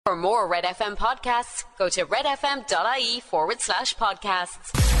For more Red FM podcasts, go to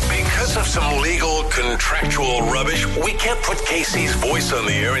redfm.ie/podcasts. Because of some legal contractual rubbish, we can't put Casey's voice on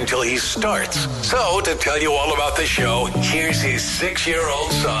the air until he starts. So, to tell you all about the show, here's his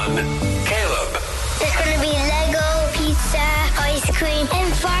 6-year-old son, Caleb. There's going to be Lego, pizza, ice cream,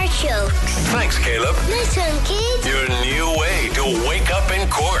 and fart jokes. Thanks, Caleb. Nice one, kids. Your new way to wake up in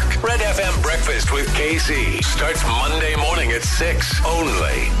Cork. Red FM Breakfast with KC starts Monday morning at 6,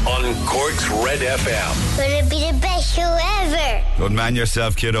 only on Cork's Red FM. Gonna be the best show ever. Good man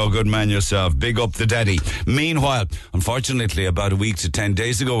yourself, kiddo. Good man yourself. Big up the daddy. Meanwhile, unfortunately, about a week to 10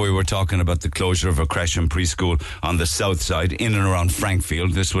 days ago, we were talking about the closure of a creche and preschool on the south side, in and around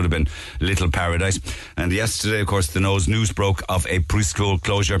Frankfield. This would have been Little Paradise. And yesterday, of course, the news broke of a preschool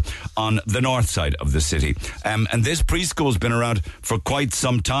closure on the north side of the city. And this preschool's been around for quite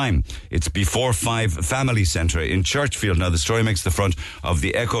some time. It's Before 5 Family Centre in Churchfield. Now, the story makes the front of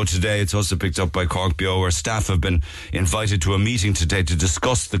the Echo today. It's also picked up by Cork BO, where staff have been invited to a meeting today to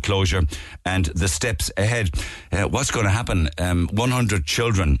discuss the closure and the steps ahead. What's going to happen? 100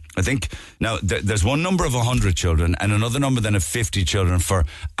 children. I think now there's one number of 100 children and another number then of 50 children for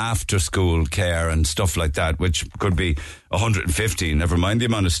after school care and stuff like that, which could be 150, never mind the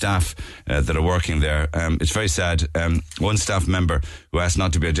amount of staff that are working there. It's very sad. One staff member who asked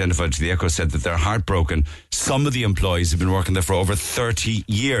not to be identified to the Echo said that they're heartbroken. Some of the employees have been working there for over 30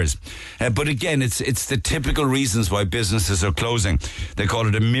 years. But again, it's the typical reasons why businesses are closing. They call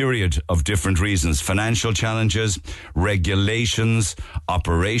it a myriad of different reasons. Financial challenges, regulations,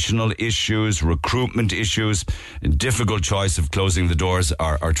 operational issues, recruitment issues. Difficult choice of closing the doors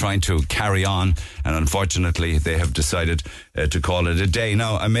or trying to carry on. And unfortunately, they have decided to call it a day.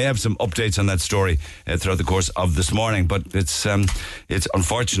 Now, I may have some updates on that story throughout the course of this morning, but it's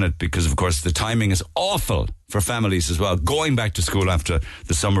unfortunate because, of course, the timing is awful for families as well, going back to school after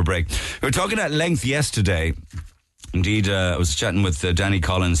the summer break. We were talking at length yesterday. Indeed, I was chatting with Danny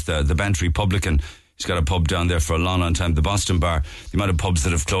Collins, the Bantry publican. He's got a pub down there for a long, long time, the Boston Bar. The amount of pubs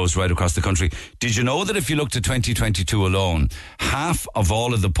that have closed right across the country. Did you know that if you looked at 2022 alone, half of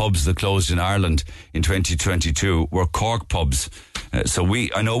all of the pubs that closed in Ireland in 2022 were Cork pubs? I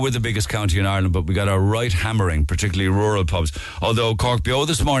know we're the biggest county in Ireland, but we got a right hammering, particularly rural pubs. Although Cork BO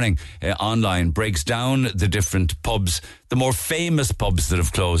this morning online breaks down the different pubs, the more famous pubs that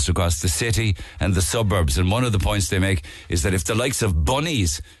have closed across the city and the suburbs. And one of the points they make is that if the likes of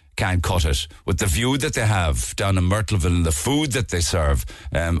Bunnies can't cut it with the view that they have down in Myrtleville and the food that they serve,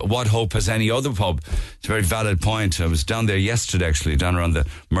 what hope has any other pub? It's a very valid point. I was down there yesterday, actually, down around the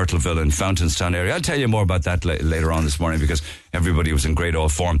Myrtleville and Fountainstown area. I'll tell you more about that later on this morning because everybody was in great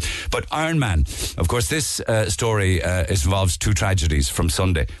old form. But Ironman, of course, this story involves two tragedies from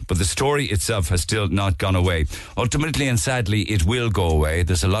Sunday, but the story itself has still not gone away. Ultimately and sadly, it will go away.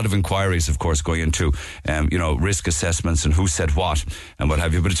 There's a lot of inquiries, of course, going into risk assessments and who said what and what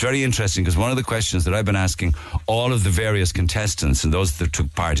have you. But it's very interesting because one of the questions that I've been asking all of the various contestants and those that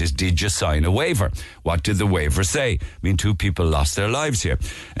took part is, did you sign a waiver? What did the waiver say? I mean, 2 people lost their lives here.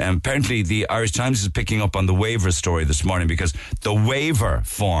 Apparently, the Irish Times is picking up on the waiver story this morning because the waiver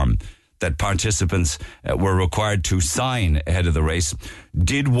form that participants were required to sign ahead of the race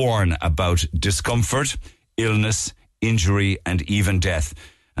did warn about discomfort, illness, injury, and even death.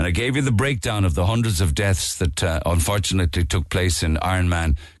 And I gave you the breakdown of the hundreds of deaths that unfortunately took place in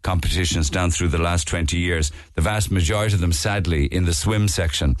Ironman competitions down through the last 20 years. The vast majority of them, sadly, in the swim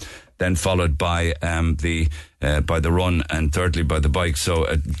section, then followed by the run and thirdly by the bike. So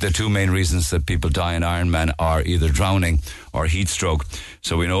the 2 main reasons that people die in Ironman are either drowning or heat stroke.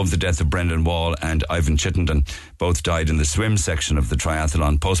 So we know of the death of Brendan Wall and Ivan Chittenden. Both died in the swim section of the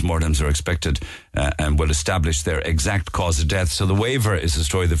triathlon. Postmortems are expected and will establish their exact cause of death. So the waiver is a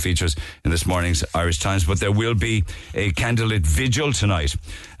story that features in this morning's Irish Times. But there will be a candlelit vigil tonight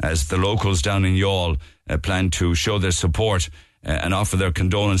as the locals down in Youghal plan to show their support and offer their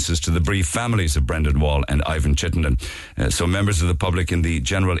condolences to the bereaved families of Brendan Wall and Ivan Chittenden. So members of the public in the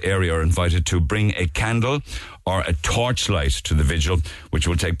general area are invited to bring a candle or a torchlight to the vigil, which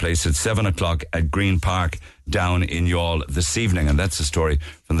will take place at 7 o'clock at Green Park down in Youghal this evening. And that's a story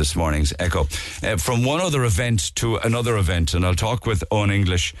from this morning's Echo. From one other event to another event, and I'll talk with Eoin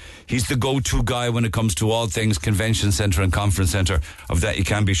English. He's the go-to guy when it comes to all things convention centre and conference centre. Of that you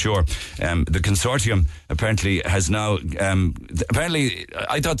can be sure. The consortium apparently has now... apparently,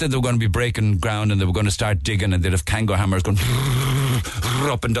 I thought that they were going to be breaking ground and they were going to start digging and they'd have Kango hammers going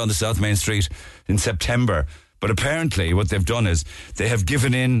up and down the South Main Street in September. But apparently what they've done is they have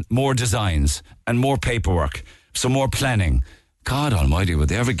given in more designs and more paperwork, some more planning God almighty, would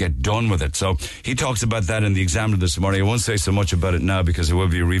they ever get done with it? So he talks about that in the Examiner this morning. I won't say so much about it now because I will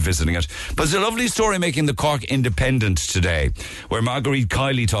be revisiting it. But there's a lovely story making the Cork Independent today, where Marguerite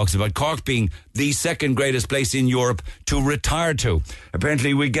Kiley talks about Cork being the second greatest place in Europe to retire to.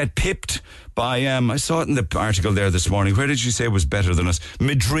 Apparently we get pipped by, I saw it in the article there this morning. Where did you say was better than us?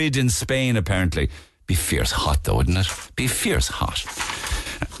 Madrid in Spain, apparently. Be fierce hot though, wouldn't it? Be fierce hot.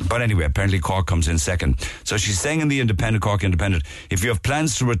 But anyway, apparently Cork comes in second. So she's saying in the Cork Independent, if you have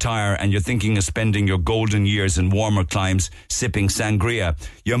plans to retire and you're thinking of spending your golden years in warmer climes sipping sangria,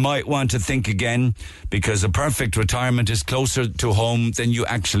 you might want to think again, because a perfect retirement is closer to home than you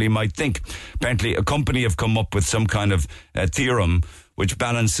actually might think. Apparently a company have come up with some kind of theorem which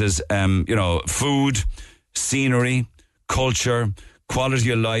balances, food, scenery, culture,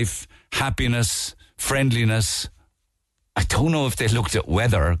 quality of life, happiness, friendliness. I don't know if they looked at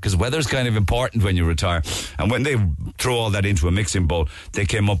weather, because weather's kind of important when you retire. And when they throw all that into a mixing bowl, they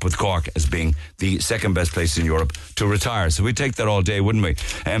came up with Cork as being the second best place in Europe to retire. So we'd take that all day, wouldn't we?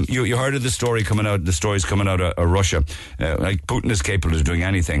 You heard of the stories coming out of Russia. Like Putin is capable of doing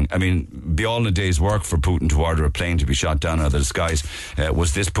anything. I mean, be all in a day's work for Putin to order a plane to be shot down out of the skies.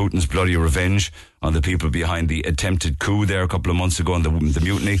 Was this Putin's bloody revenge on the people behind the attempted coup there a couple of months ago and the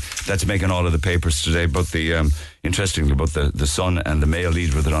mutiny? That's making all of the papers today. But interestingly, both the Sun and the Mail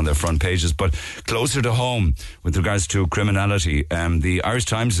lead with it on their front pages. But closer to home with regards to criminality, the Irish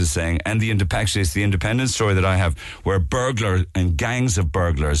Times is saying, and actually it's the Independent story that I have, where burglar and gangs of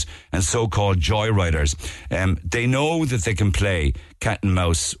burglars and so-called joyriders, they know that they can play cat and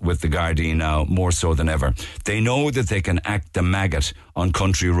mouse with the Gardaí now more so than ever. They know that they can act the maggot on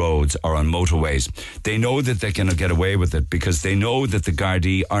country roads or on motorways. They know that they can get away with it because they know that the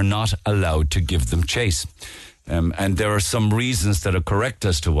Gardaí are not allowed to give them chase. And there are some reasons that are correct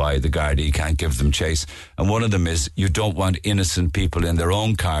as to why the Gardaí can't give them chase. And one of them is you don't want innocent people in their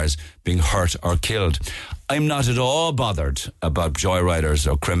own cars being hurt or killed. I'm not at all bothered about joyriders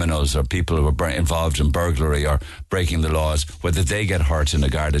or criminals or people who are involved in burglary or breaking the laws, whether they get hurt in a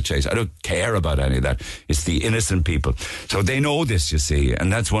Garda chase. I don't care about any of that. It's the innocent people. So they know this, you see,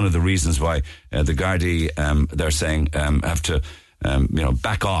 and that's one of the reasons why the Gardaí, they're saying, have to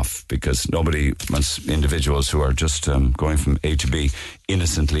back off, because nobody wants individuals who are just going from A to B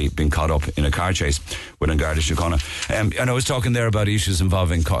innocently being caught up in a car chase with an Garda Síochána. And I was talking there about issues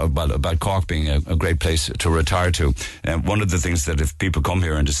involving about Cork being a great place to retire to. One of the things that if people come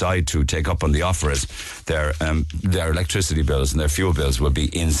here and decide to take up on the offer is their electricity bills and their fuel bills will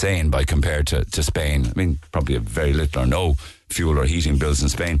be insane by compared to Spain. I mean, probably very little or no fuel or heating bills in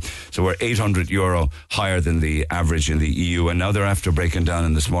Spain. So we're €800 higher than the average in the EU. And now they're after breaking down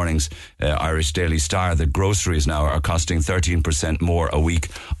in this morning's Irish Daily Star that groceries now are costing 13% more a week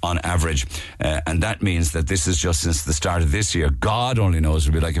on average. And that means that this is just since the start of this year. God only knows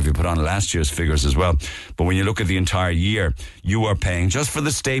what it'll be like if you put on last year's figures as well. But when you look at the entire year, you are paying just for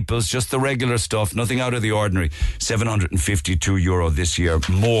the staples, just the regular stuff, nothing out of the ordinary, €752 this year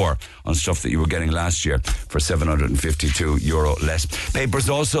more on stuff that you were getting last year for €752 less.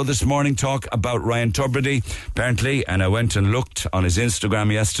 Papers also this morning talk about Ryan Tubridy, apparently, and I went and looked on his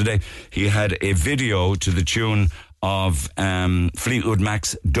Instagram yesterday. He had a video to the tune of Fleetwood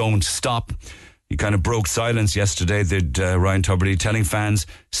Mac's Don't Stop. He kind of broke silence yesterday, did Ryan Tubridy, telling fans,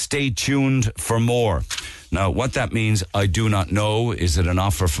 stay tuned for more. Now, what that means, I do not know. Is it an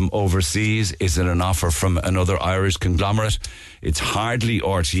offer from overseas? Is it an offer from another Irish conglomerate? It's hardly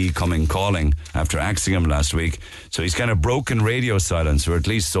RT calling after axing him last week. So he's kind of broken radio silence, or at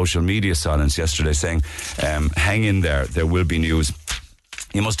least social media silence yesterday, saying, hang in there will be news.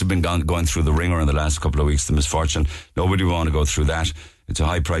 He must have been going through the ringer in the last couple of weeks, the misfortune. Nobody will want to go through that. It's a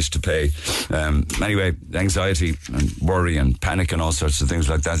high price to pay. Anyway, anxiety and worry and panic and all sorts of things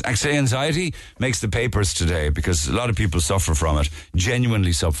like that. Actually, anxiety makes the papers today because a lot of people suffer from it,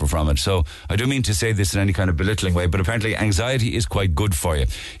 genuinely suffer from it. So I don't mean to say this in any kind of belittling way, but apparently anxiety is quite good for you.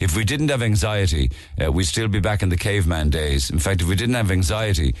 If we didn't have anxiety, we'd still be back in the caveman days. In fact, if we didn't have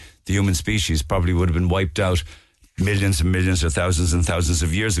anxiety, the human species probably would have been wiped out millions and millions or thousands and thousands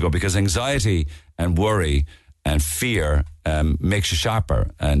of years ago, because anxiety and worry and fear makes you sharper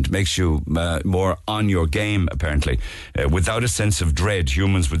and makes you more on your game, apparently. Without a sense of dread,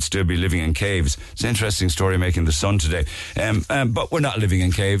 humans would still be living in caves. It's an interesting story making the Sun today. But we're not living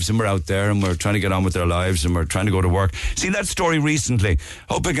in caves, and we're out there and we're trying to get on with our lives and we're trying to go to work. See that story recently?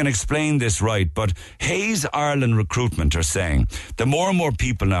 Hope I can explain this right, but Hayes Ireland Recruitment are saying that more and more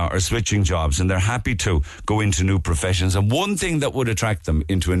people now are switching jobs and they're happy to go into new professions. And one thing that would attract them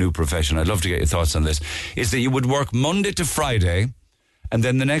into a new profession, I'd love to get your thoughts on this, is that you would work Monday to Friday and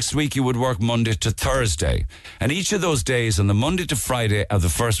then the next week you would work Monday to Thursday. And each of those days, on the Monday to Friday of the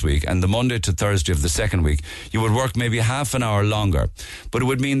first week and the Monday to Thursday of the second week, you would work maybe half an hour longer. But it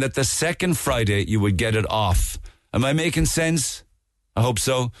would mean that the second Friday you would get it off. Am I making sense? I hope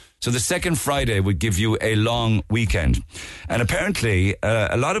so. So the second Friday would give you a long weekend. And apparently,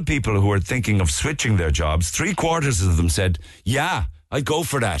 a lot of people who are thinking of switching their jobs, 3/4 of them said, yeah, I'd go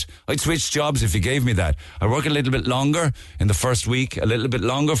for that. I'd switch jobs if you gave me that. I work a little bit longer in the first week, a little bit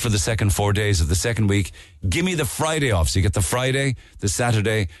longer for the second 4 days of the second week. Give me the Friday off. So you get the Friday, the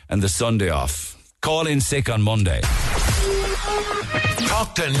Saturday, and the Sunday off. Call in sick on Monday.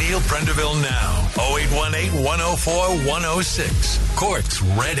 Talk to Neil Prendeville now. 0818 104 106. Cork's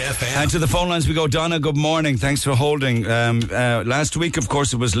Red FM. And to the phone lines we go. Donna, good morning. Thanks for holding. Last week, of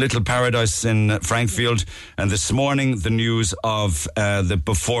course, it was Little Paradise in Frankfield. And this morning, the news of the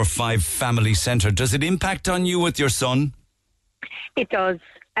Before 5 Family Centre. Does it impact on you with your son? It does.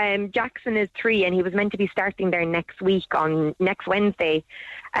 Jackson is 3 and he was meant to be starting there next Wednesday.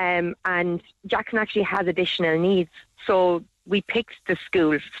 And Jackson actually has additional needs. So we picked the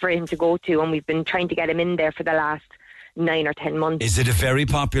school for him to go to, and we've been trying to get him in there for the last 9 or 10 months. Is it a very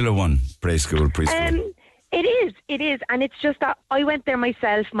popular one, preschool? It is. And it's just that I went there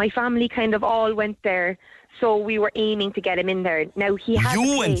myself. My family kind of all went there. So we were aiming to get him in there. Now he has.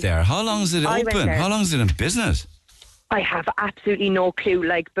 You went there? How long is it open? How long is it in business? I have absolutely no clue.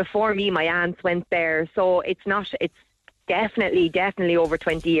 Like, before me, my aunts went there. So it's definitely over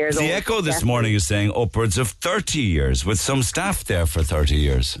 20 years old. The Echo this morning is saying upwards of 30 years, with some staff there for 30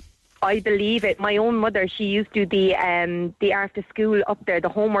 years. I believe it. My own mother, she used to do the after school up there, the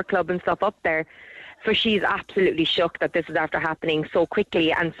homework club and stuff up there. So she's absolutely shook that this is after happening so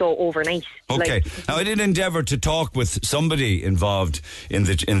quickly and so overnight. Okay. Now, I did endeavour to talk with somebody involved in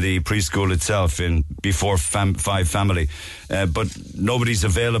the preschool itself, in Before 5 Family, but nobody's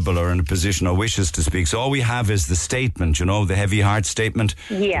available or in a position or wishes to speak. So all we have is the statement, the heavy heart statement.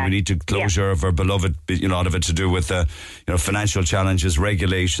 Yeah. We need to closure of our beloved, a lot of it to do with, financial challenges,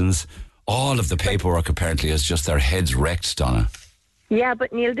 regulations. All of the paperwork apparently has just their heads wrecked, Donna. Yeah,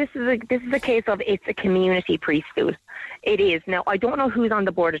 but Neil, this is a case of it's a community preschool. It is. Now, I don't know who's on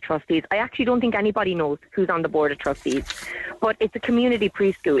the board of trustees. I actually don't think anybody knows who's on the board of trustees. But it's a community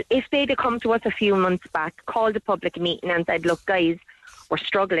preschool. If they'd come to us a few months back, called a public meeting and said, look, guys, we're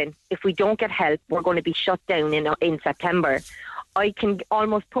struggling. If we don't get help, we're going to be shut down in September. I can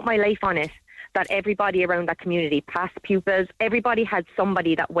almost put my life on it that everybody around that community, past pupils, everybody had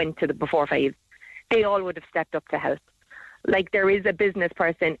somebody that went to the Before 5. They all would have stepped up to help. Like, there is a business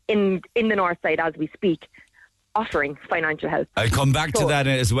person in the north side as we speak offering financial help. I'll come back to that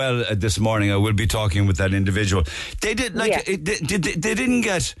as well this morning. I will be talking with that individual. They did they didn't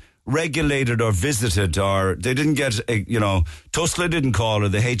get regulated or visited, or they didn't get TUSLA didn't call, or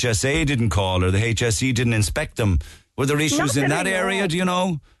the HSA didn't call, or the HSE didn't inspect them. Were there issues in that area? Do you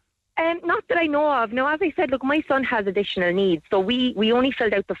know? Not that I know of. No, as I said, look, my son has additional needs. So we only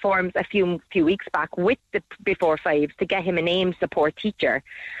filled out the forms a few weeks back with the Before 5s to get him a named support teacher.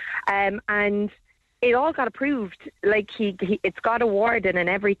 And it all got approved. Like, it's got awarded and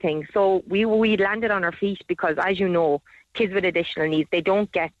everything. So we landed on our feet because, as you know, kids with additional needs, they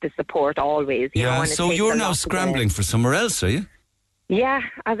don't get the support always. So you're now scrambling for somewhere else, are you? Yeah,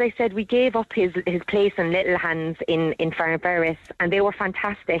 as I said, we gave up his place in Little Hands in Farnferris, and they were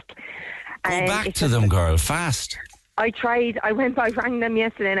fantastic. Go back to them, girl, fast. I tried. I rang them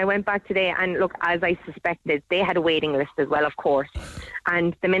yesterday, and I went back today. And look, as I suspected, they had a waiting list as well, of course.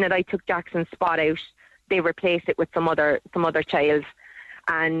 And the minute I took Jackson's spot out, they replaced it with some other child,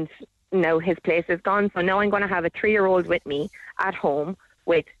 and now his place is gone. So now I'm going to have a 3-year-old with me at home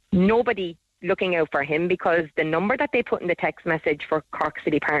with nobody looking out for him, because the number that they put in the text message for Cork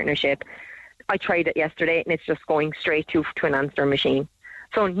City Partnership, I tried it yesterday and it's just going straight to an answer machine.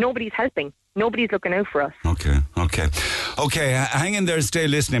 So nobody's helping. Nobody's looking out for us. Okay, hang in there and stay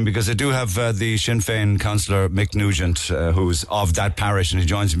listening, because I do have the Sinn Féin councillor Mick Nugent, who's of that parish, and he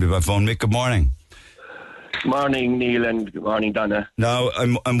joins me by phone. Mick, good morning. Morning, Neil, and good morning, Donna. Now,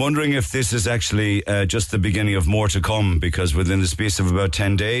 I'm wondering if this is actually just the beginning of more to come, because within the space of about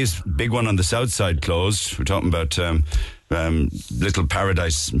 10 days, big one on the south side closed. We're talking about Little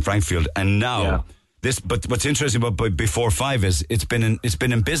Paradise in Frankfield, and now this. But what's interesting about Before 5 is it's been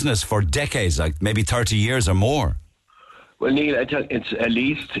in business for decades, like maybe 30 years or more. Well, Neil, it's at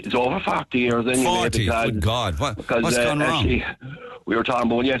least over 40 years anyway. 40, good God. What's gone wrong? Actually, we were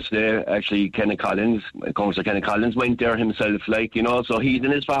talking about yesterday, actually, Councillor Kenneth Collins went there himself, so he's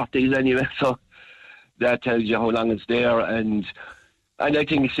in his 40s anyway, so that tells you how long it's there. And And I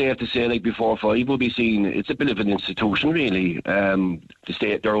think it's safe to say, like, before 5 will be seen, it's a bit of an institution, really.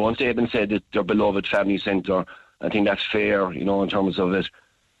 Their own statement said that their beloved family centre. I think that's fair, in terms of it.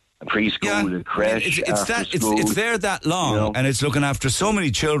 A preschool, a creche, it's there that long, and it's looking after so many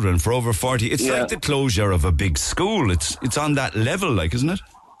children for over 40. It's like the closure of a big school. It's on that level, like, isn't it?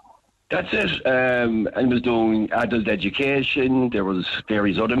 That's it. And it was doing adult education. There was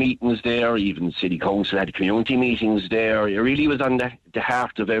various other meetings there. Even City Council had community meetings there. It really was on the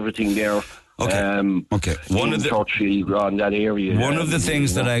heart of everything there. Okay. One of that area. One of the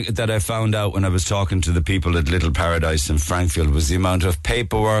things that I found out when I was talking to the people at Little Paradise in Frankfield was the amount of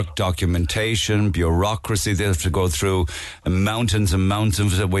paperwork, documentation, bureaucracy they have to go through, and mountains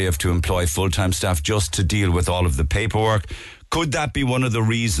that we have to employ full-time staff just to deal with all of the paperwork. Could that be one of the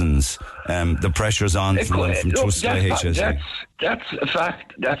reasons the pressure's on from Trustee HSE? That's a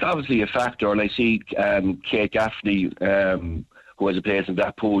fact. That's obviously a factor. And I see Kate Gaffney, who has a place in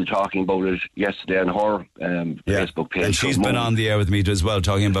Blackpool, talking about it yesterday on her Facebook page. And she's been on the air with me as well,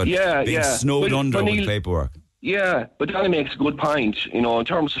 talking about being snowed under with paperwork. Yeah, but Danny makes a good point. In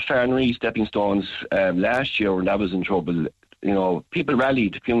terms of Farnree stepping stones last year when that was in trouble, people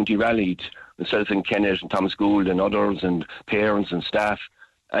rallied, the community rallied, myself and Kenneth and Thomas Gould and others and parents and staff,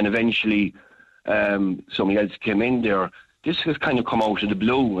 and eventually somebody else came in there. This has kind of come out of the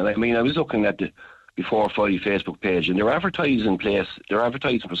blue. And I mean, I was looking at the Before 5 Facebook page, and they're advertising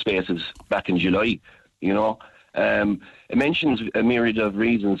for spaces back in July, It mentions a myriad of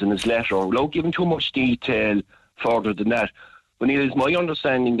reasons in his letter, without giving too much detail further than that. But it is my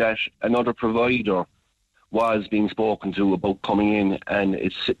understanding that another provider was being spoken to about coming in and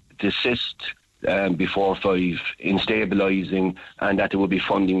assist Before 5 in stabilising, and that there will be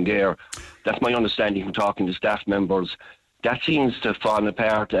funding there. That's my understanding from talking to staff members. That seems to have fallen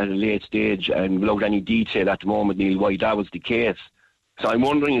apart at a late stage and without any detail at the moment, Neil, why that was the case. So I'm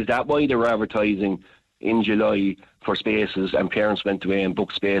wondering, is that why they were advertising in July for spaces and parents went away and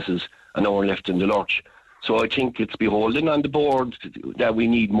booked spaces and now we're left in the lurch? So I think it's beholden on the board that we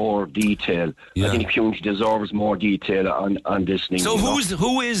need more detail. Yeah. I think the community deserves more detail on this. So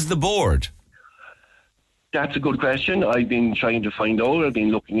who is the board? That's a good question. I've been trying to find out. I've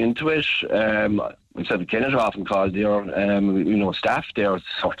been looking into it. Myself and Kenneth are often called there. Staff there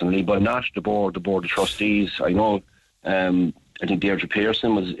certainly, but not the board of trustees. I know. I think Deirdre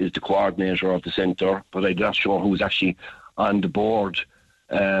Pearson is the coordinator of the centre, but I'm not sure who's actually on the board.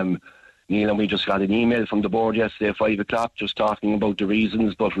 We just got an email from the board yesterday at 5 o'clock just talking about the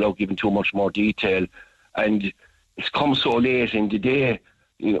reasons, but without giving too much more detail. And it's come so late in the day.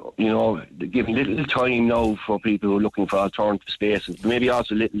 Giving little time now for people who are looking for alternative spaces, but maybe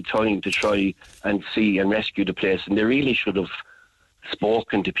also little time to try and see and rescue the place. And they really should have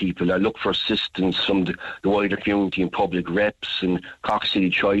spoken to people and look for assistance from the wider community and public reps and Cork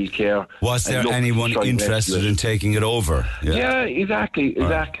City Childcare. Was there anyone interested in taking it over? Yeah, exactly.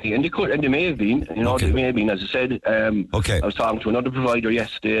 And they could, and they may have been. They may have been. As I said, I was talking to another provider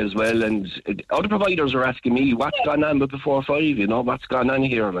yesterday as well, and other providers are asking me, "What's gone on with Before 5? What's gone on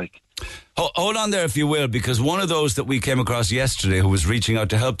here?" Like. Hold on there, if you will, because one of those that we came across yesterday who was reaching out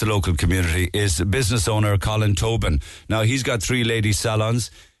to help the local community is business owner Colin Tobin. Now, he's got 3 ladies' salons.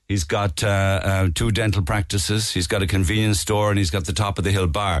 He's got 2 dental practices. He's got a convenience store, and he's got the Top of the Hill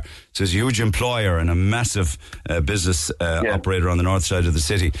bar. So he's a huge employer and a massive business operator on the north side of the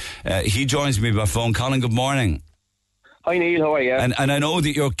city. He joins me by phone. Colin, good morning. Hi Neil, how are you? And I know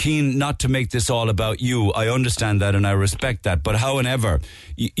that you're keen not to make this all about you. I understand that and I respect that. But however,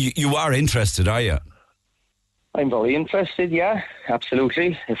 you are interested, are you? I'm very interested, yeah,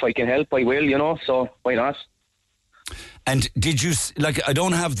 absolutely. If I can help, I will, so why not? And did you, I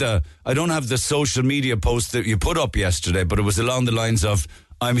don't have the social media post that you put up yesterday, but it was along the lines of,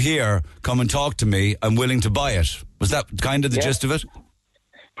 I'm here, come and talk to me, I'm willing to buy it. Was that kind of the gist of it?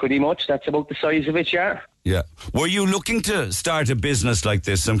 Pretty much, that's about the size of it, yeah. Yeah. Were you looking to start a business like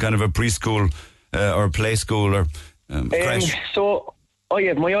this, some kind of a preschool or play school or creche? So I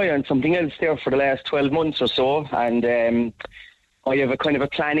have my eye on something else there for the last 12 months or so, and I have a kind of a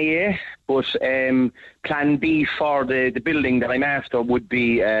plan A, but plan B for the building that I'm after would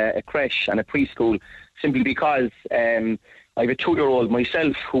be a creche and a preschool, simply because I have a 2-year-old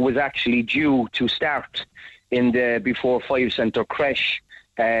myself who was actually due to start in the Before 5 centre creche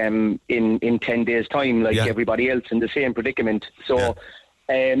in 10 days' time, everybody else in the same predicament. So,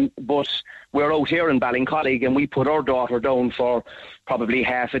 but we're out here in Ballincollig and we put our daughter down for probably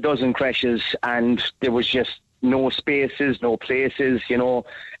half a dozen creches and there was just no spaces, no places,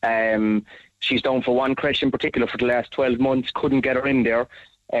 She's down for one creche in particular for the last 12 months, couldn't get her in there.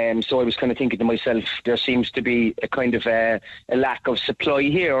 So I was kind of thinking to myself, there seems to be a kind of a lack of supply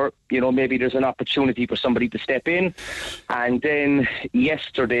here. You know, maybe there's an opportunity for somebody to step in. And then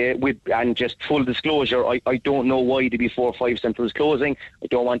yesterday, and just full disclosure, I don't know why the Before 5 Centre is closing. I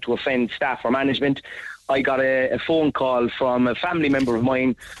don't want to offend staff or management. I got a phone call from a family member of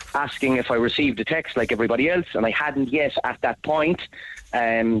mine asking if I received a text like everybody else, and I hadn't yet at that point,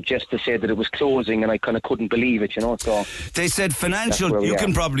 just to say that it was closing, and I kind of couldn't believe it, you know. So they said financial, you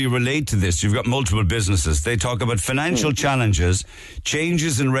can probably relate to this. You've got multiple businesses. They talk about financial challenges,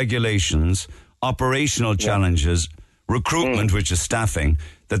 changes in regulations, operational challenges, recruitment, which is staffing,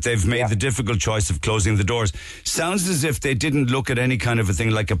 that they've made the difficult choice of closing the doors. Sounds as if they didn't look at any kind of a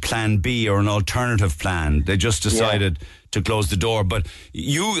thing like a plan B or an alternative plan. They just decided to close the door. But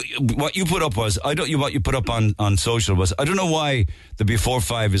what you put up was, what you put up on social was, I don't know why the Before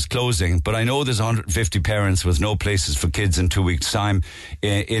 5 is closing, but I know there's 150 parents with no places for kids in 2 weeks' time,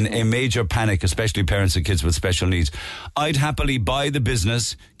 in a major panic, especially parents of kids with special needs. I'd happily buy the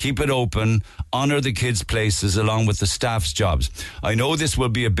business, keep it open, honour the kids' places along with the staff's jobs. I know this will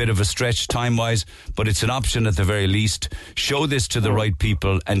be a bit of a stretch time-wise, but it's an option at the very least. Show this to the right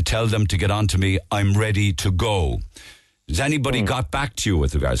people and tell them to get on to me. I'm ready to go. Has anybody got back to you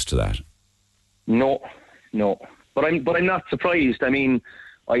with regards to that? No. But I'm not surprised. I mean,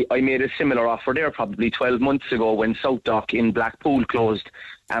 I made a similar offer there probably 12 months ago when South Dock in Blackpool closed,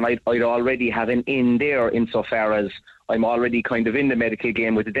 and I'd already have an in there insofar as I'm already kind of in the medical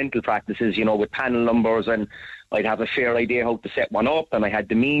game with the dental practices, you know, with panel numbers, and I'd have a fair idea how to set one up, and I had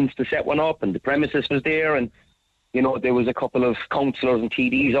the means to set one up, and the premises was there, and you know, there was a couple of councillors and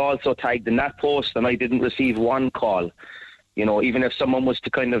TDs also tagged in that post, and I didn't receive one call. You know, even if someone was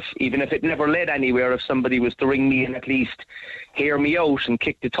to even if it never led anywhere, if somebody was to ring me and at least hear me out and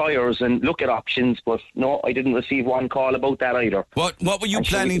kick the tyres and look at options, but no, I didn't receive one call about that either. What were you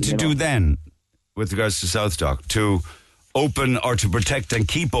planning to do then with regards to South Dock? To open or to protect and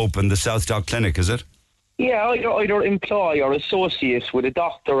keep open the South Dock Clinic, is it? Yeah, either employ or associate with a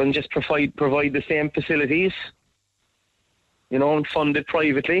doctor and just provide the same facilities, you know, and fund it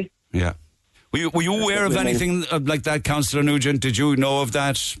privately. Yeah. Were you aware of anything like that, Councillor Nugent? Did you know of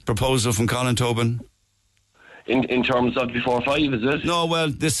that proposal from Colin Tobin? In terms of Before 5, is it? No, well,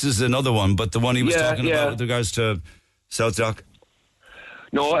 this is another one, but the one he was talking about with regards to South Dock.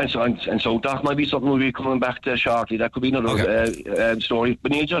 No, and South Dock might be something we'll be coming back to shortly. That could be another story.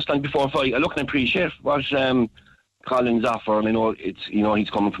 But Neil, just on Before 5, I look and appreciate what Colin's offer, and I know it's, you know, he's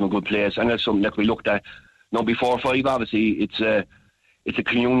coming from a good place, and that's something that we looked at. No, Before 5, obviously, it's a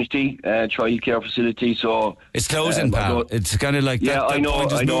community childcare facility, so it's closing, pal. It's kind of like I know.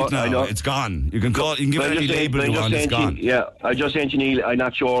 It's gone. You can give it any label you want. It's gone. I just saying to Neil, I'm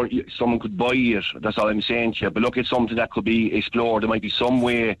not sure someone could buy it. That's all I'm saying to you. But look, it's something that could be explored. There might be some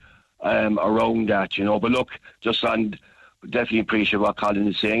way around that, you know. But look, just on. Definitely appreciate what Colin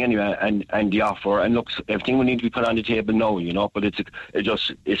is saying anyway, and the offer. And look, everything will need to be put on the table now, you know. But it's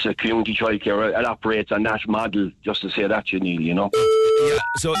a community childcare. It operates on that model. Just to say that, you need, you know. Yeah.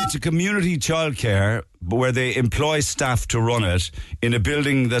 So it's a community childcare where they employ staff to run it in a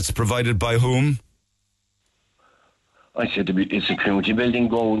building that's provided by whom? I said it's a community building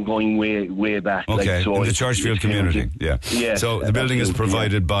going way back. Okay. Like, so in the Churchfield community. Yeah. So the building is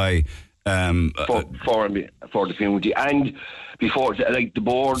provided by. For the community and before, like the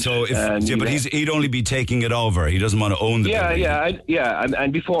board. So, but he'd only be taking it over. He doesn't want to own the building.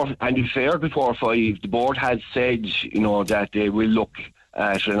 And before, and in fair, Before 5, the board has said, you know, that they will look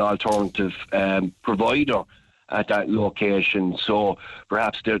at an alternative provider at that location. So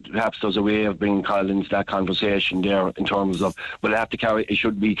perhaps there's a way of bringing Collins that conversation there in terms of, but it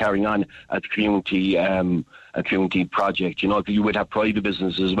should be carrying on at the community. A community project, you know, you would have private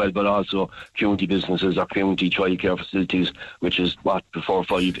businesses as well, but also community businesses or community childcare facilities, which is what Before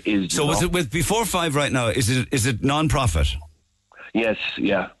 5 is. So was it with Before 5 right now? Is it non-profit? Yes,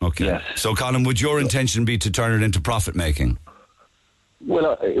 yeah. Okay. Yes. So, Colin, would your intention be to turn it into profit making?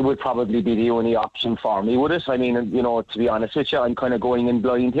 Well, it would probably be the only option for me, would it? I mean, you know, to be honest with you, I'm kind of going in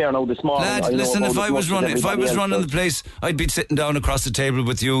blind here now this morning. Lad, listen, if I was running the place, I'd be sitting down across the table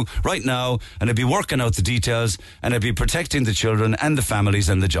with you right now, and I'd be working out the details, and I'd be protecting the children and the families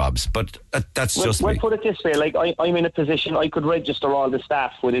and the jobs. But that's just me. Well, put it this way, like I'm in a position, I could register all the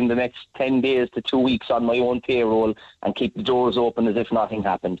staff within the next 10 days to 2 weeks on my own payroll and keep the doors open as if nothing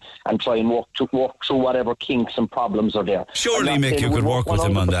happened, and try and walk through whatever kinks and problems are there. Surely, Mick, you could work with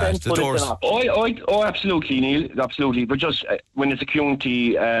him on that. The doors. Oh, absolutely, Neil, absolutely. But just when it's a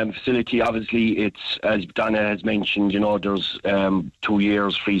community facility, obviously it's, as Donna has mentioned, there's 2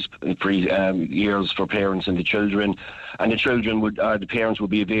 years free years for parents and the children, and the parents would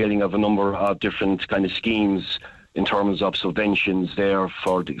be availing of a number of different kind of schemes in terms of subventions there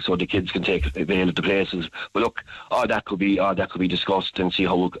so the kids can take avail of the places. But look, that could be discussed and see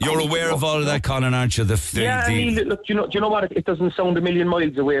how. You're aware of all of that, Colin, aren't you? Look, do you know what? It doesn't sound a million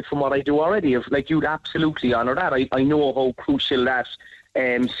miles away from what I do already. You'd absolutely honour that. I know how crucial that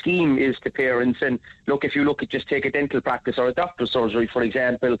scheme is to parents. And look, if you look at just take a dental practice or a doctor's surgery, for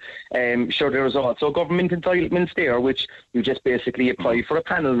example, sure, there's also government entitlements there, which you just basically apply for a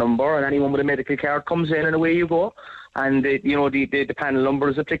panel number, and anyone with a medical card comes in and away you go. And the panel number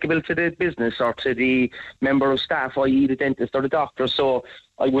is applicable to the business or to the member of staff, i.e. the dentist or the doctor. So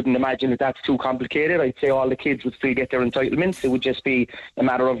I wouldn't imagine that that's too complicated. I'd say all the kids would still get their entitlements. It would just be a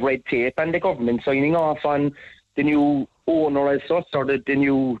matter of red tape and the government signing off on the new owner as such, or the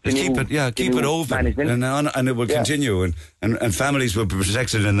new keep it open, and it will continue, and families will be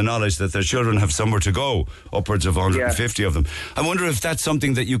protected in the knowledge that their children have somewhere to go, upwards of 150 of them. I wonder if that's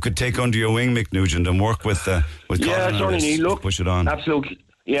something that you could take under your wing, Mick Nugent, and work with Colin to push it on. Absolutely.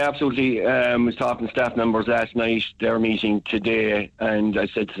 Yeah, absolutely. I was talking to staff members last night. They're meeting today, and I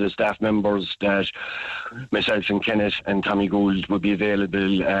said to the staff members that myself and Kenneth and Tommy Gould would be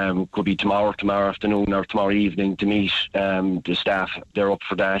available, could be tomorrow afternoon or tomorrow evening to meet the staff. They're up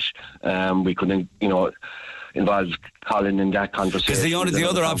for that. We could, involve Colin in that conversation. Because the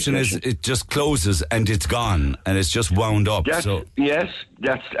other option is it just closes and it's gone and it's just wound up.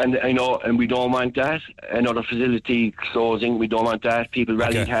 And I know, and we don't want that. Another facility closing, we don't want that. People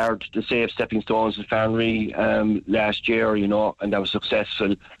rallied hard to save stepping stones in Farnry last year, and that was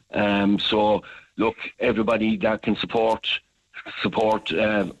successful. So look, everybody that can support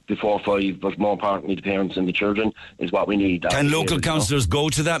before 5, but more importantly the parents and the children is what we need. Can local councillors go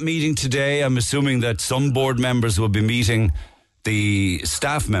to that meeting today? I'm assuming that some board members will be meeting the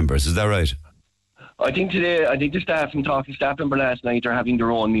staff members, is that right? I think the staff, and talking staff member last night, are having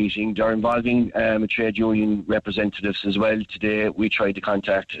their own meeting. They're involving a trade union representatives as well today. We tried to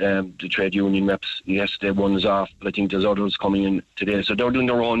contact the trade union reps yesterday. One is off, but I think there's others coming in today. So they're doing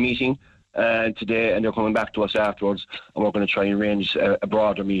their own meeting today, and they're coming back to us afterwards, and we're going to try and arrange a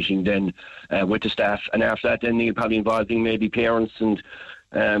broader meeting then with the staff, and after that then they'll probably involving maybe parents and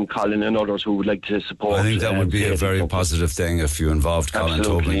Colin and others who would like to support. I think that would be a very positive thing if you involved Colin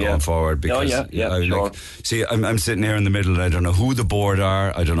totally going forward, because sure. I'm sitting here in the middle and I don't know who the board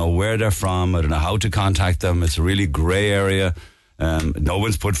are, I don't know where they're from, I don't know how to contact them. It's a really grey area. No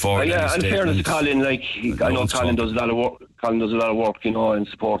one's put forward any and fairness to Colin, I know Colin does a lot of work. Colin does a lot of work, in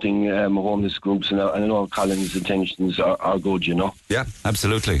supporting homeless groups, and I know Colin's intentions are good, Yeah,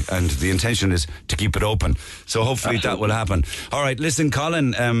 absolutely, and the intention is to keep it open. So hopefully that will happen. All right, listen,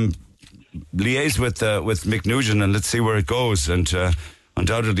 Colin, liaise with Mick Nugent and let's see where it goes. And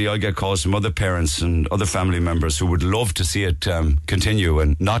undoubtedly, I'll get calls from other parents and other family members who would love to see it continue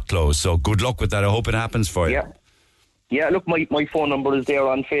and not close. So good luck with that. I hope it happens for you. Yeah, look, my phone number is there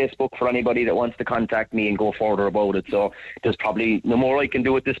on Facebook for anybody that wants to contact me and go further about it. So there's probably no more I can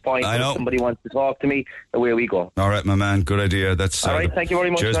do at this point. I know. If somebody wants to talk to me, away we go. All right, my man. Good idea. That's all right. Thank you very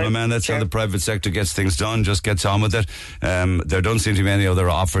much. Cheers, my man. That's how the private sector gets things done. Just gets on with it. There don't seem to be any other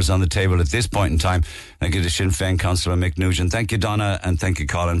offers on the table at this point in time. Thank you to Sinn Féin Councillor Mick Nugent. Thank you, Donna, and thank you,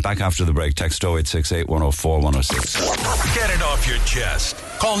 Colin. Back after the break. Text 0868 104 106. Get it off your chest.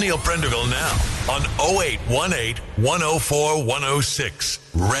 Call Neil Prendeville now on 0818 104 106.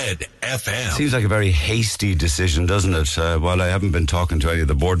 Red FM. Seems like a very hasty decision, doesn't it? While I haven't been talking to any of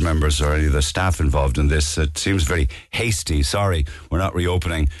the board members or any of the staff involved in this, it seems very hasty. Sorry, we're not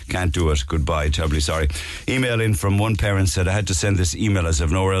reopening. Can't do it. Goodbye. Terribly sorry. Email in from one parent said, I had to send this email as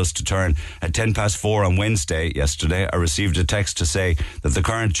I've nowhere else to turn. At 4:10 on Wednesday, yesterday, I received a text to say that the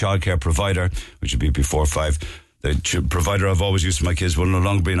current childcare provider, which would be before 5, the provider I've always used for my kids will no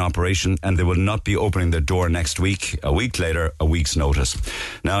longer be in operation, and they will not be opening their door next week. A week later, a week's notice.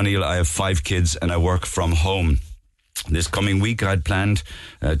 Now, Neil, I have 5 kids and I work from home. This coming week, I had planned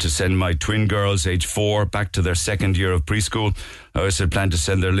to send my twin girls, age 4, back to their second year of preschool. I also had planned to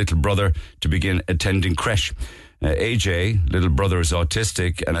send their little brother to begin attending creche. AJ, little brother, is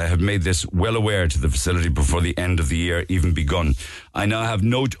autistic, and I have made this well aware to the facility before the end of the year even begun. I now have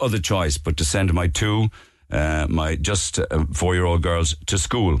no other choice but to send my 2 my just 4-year-old girls to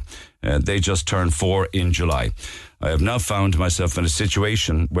school. They just turned 4 in July. I have now found myself in a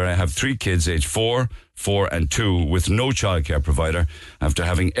situation where I have 3 kids aged 4, 4 and 2 with no childcare provider after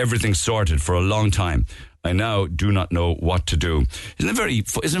having everything sorted for a long time. I now do not know what to do.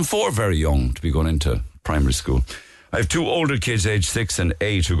 Isn't 4 very young to be going into primary school? I have 2 older kids, aged 6 and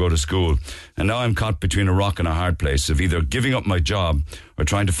 8, who go to school, and now I'm caught between a rock and a hard place of either giving up my job or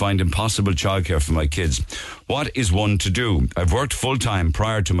trying to find impossible childcare for my kids. What is one to do? I've worked full-time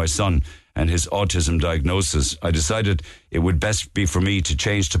prior to my son and his autism diagnosis. I decided it would best be for me to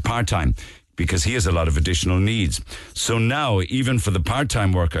change to part-time because he has a lot of additional needs. So now, even for the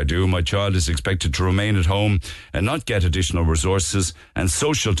part-time work I do, my child is expected to remain at home and not get additional resources and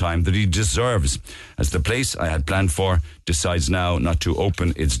social time that he deserves, as the place I had planned for decides now not to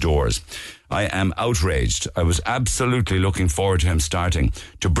open its doors. I am outraged. I was absolutely looking forward to him starting,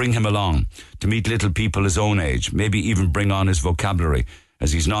 to bring him along, to meet little people his own age, maybe even bring on his vocabulary,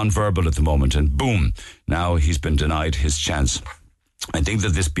 as he's non-verbal at the moment, and boom, now he's been denied his chance. I think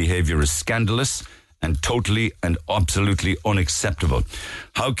that this behaviour is scandalous and totally and absolutely unacceptable.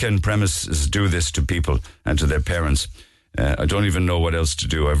 How can premises do this to people and to their parents? I don't even know what else to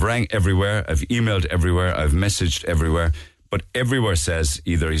do. I've rang everywhere, I've emailed everywhere, I've messaged everywhere, but everywhere says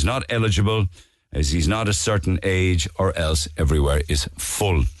either he's not eligible, as he's not a certain age, or else everywhere is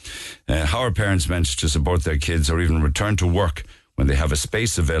full. How are parents meant to support their kids or even return to work when they have a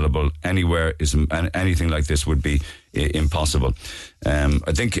space available anywhere? Anything like this would be impossible.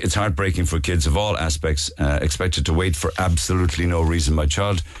 I think it's heartbreaking for kids of all aspects, expected to wait for absolutely no reason. My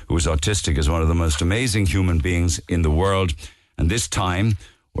child, who is autistic, is one of the most amazing human beings in the world, and this time,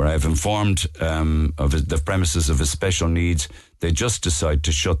 where I've informed of the premises of his special needs, they just decide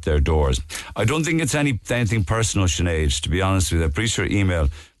to shut their doors. I don't think it's anything personal, Sinead, to be honest with you. I appreciate your email.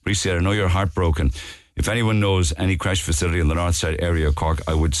 Appreciate it. I know you're heartbroken. If anyone knows any creche facility in the north side area of Cork,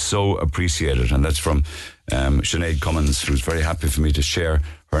 I would so appreciate it. And that's from Sinead Cummins, who's very happy for me to share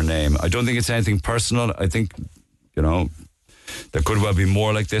her name. I don't think it's anything personal. I think, there could well be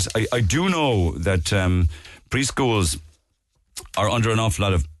more like this. I do know that preschools are under an awful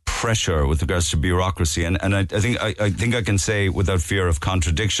lot of pressure with regards to bureaucracy, and I think I can say without fear of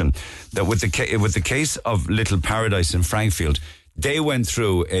contradiction that with the case of Little Paradise in Frankfield, they went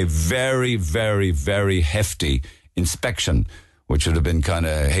through a very, very, very hefty inspection, which would have been kind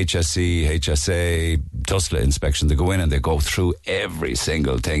of HSE, HSA, TUSLA inspection. They go in and they go through every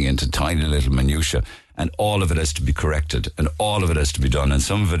single thing into tiny little minutiae, and all of it has to be corrected, and all of it has to be done, and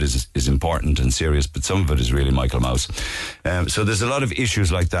some of it is important and serious, but some of it is really Michael Mouse. So there's a lot of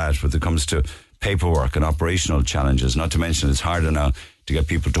issues like that when it comes to paperwork and operational challenges, not to mention it's harder now to get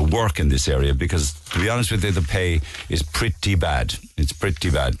people to work in this area because, to be honest with you, the pay is pretty bad. It's pretty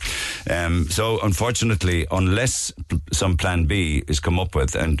bad. So unfortunately, unless some plan B is come up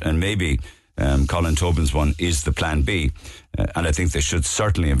with, and maybe Colin Tobin's one is the plan B, and I think they should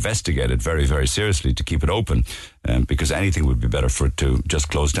certainly investigate it very, very seriously to keep it open, because anything would be better for it to just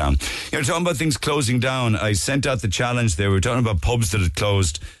close down. Talking about things closing down, I sent out the challenge there. We were talking about pubs that had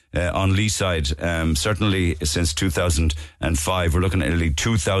closed on Leeside, certainly since 2005. We're looking at nearly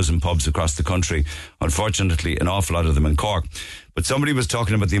 2,000 pubs across the country. Unfortunately, an awful lot of them in Cork. But somebody was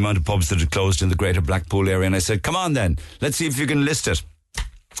talking about the amount of pubs that had closed in the greater Blackpool area, and I said, come on then, let's see if you can list it.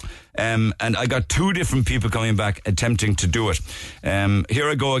 And I got 2 different people coming back attempting to do it. Here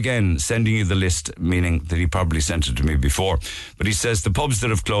I go again, sending you the list, meaning that he probably sent it to me before. But he says the pubs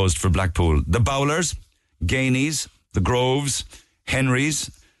that have closed for Blackpool: the Bowlers, Gainey's, the Groves,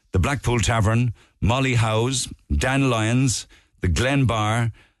 Henry's, the Blackpool Tavern, Molly House, Dandelions, the Glen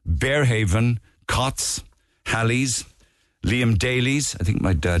Bar, Bearhaven, Cots, Halley's, Liam Daly's. I think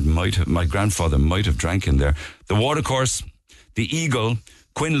my grandfather might have drank in there. The Watercourse, the Eagle,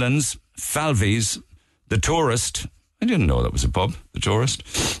 Quinlan's, Falvey's, the Tourist. I didn't know that was a pub, the Tourist.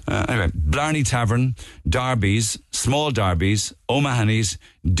 Anyway, Blarney Tavern, Darby's, Small Darby's, O'Mahony's,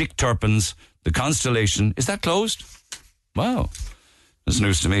 Dick Turpin's, the Constellation. Is that closed? Wow. That's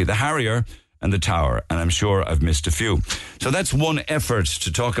news to me. The Harrier and the Tower, and I'm sure I've missed a few. So that's one effort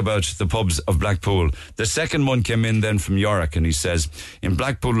to talk about the pubs of Blackpool. The second one came in then from Yorick, and he says, in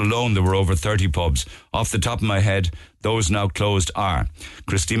Blackpool alone there were over 30 pubs. Off the top of my head, those now closed are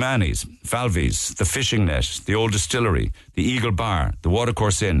Christy Manny's, Falvey's, the Fishing Net, the Old Distillery, the Eagle Bar, the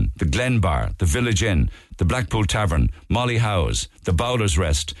Watercourse Inn, the Glen Bar, the Village Inn, the Blackpool Tavern, Molly House, the Bowler's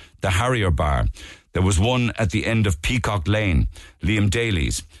Rest, the Harrier Bar. There was one at the end of Peacock Lane, Liam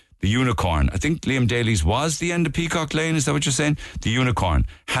Daly's, the Unicorn. I think Liam Daly's was the end of Peacock Lane, is that what you're saying? The Unicorn,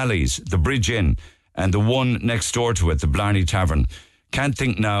 Halley's, the Bridge Inn, and the one next door to it, the Blarney Tavern. Can't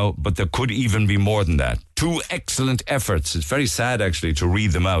think now, but there could even be more than that. 2 excellent efforts. It's very sad, actually, to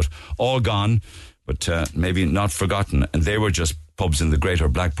read them out. All gone, but maybe not forgotten. And they were just pubs in the greater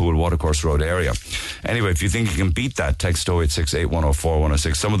Blackpool Watercourse Road area. Anyway, if you think you can beat that, text 0868 104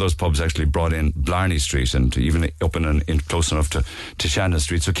 106. Some of those pubs actually brought in Blarney Street and even up in close enough to Shannon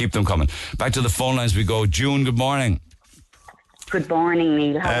Street, so keep them coming. Back to the phone lines we go. June, good morning. Good morning,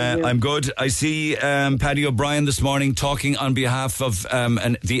 Neil. How are you? I'm good. I see Paddy O'Brien this morning talking on behalf of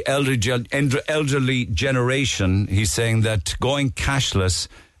the elderly generation. He's saying that going cashless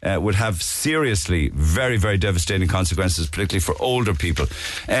would have seriously very, very devastating consequences, particularly for older people.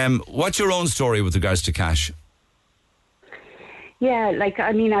 What's your own story with regards to cash? Yeah,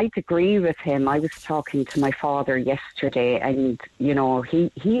 I'd agree with him. I was talking to my father yesterday and,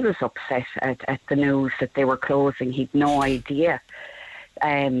 he was upset at the news that they were closing. He'd no idea.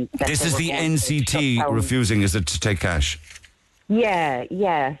 This is the NCT refusing, is it, to take cash?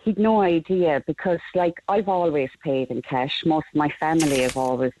 Yeah. He'd no idea because, I've always paid in cash. Most of my family have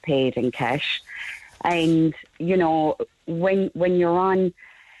always paid in cash. And, when you're on,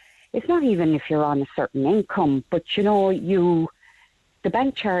 it's not even if you're on a certain income, but, the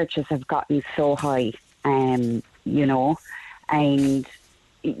bank charges have gotten so high, and you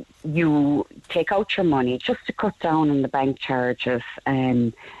take out your money just to cut down on the bank charges.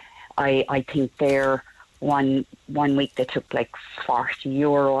 I think there one week they took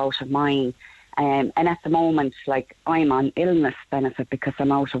 €40 out of mine. And at the moment, I'm on illness benefit because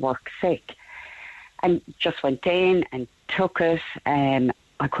I'm out of work sick. And just went in and took it. I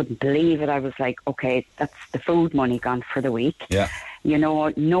couldn't believe it. I was like, okay, that's the food money gone for the week. Yeah. No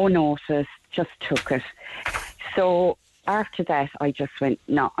notice, just took it. So after that, I just went,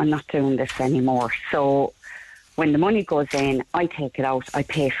 no, I'm not doing this anymore. So when the money goes in, I take it out. I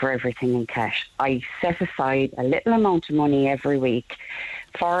pay for everything in cash. I set aside a little amount of money every week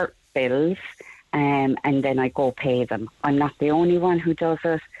for bills, and then I go pay them. I'm not the only one who does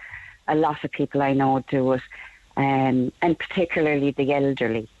it. A lot of people I know do it. And particularly the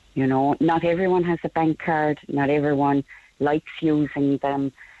elderly, not everyone has a bank card, not everyone likes using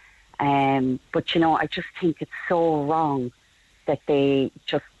them, but I just think it's so wrong that they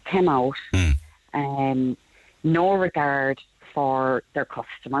just came out, no regard for their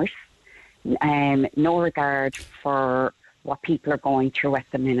customers, no regard for what people are going through at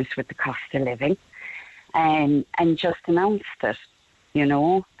the minute with the cost of living, and just announced it,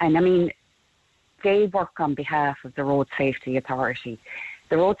 and I mean, they work on behalf of the Road Safety Authority.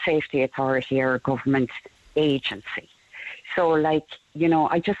 The Road Safety Authority are a government agency. So, I'm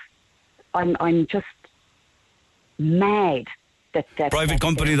just mad that private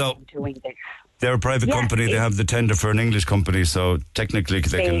company though. Doing this. They're a private company. They have the tender for an English company, so technically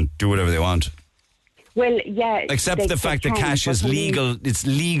they can do whatever they want. Well, yeah. Except the fact that cash is legal. It's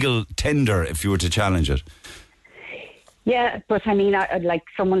legal tender if you were to challenge it. Yeah, but I mean, like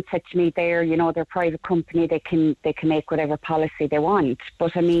someone said to me there, they're a private company, they can make whatever policy they want.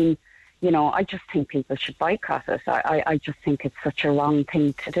 But I mean, I just think people should boycott it. I just think it's such a wrong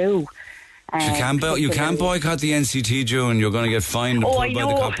thing to do. You can't boycott the NCT, June. You're going to get fined and pulled by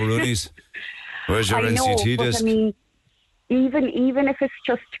the Copperoonies. Where's your NCT disc? I mean, even if it's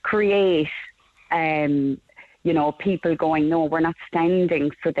just to create, people going, no, we're not standing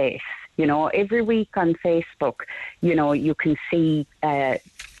for this. Every week on Facebook, you can see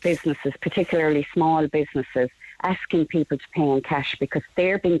businesses, particularly small businesses, asking people to pay in cash because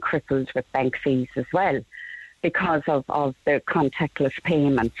they're being crippled with bank fees as well because of the contactless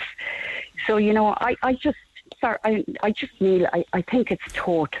payments. So, I just Neil, I think it's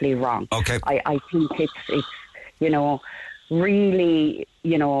totally wrong. Okay. I think it's really,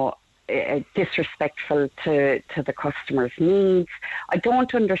 disrespectful to the customer's needs. I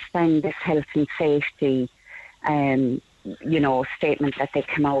don't understand this health and safety, statement that they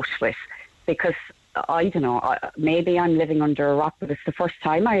come out with because I don't know, maybe I'm living under a rock, but it's the first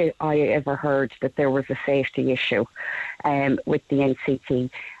time I ever heard that there was a safety issue with the NCT.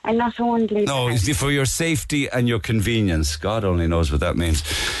 And not only... No, it's for your safety and your convenience. God only knows what that means.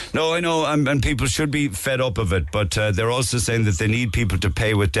 No, I know, and people should be fed up of it, but they're also saying that they need people to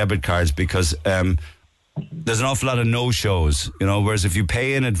pay with debit cards because... there's an awful lot of no-shows, whereas if you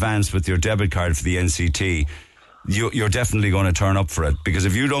pay in advance with your debit card for the NCT... You're definitely going to turn up for it because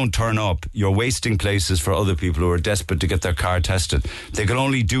if you don't turn up, you're wasting places for other people who are desperate to get their car tested. They can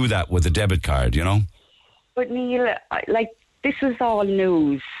only do that with a debit card, But Neil, this is all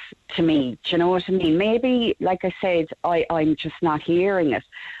news to me. Do you know what I mean? Maybe, like I said, I'm just not hearing it.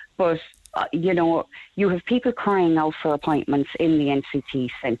 But, you have people crying out for appointments in the NCT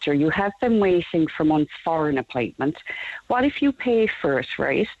centre. You have them waiting for months for an appointment. What if you pay for it,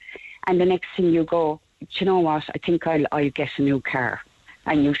 right? And the next thing you go... Do you know what? I think I'll get a new car,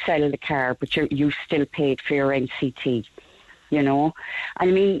 and you sell the car, but you still paid for your NCT. you know. I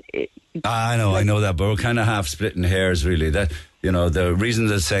mean... I know that, but we're kind of half splitting hairs, really. That, you know, the reason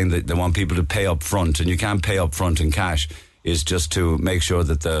they're saying that they want people to pay up front, and you can't pay up front in cash, is just to make sure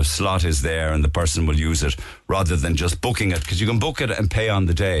that the slot is there and the person will use it, rather than just booking it, because you can book it and pay on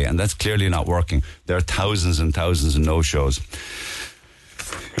the day, and that's clearly not working. There are thousands and thousands of no-shows.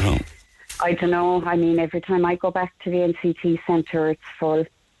 You know. I don't know. I mean, every time I go back to the NCT centre, it's full.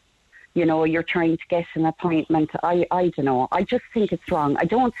 You know, you're trying to get an appointment. I don't know. I just think it's wrong. I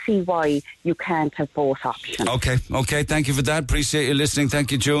don't see why you can't have both options. Okay. Thank you for that. Appreciate you listening.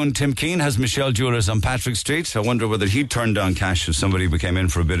 Thank you, June. Tim Keane has Michelle Jewellers on Patrick Street. I wonder whether he'd turn down cash if somebody came in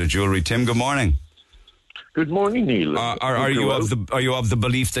for a bit of jewellery. Tim, good morning. Good morning, Neil. Are you of the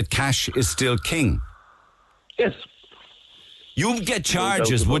belief that cash is still king? Yes. You'd get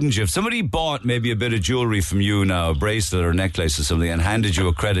charges, wouldn't you? If somebody bought maybe a bit of jewellery from you now, a bracelet or a necklace or something, and handed you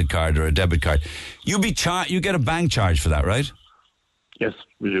a credit card or a debit card, you get a bank charge for that, right? Yes,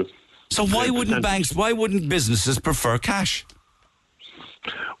 we do. So why wouldn't businesses prefer cash?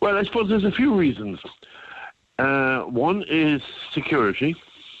 Well, I suppose there's a few reasons. One is security,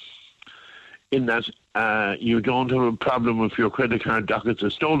 in that you don't have a problem if your credit card dockets are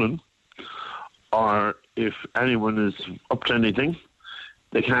stolen, or if anyone is up to anything,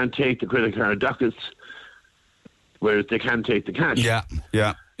 they can't take the credit card dockets, whereas they can take the cash. Yeah.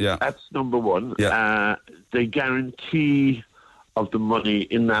 That's number one. Yeah. The guarantee of the money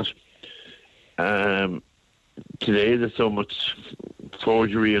in that. Today, there's so much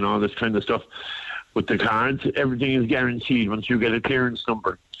forgery and all this kind of stuff. With the cards, everything is guaranteed once you get a clearance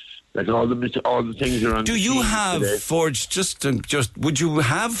number. Like all the things are on. Do you have today. Forged? Just would you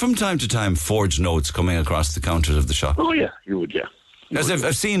have from time to time forged notes coming across the counters of the shop? Oh yeah, you would. Yeah, as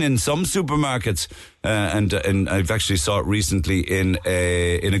I've seen in some supermarkets, and I've actually saw it recently in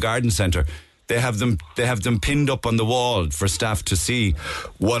a garden centre. They have them pinned up on the wall for staff to see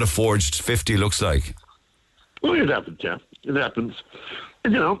what a forged 50 looks like. Oh, it happens. Yeah, it happens.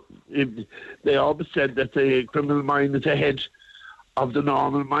 And, you know, they always said that the criminal mind is ahead of the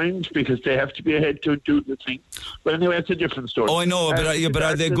normal mind because they have to be ahead to do the thing. But anyway, it's a different story. Oh, I know, but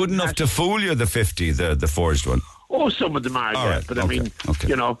are they good enough to fool you, the 50, the forged one? Oh, some of them are, yeah. Right. But I mean,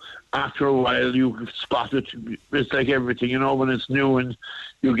 you know, after a while you spot it. It's like everything, you know, when it's new and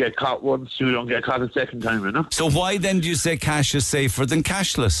you get caught once, you don't get caught a second time, you know. So why then do you say cash is safer than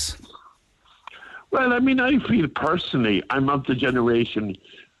cashless? Well, I mean, I feel personally, I'm of the generation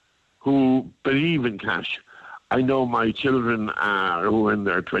who believe in cash. I know my children who are in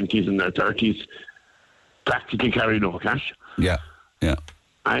their 20s and their 30s practically carry no cash. Yeah.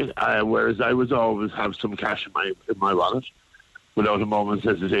 Whereas I was always have some cash in my wallet without a moment's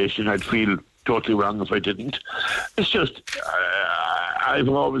hesitation. I'd feel totally wrong if I didn't. It's just I've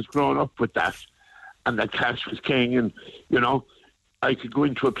always grown up with that, and that cash was king. And you know, I could go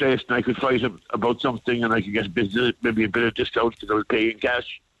into a place and I could fight about something, and I could get maybe a bit of discount because I was paying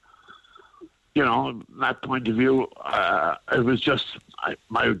cash. You know, from that point of view, it was just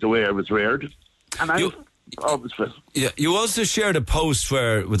the way I was reared, and I always felt. Yeah, you also shared a post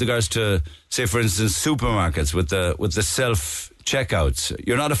where, with regards to, say, for instance, supermarkets with the self checkouts.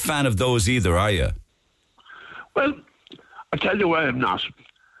 You're not a fan of those either, are you? Well, I'll tell you why I'm not.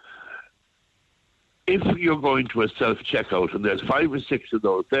 If you're going to a self checkout and there's 5 or 6 of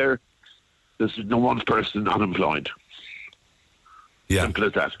those there's no one person unemployed. Yeah. Simple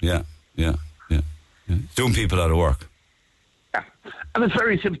as that. Yeah. Doing people out of work. Yeah. And it's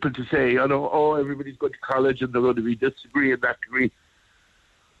very simple to say, you know, everybody's going to college and they're going to be this degree and that degree.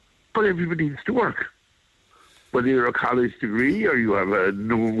 But everybody needs to work. Whether you're a college degree or you have a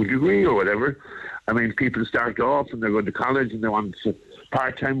normal degree or whatever. I mean, people start off and they're going to college and they want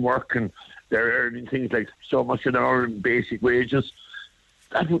part-time work and they're earning things like so much an hour in basic wages.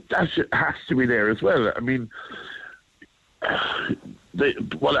 That has to be there as well. I mean,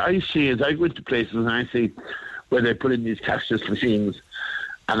 what I see is I go into places and I see where they put in these cashless machines,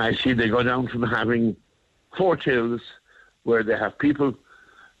 and I see they go down from having 4 tills where they have people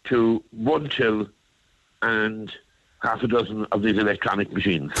to 1 till and half a dozen of these electronic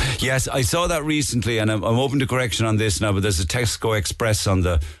machines. Yes, I saw that recently, and I'm open to correction on this now, but there's a Tesco Express on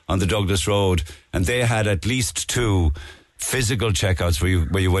the Douglas Road, and they had at least 2 physical checkouts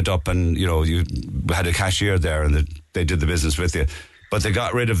where you went up and, you know, you had a cashier there and they did the business with you. But they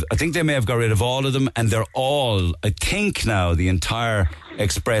I think they may have got rid of all of them, and they're all, I think now, the entire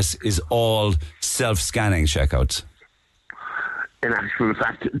Express is all self-scanning checkouts. In actual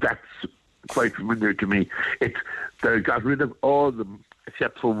fact, that's quite familiar to me. They got rid of all of them,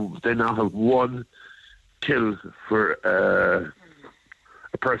 except for they now have 1 till for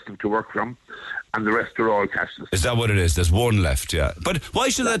a person to work from, and the rest are all cashless. Is that what it is? There's one left, yeah. But why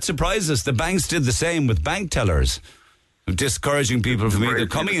should that surprise us? The banks did the same with bank tellers, discouraging people from either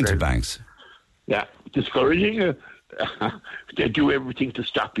coming into banks. Yeah, discouraging. They do everything to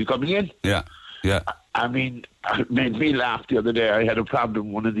stop you coming in. Yeah, yeah. I mean, it made me laugh the other day. I had a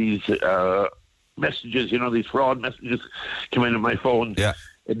problem. One of these messages, these fraud messages came in on my phone,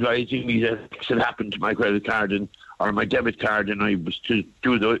 advising me that it had happened to my credit card or my debit card, and I was to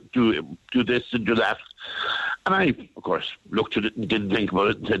do this and do that. And I, of course, looked at it and didn't think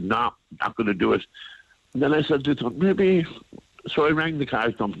about it and said, no, not going to do it. And then I said, maybe... So I rang the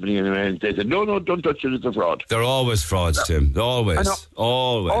car company anyway, and they said, no, don't touch it, it's a fraud. They're always frauds, Tim. Always. I know.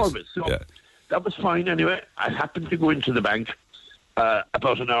 Always. So that was fine anyway. I happened to go into the bank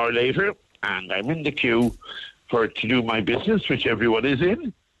about an hour later, and I'm in the queue to do my business, which everyone is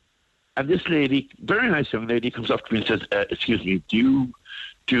in. And this lady, very nice young lady, comes up to me and says, excuse me, do you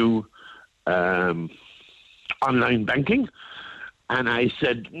do online banking? And I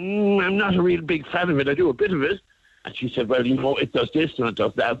said, I'm not a real big fan of it. I do a bit of it. And she said, well, it does this and it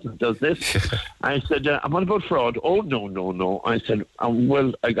does that and it does this. I said, and what about fraud? Oh, no. I said,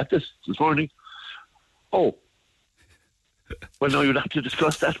 well, I got this morning. Oh. Well, no, you'd have to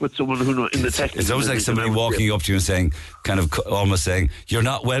discuss that with someone who knows in the tech. It's almost like somebody walking up to you and saying, almost saying, you're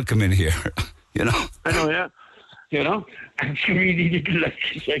not welcome in here, I know, yeah. And she really didn't like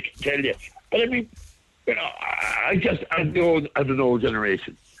this, I can tell you. But I mean, I'm the old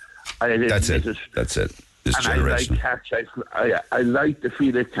generation. That's it. This and generation. I like cash. I like the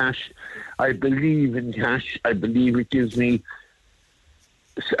feel of cash. I believe in cash. I believe it gives me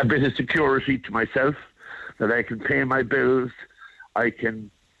a bit of security to myself, that I can pay my bills. I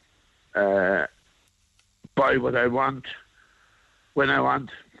can buy what I want when I want.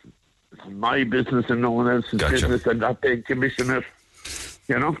 It's my business and no one else's business. I'm not paying commission it.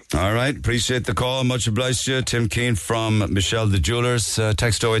 All right, appreciate the call. Much obliged to you. Tim Keane from Michelle the Jewellers.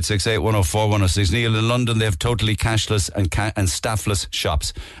 Text 0868 104 106. Neil, in London they have totally cashless and staffless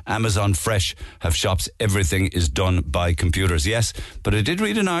shops. Amazon Fresh have shops. Everything is done by computers. Yes, but I did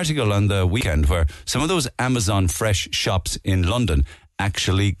read an article on the weekend where some of those Amazon Fresh shops in London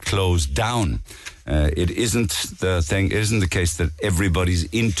actually closed down. It isn't the case that everybody's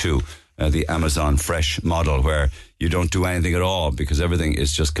into the Amazon Fresh model where you don't do anything at all because everything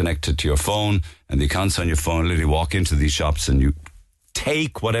is just connected to your phone and the accounts on your phone. Literally walk into these shops and you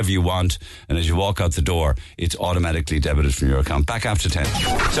take whatever you want, and as you walk out the door it's automatically debited from your account. Back after 10.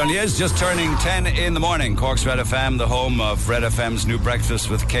 So it is just turning 10 in the morning. Cork's Red FM, the home of Red FM's new breakfast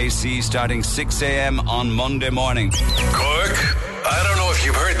with KC, starting 6 a.m. on Monday morning. Cork, I don't know if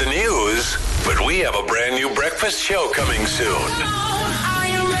you've heard the news, but we have a brand new breakfast show coming soon.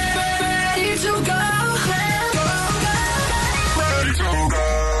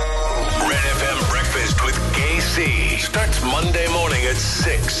 Red FM Breakfast with KC starts Monday morning at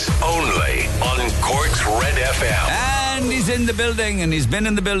 6 only on Cork's Red FM. And he's in the building, and he's been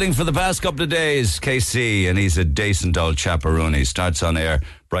in the building for the past couple of days, KC, and he's a decent old chaperone. He starts on air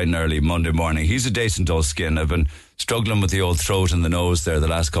bright and early Monday morning. He's a decent old skin. I've been struggling with the old throat and the nose there the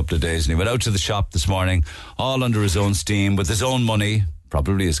last couple of days, and he went out to the shop this morning all under his own steam with his own money,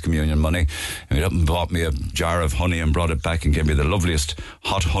 probably his communion money, and he went up and bought me a jar of honey and brought it back and gave me the loveliest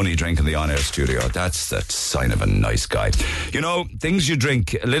hot honey drink in the on-air studio. That's the sign of a nice guy. Things you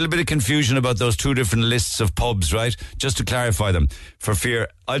drink, a little bit of confusion about those two different lists of pubs, right? Just to clarify them, for fear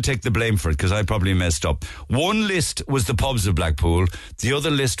I'll take the blame for it because I probably messed up. One list was the pubs of Blackpool. The other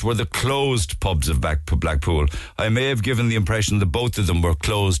list were the closed pubs of Blackpool. I may have given the impression that both of them were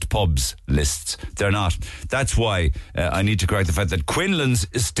closed pubs lists. They're not. That's why I need to correct the fact that Quinlan's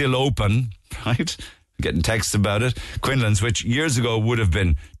is still open, right? Getting texts about it. Quinlan's, which years ago would have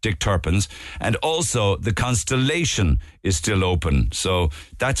been Dick Turpin's, and also the Constellation is still open. So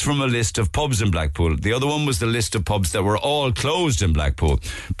that's from a list of pubs in Blackpool. The other one was the list of pubs that were all closed in Blackpool.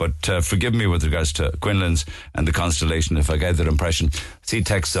 But forgive me with regards to Quinlan's and the Constellation if I gave that impression. See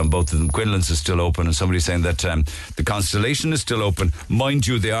texts on both of them. Quinlan's is still open, and somebody saying that the Constellation is still open. Mind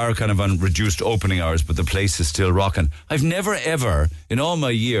you, they are kind of on reduced opening hours, but the place is still rocking. I've never ever, in all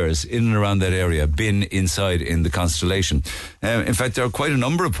my years in and around that area, been inside in the Constellation. In fact, there are quite a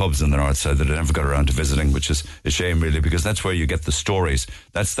number of pubs on the north side that I never got around to visiting, which is a shame really, because that's where you get the stories.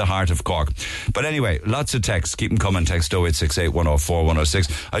 That's the heart of Cork. But anyway, lots of texts. Keep them coming. Text 0868 104 106.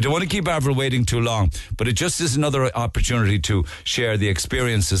 I don't want to keep Avril waiting too long, but it just is another opportunity to share the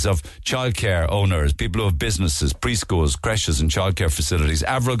experiences of childcare owners, people who have businesses, preschools, creches and childcare facilities.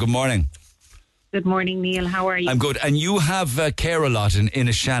 Avril, good morning. Good morning, Neil. How are you? I'm good. And you have care a lot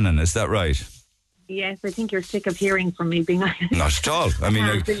in Shannon, is that right? Yes, I think you're sick of hearing from me, being honest. Not at all. I mean,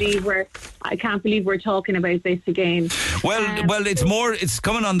 I can't believe we're talking about this again. Well, it's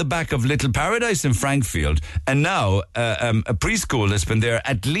coming on the back of Little Paradise in Frankfield, and now a preschool that's been there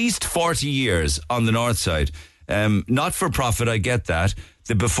at least 40 years on the north side. Not for profit, I get that.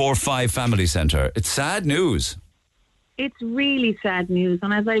 The Before 5 Family Centre. It's sad news. It's really sad news.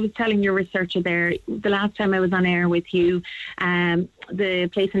 And as I was telling your researcher there, the last time I was on air with you, the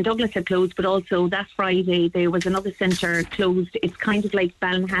place in Douglas had closed, but also that Friday there was another centre closed. It's kind of like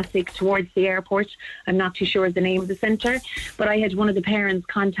Ballinhassig towards the airport. I'm not too sure of the name of the centre, but I had one of the parents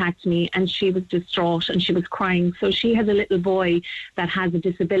contact me and she was distraught and she was crying. So she has a little boy that has a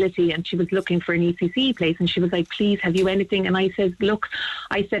disability and she was looking for an ECC place and she was like, please, have you anything? And I said, look,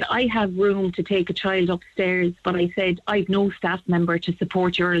 I have room to take a child upstairs, but I said, I've no staff member to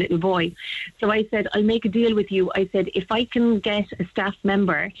support your little boy. So I said, I'll make a deal with you. I said, if I can get a staff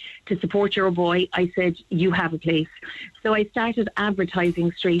member to support your boy, I said, you have a place. So I started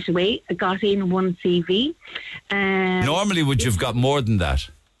advertising straight away. I got in one CV. Normally, would you have got more than that?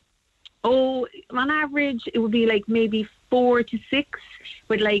 Oh, on average, it would be like maybe 4 to 6,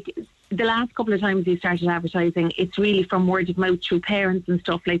 but like the last couple of times we started advertising, it's really from word of mouth through parents and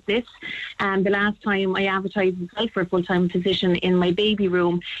stuff like this. And the last time I advertised myself for a full-time position in my baby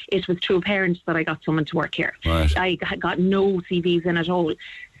room, it was through parents that I got someone to work here. Right. I got no CVs in at all.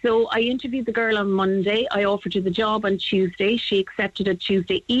 So I interviewed the girl on Monday. I offered her the job on Tuesday. She accepted it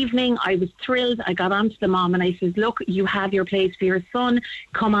Tuesday evening. I was thrilled. I got on to the mom and I said, look, you have your place for your son.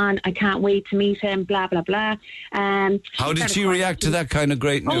 Come on. I can't wait to meet him, blah, blah, blah. How did she react to that kind of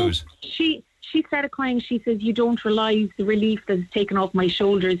great news? She started crying. She says, you don't realise the relief that is taken off my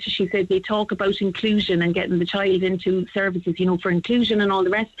shoulders. She said, they talk about inclusion and getting the child into services, for inclusion and all the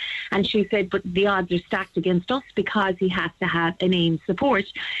rest. And she said, but the odds are stacked against us because he has to have a name support.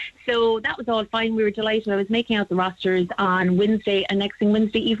 So that was all fine. We were delighted. I was making out the rosters on Wednesday, and next thing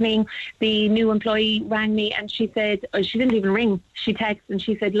Wednesday evening, the new employee rang me and she said, she didn't even ring. She texted and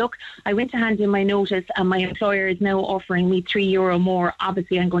she said, look, I went to hand in my notice and my employer is now offering me €3 more.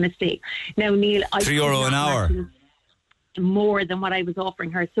 Obviously, I'm going to stay. Now, Neil, €3 an hour. More than what I was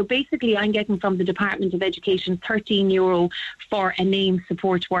offering her. So basically I'm getting from the Department of Education €13 for a name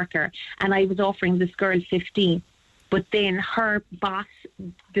support worker, and I was offering this girl 15. But then her boss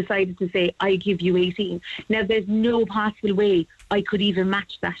decided to say, I give you 18. Now, there's no possible way I could even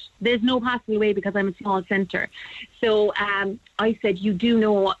match that. There's no possible way because I'm a small centre. So I said, you do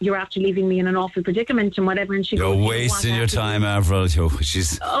know you're after leaving me in an awful predicament and whatever. And she You're goes, wasting your time, Avril.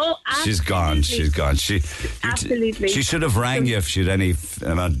 She's gone. She's gone. Absolutely. She should have rang you if she had any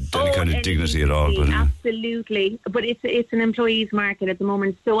kind of dignity at all. But, absolutely. But it's an employee's market at the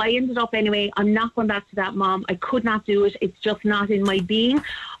moment. So I ended up anyway, I'm not going back to that, Mom. I could not do it. It's just not in my being.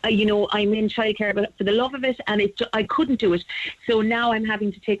 I'm in childcare but for the love of it, and I couldn't do it. So now I'm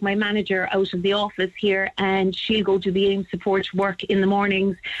having to take my manager out of the office here, and she'll go to the AIM support work in the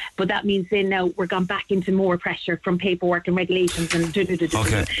mornings. But that means then now we're gone back into more pressure from paperwork and regulations and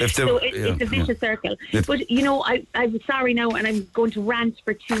Okay. It's a vicious circle. But I'm sorry now, and I'm going to rant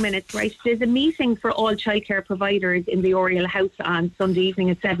for 2 minutes. Right? There's a meeting for all childcare providers in the Oriel House on Sunday evening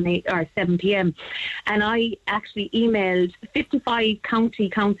at 7 p.m. And I actually emailed 55 county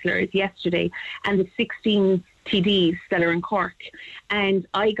councillors yesterday and the 16 TDs that are in Cork, and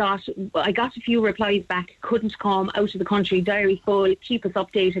I got a few replies back. Couldn't come, out of the country, diary full, keep us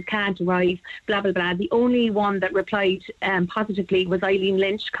updated, can't arrive, blah blah blah. The only one that replied positively was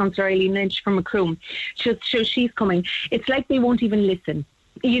Councillor Eileen Lynch from Macroom. So she's coming. It's like they won't even listen.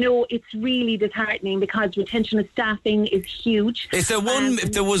 It's really disheartening because retention of staffing is huge. If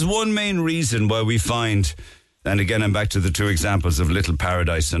there was one main reason why we find, and again I'm back to the two examples of Little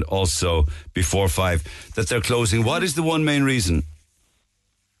Paradise and also Before 5, that they're closing, what is the one main reason?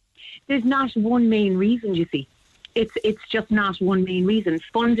 There's not one main reason, you see. It's just not one main reason.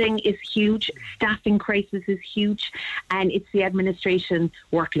 Funding is huge, staffing crisis is huge, and it's the administration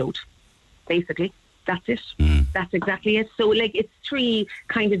workload, basically. That's it. That's exactly it. So, it's three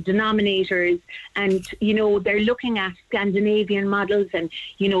kind of denominators, and, they're looking at Scandinavian models and,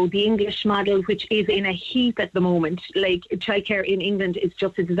 the English model, which is in a heap at the moment. Like, childcare in England is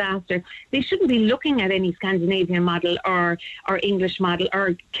just a disaster. They shouldn't be looking at any Scandinavian model or English model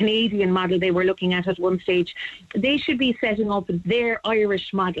or Canadian model they were looking at one stage. They should be setting up their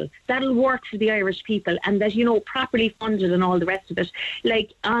Irish model. That'll work for the Irish people, and that, properly funded and all the rest of it.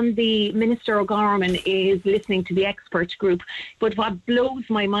 Like, on the Minister O'Gorman is listening to the expert group, but what blows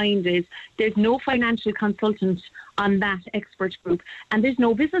my mind is there's no financial consultant on that expert group, and there's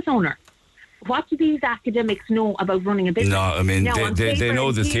no business owner. what do these academics know about running a business? No, I mean, now, they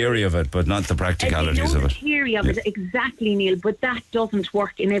know the theory of it, but not the practicalities of it. The theory of it, exactly, Neil, but that doesn't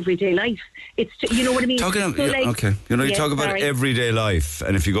work in everyday life. It's, you know what I mean? Okay. You talk about everyday life,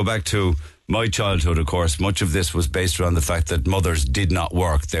 and if you go back to my childhood, of course, much of this was based around the fact that mothers did not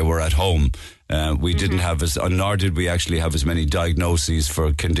work. They were at home. We didn't have nor did we actually have as many diagnoses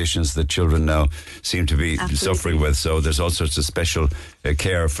for conditions that children now seem to be suffering with. So there's all sorts of special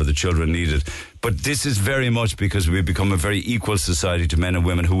care for the children needed. But this is very much because we've become a very equal society to men and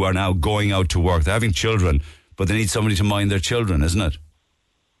women who are now going out to work. They're having children, but they need somebody to mind their children, isn't it?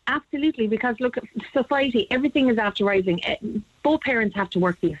 Absolutely, because look, society, everything is after rising. Both parents have to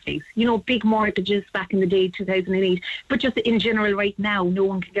work these days. You know, big mortgages back in the day, 2008. But just in general right now, no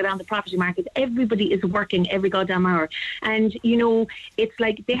one can get on the property market. Everybody is working every goddamn hour. And, you know, it's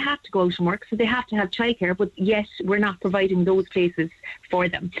like they have to go out and work, so they have to have childcare, but yet we're not providing those places for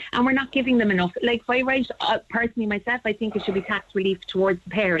them. And we're not giving them enough. Like, if I write, personally myself, I think it should be tax relief towards the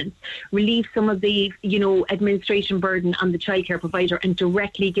parents. Relieve some of the, you know, administration burden on the childcare provider and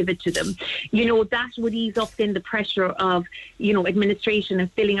directly give it to them. You know, that would ease up then the pressure of, you know, administration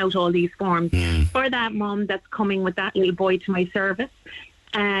and filling out all these forms. For that mum that's coming with that little boy to my service,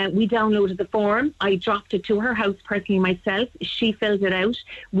 we downloaded the form. I dropped it to her house personally myself. She filled it out.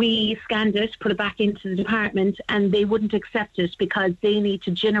 We scanned it, put it back into the department, and they wouldn't accept it because they need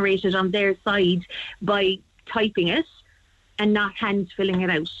to generate it on their side by typing it and not hand filling it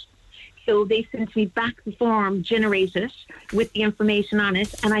out. So they sent me back the form generated with the information on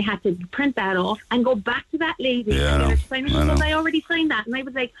it, and I had to print that off and go back to that lady and get her to sign it. She said, I already signed that. And I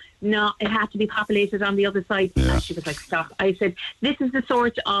was like, no, it had to be populated on the other side. And she was like, stop. I said, this is the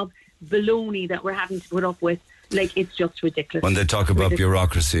sort of baloney that we're having to put up with. Like, it's just ridiculous. When they talk about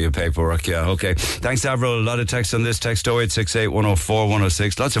bureaucracy and paperwork, okay. Thanks, Avril. A lot of text on this. Text 0868 104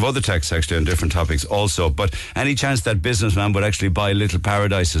 106. Lots of other texts actually on different topics also. But any chance that businessman would actually buy Little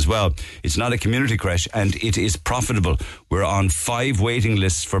Paradise as well? It's not a community creche and it is profitable. We're on 5 waiting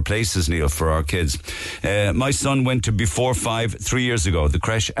lists for places, Neil, for our kids. My son went to Before 5 3 years ago, the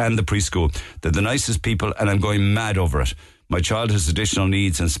creche and the preschool. They're the nicest people and I'm going mad over it. My child has additional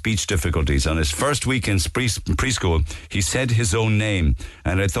needs and speech difficulties. On his first week in preschool, he said his own name,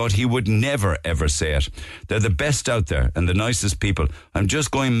 and I thought he would never, ever say it. They're the best out there and the nicest people. I'm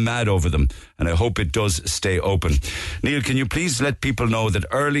just going mad over them, and I hope it does stay open. Neil, can you please let people know that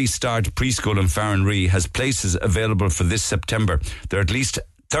Early Start Preschool in Farranree has places available for this September? There are at least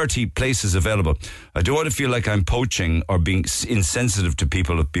 30 places available. I don't want to feel like I'm poaching or being insensitive to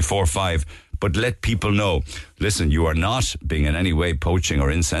people before 5, but let people know. Listen, you are not being in any way poaching or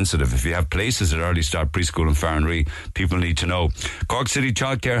insensitive. If you have places at Early Start Preschool in Farranree, people need to know. Cork City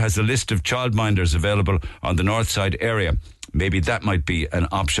Childcare has a list of childminders available on the north side area. Maybe that might be an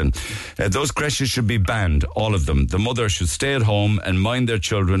option. Those creches should be banned, all of them. The mother should stay at home and mind their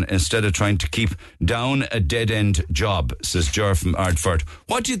children instead of trying to keep down a dead-end job, says Ger from Ardfort.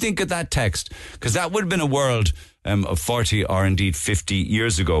 What do you think of that text? Because that would have been a world of 40 or indeed 50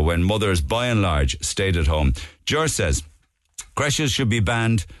 years ago when mothers, by and large, stayed at home. Ger says, creches should be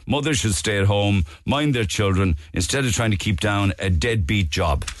banned, mothers should stay at home, mind their children instead of trying to keep down a deadbeat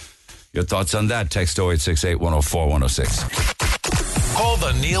job. Your thoughts on that? Text 0868 104 106. Call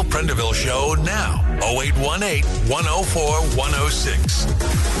the Neil Prendeville Show now. 0818 104 106.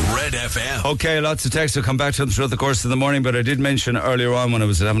 Red FM. Okay, lots of texts will come back to them throughout the course of the morning, but I did mention earlier on when I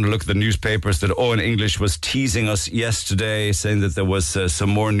was having a look at the newspapers that Eoin English was teasing us yesterday, saying that there was some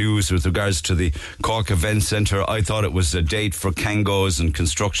more news with regards to the Cork Event Centre. I thought it was a date for Kangos and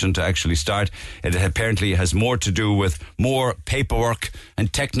construction to actually start. It apparently has more to do with more paperwork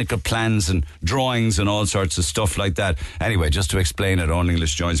and technical plans and drawings and all sorts of stuff like that. Anyway, just to explain it, Eoin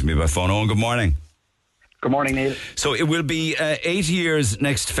English joins me by phone. Eoin, good morning. Good morning, Neil. So it will be 8 years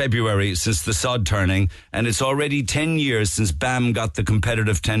next February since the sod turning, and it's already 10 years since BAM got the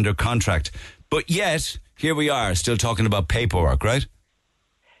competitive tender contract. But yet, here we are, still talking about paperwork, right?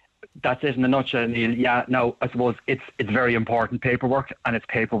 That's it in a nutshell, Neil. Yeah, now, I suppose it's very important paperwork, and it's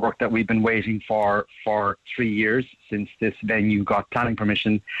paperwork that we've been waiting for 3 years since this venue got planning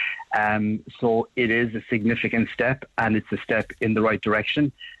permission. So it is a significant step, and it's a step in the right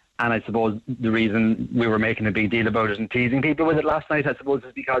direction. And I suppose the reason we were making a big deal about it and teasing people with it last night, I suppose,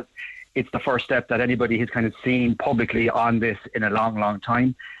 is because it's the first step that anybody has kind of seen publicly on this in a long, long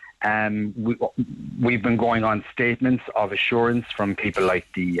time. We've been going on statements of assurance from people like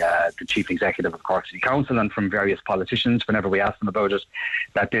the Chief Executive of Cork City Council and from various politicians whenever we ask them about it,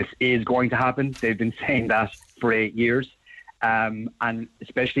 that this is going to happen. They've been saying that for 8 years. And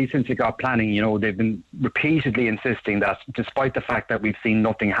especially since it got planning, they've been repeatedly insisting that despite the fact that we've seen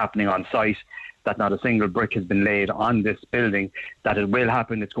nothing happening on site, that not a single brick has been laid on this building, that it will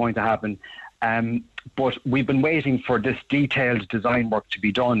happen, it's going to happen. But we've been waiting for this detailed design work to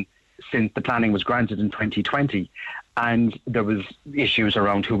be done since the planning was granted in 2020. And there was issues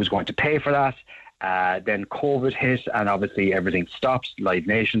around who was going to pay for that. Then COVID hit, and obviously everything stopped. Live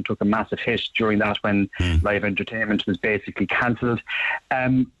Nation took a massive hit during that when live entertainment was basically cancelled.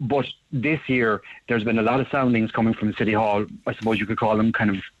 But this year, there's been a lot of soundings coming from City Hall. I suppose you could call them kind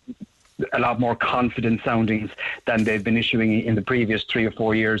of a lot more confident soundings than they've been issuing in the previous 3 or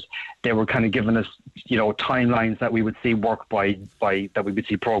 4 years. They were kind of giving us, timelines that we would see work by that we would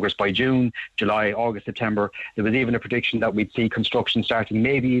see progress by June, July, August, September. There was even a prediction that we'd see construction starting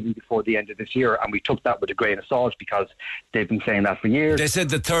maybe even before the end of this year, and we took that with a grain of salt because they've been saying that for years. They said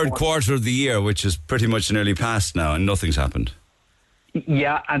the third quarter of the year, which is pretty much nearly past now, and nothing's happened.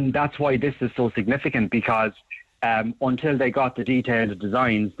 Yeah, and that's why this is so significant, because until they got the detailed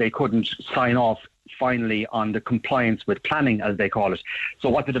designs, they couldn't sign off finally on the compliance with planning, as they call it. So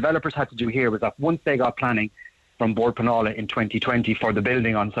what the developers had to do here was that once they got planning from Board Penala in 2020 for the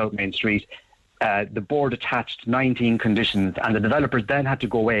building on South Main Street, the board attached 19 conditions, and the developers then had to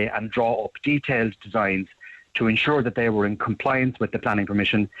go away and draw up detailed designs to ensure that they were in compliance with the planning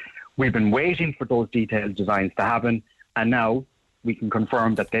permission. We've been waiting for those detailed designs to happen, and now we can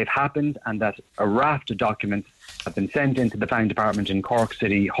confirm that they've happened and that a raft of documents have been sent into the planning department in Cork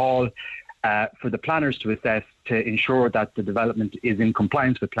City Hall for the planners to assess to ensure that the development is in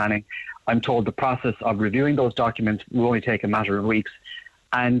compliance with planning. I'm told the process of reviewing those documents will only take a matter of weeks.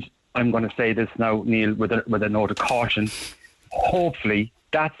 And I'm going to say this now, Neil, with a note of caution. Hopefully,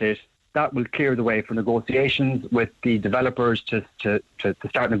 that's it. That will clear the way for negotiations with the developers to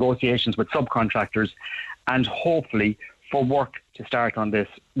start negotiations with subcontractors, and hopefully for work to start on this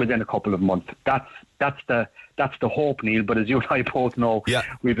within a couple of months. That's the hope, Neil. But as you and I both know,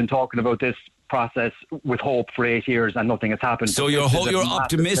 we've been talking about this process with hope for 8 years and nothing has happened. So you're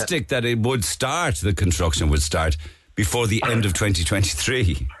optimistic that it would start, the construction would start before the end of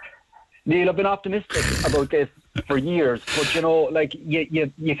 2023? Neil, I've been optimistic about this for years, but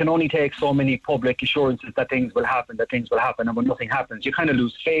you can only take so many public assurances that things will happen, and when nothing happens, you kind of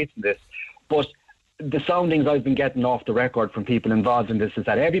lose faith in this. But the soundings I've been getting off the record from people involved in this is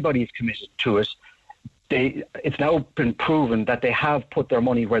that everybody's committed to it. It's now been proven that they have put their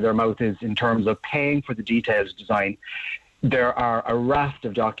money where their mouth is in terms of paying for the detailed design. There are a raft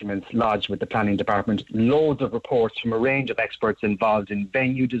of documents lodged with the planning department, loads of reports from a range of experts involved in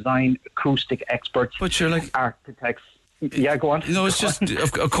venue design, acoustic experts, but you're like architects. Yeah, go on. No, it's just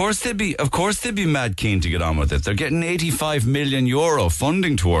of course they'd be mad keen to get on with it. They're getting €85 million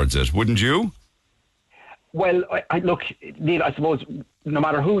funding towards it, wouldn't you? Well, look, Neil, I suppose no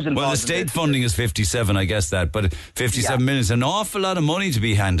matter who's involved. Well, the state funding is 57, I guess that, but 57 million is an awful lot of money to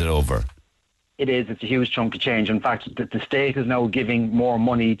be handed over. It is. It's a huge chunk of change. In fact, the state is now giving more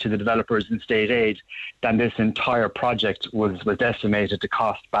money to the developers in state aid than this entire project was estimated to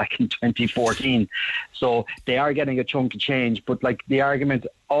cost back in 2014. So they are getting a chunk of change. But the argument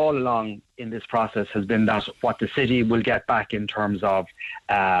all along in this process has been that what the city will get back in terms of,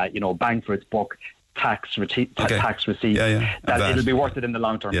 bang for its buck, tax receipts, that it'll be worth it in the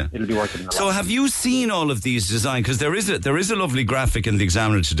long term. It'll be worth it in the long term. So have you seen all of these designs? Because there is a lovely graphic in the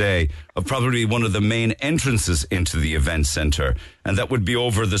Examiner today of probably one of the main entrances into the event centre, and that would be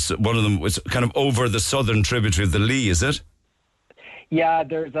one of them was kind of over the southern tributary of the Lee, is it? Yeah,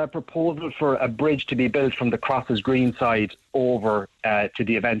 there's a proposal for a bridge to be built from the Crosses Green side over to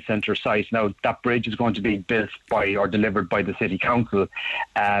the event centre site. Now, that bridge is going to be built by or delivered by the City Council.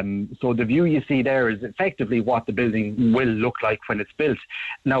 So the view you see there is effectively what the building will look like when it's built.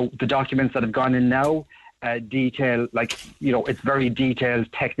 Now, the documents that have gone in now detail, it's very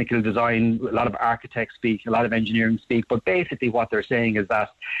detailed technical design, a lot of architect speak, a lot of engineering speak, but basically what they're saying is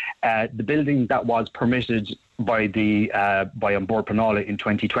that the building that was permitted by Board Penala in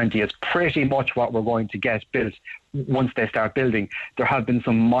 2020 is pretty much what we're going to get built once they start building. There have been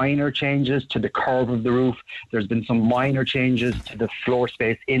some minor changes to the curve of the roof. There's been some minor changes to the floor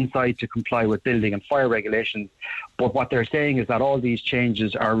space inside to comply with building and fire regulations. But what they're saying is that all these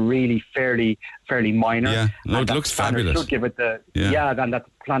changes are really fairly minor. Yeah, no, it looks fabulous. Should give it then that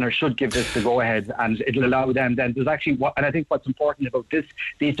planner should give this the go-ahead, and it'll allow them then. There's actually, and I think what's important about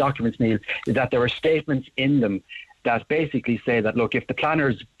these documents, Neil, is that there are statements in them that basically say that, look, if the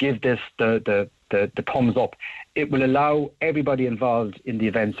planners give this the the thumbs up. It will allow everybody involved in the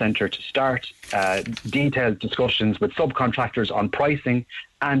event centre to start detailed discussions with subcontractors on pricing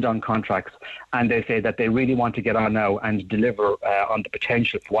and on contracts. And they say that they really want to get on now and deliver on the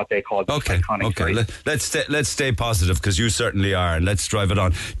potential for what they call the iconic site. Let's stay positive, because you certainly are, and let's drive it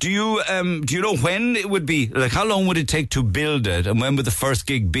on. Do you know when it would be? Like, how long would it take to build it, and when would the first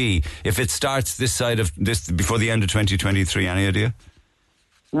gig be if it starts this side of this before the end of 2023? Any idea?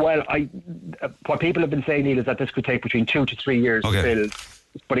 Well, what people have been saying, Neil, is that this could take between 2 to 3 years to build.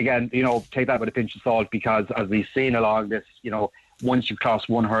 But again, take that with a pinch of salt, because as we've seen along this, once you've crossed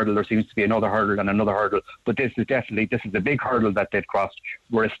one hurdle, there seems to be another hurdle and another hurdle. But this is a big hurdle that they've crossed.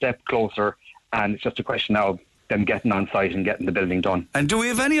 We're a step closer, and it's just a question now of them getting on site and getting the building done. And do we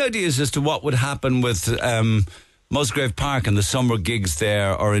have any ideas as to what would happen with Musgrave Park and the summer gigs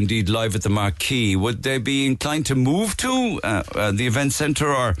there, or indeed live at the Marquee? Would they be inclined to move to the event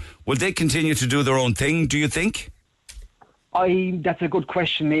centre, or would they continue to do their own thing, do you think? That's a good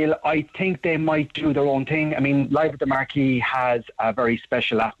question, Neil. I think they might do their own thing. I mean, Live at the Marquee has a very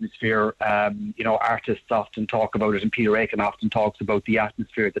special atmosphere. Artists often talk about it, and Peter Aiken often talks about the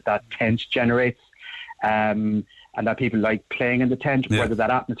atmosphere that tent generates. And that people like playing in the tent. Whether that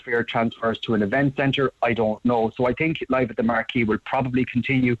atmosphere transfers to an event centre, I don't know. So I think Live at the Marquee will probably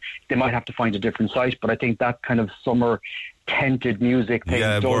continue. They might have to find a different site, but I think that kind of summer tented music thing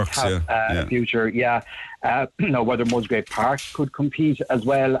does have a future. Now, whether Musgrave Park could compete as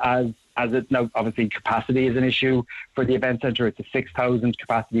well as it now, obviously capacity is an issue for the event centre. It's a 6,000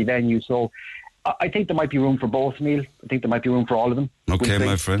 capacity venue, so I think there might be room for both, Neil. I think there might be room for all of them. Okay,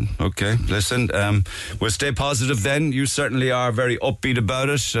 my friend. Okay, listen, we'll stay positive then. You certainly are very upbeat about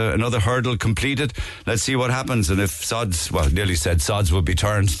it. Another hurdle completed. Let's see what happens. And if nearly said sods will be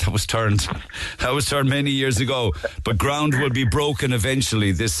turned. That was turned many years ago. But ground will be broken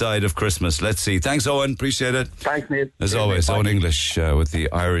eventually this side of Christmas. Let's see. Thanks, Eoin. Appreciate it. Thanks, Neil. As always, Eoin English with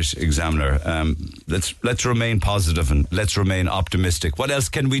the Irish Examiner. Let's remain positive and let's remain optimistic. What else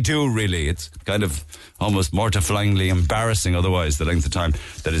can we do, really? It's kind of almost mortifyingly embarrassing otherwise, the length of time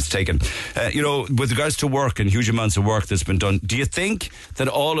that it's taken. With regards to work and huge amounts of work that's been done, do you think that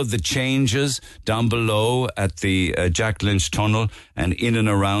all of the changes down below at the Jack Lynch Tunnel and in and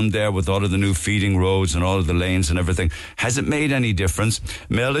around there with all of the new feeding roads and all of the lanes and everything, has it made any difference?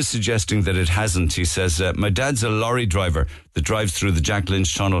 Mel is suggesting that it hasn't. He says, my dad's a lorry driver that drives through the Jack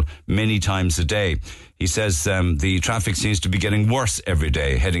Lynch Tunnel many times a day. He says the traffic seems to be getting worse every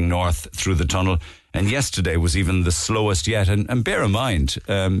day heading north through the tunnel. And yesterday was even the slowest yet. And bear in mind,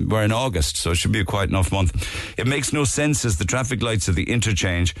 we're in August, so it should be a quiet enough month. It makes no sense as the traffic lights of the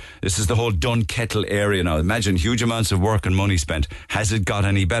interchange. This is the whole Dunkettle area now. Imagine huge amounts of work and money spent. Has it got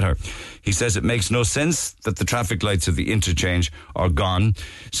any better? He says it makes no sense that the traffic lights of the interchange are gone,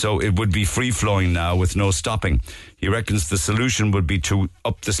 so it would be free-flowing now with no stopping. He reckons the solution would be to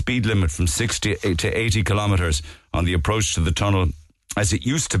up the speed limit from 60 to 80 kilometres on the approach to the tunnel as it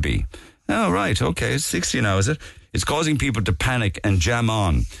used to be. Oh, right, okay, it's 60 now, is it? It's causing people to panic and jam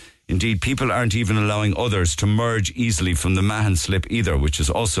on. Indeed, people aren't even allowing others to merge easily from the Mahon slip either, which is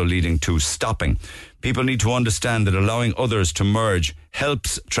also leading to stopping. People need to understand that allowing others to merge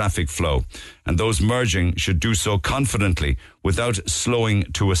helps traffic flow, and those merging should do so confidently without slowing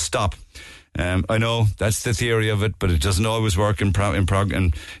to a stop. I know that's the theory of it, but it doesn't always work in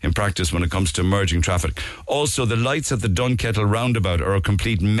practice when it comes to merging traffic. Also, the lights at the Dunkettle roundabout are a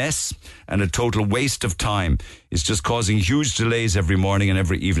complete mess and a total waste of time. It's just causing huge delays every morning and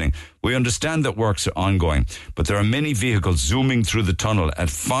every evening. We understand that works are ongoing, but there are many vehicles zooming through the tunnel at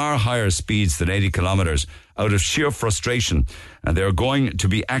far higher speeds than 80 kilometres out of sheer frustration, and there are going to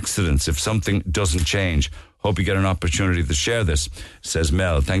be accidents if something doesn't change. Hope you get an opportunity to share this, says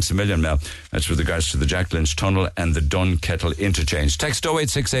Mel. Thanks a million, Mel. That's with regards to the Jack Lynch Tunnel and the Dunkettle interchange. Text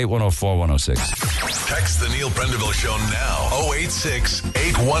 0868 104 106. Text the Neil Prendeville Show now. 086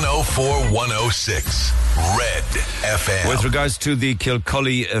 8104 106. Red FM. With regards to the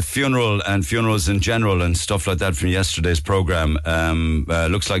Kilcully funeral and funerals in general and stuff like that from yesterday's programme,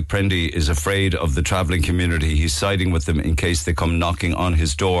 looks like Prendy is afraid of the travelling community. He's siding with them in case they come knocking on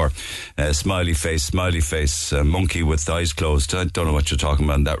his door. Smiley face, monkey with eyes closed. I don't know what you're talking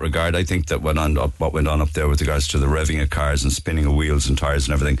about in that regard. I think that what went on up there with regards to the revving of cars and spinning of wheels and tyres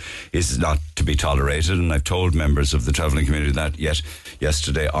and everything is not to be tolerated, and I've told members of the travelling community that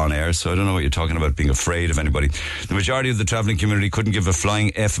yesterday on air, so I don't know what you're talking about being afraid of anybody. The majority of the travelling community couldn't give a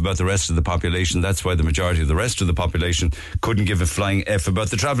flying F about the rest of the population. That's why the majority of the rest of the population couldn't give a flying F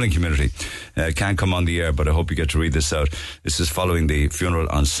about the travelling community. Can't come on the air, but I hope you get to read this out. This is following the funeral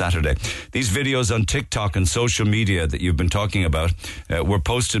on Saturday. These videos on TikTok and and social media that you've been talking about were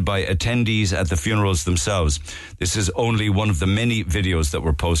posted by attendees at the funerals themselves. This is only one of the many videos that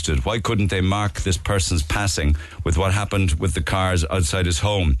were posted. Why couldn't they mark this person's passing with what happened with the cars outside his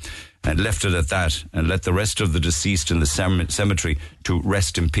home and left it at that and let the rest of the deceased in the cemetery to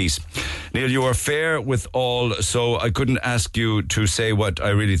rest in peace? Neil, you are fair with all, so I couldn't ask you to say what I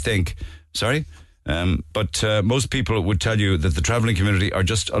really think. Sorry? But most people would tell you that the travelling community are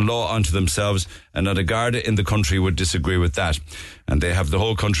just a law unto themselves, and not a Garda in the country would disagree with that. And they have the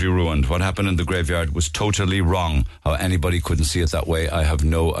whole country ruined. What happened in the graveyard was totally wrong. How anybody couldn't see it that way, I have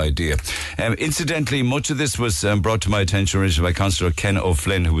no idea. Incidentally, much of this was brought to my attention originally by Councillor Ken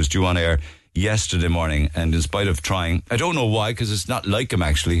O'Flynn, who was due on air yesterday morning, and in spite of trying, I don't know why, because it's not like him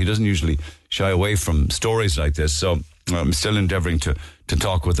actually, he doesn't usually shy away from stories like this, so I'm still endeavouring to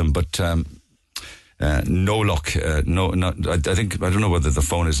talk with him, but no luck. I don't know whether the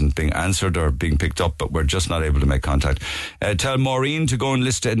phone isn't being answered or being picked up, but we're just not able to make contact. Tell Maureen to go and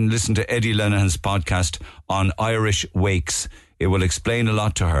listen to Eddie Lenihan's podcast on Irish wakes. It will explain a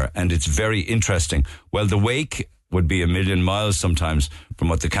lot to her, and it's very interesting. Well, the wake would be a million miles sometimes from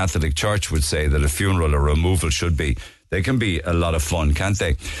what the Catholic Church would say that a funeral or removal should be. They can be a lot of fun, can't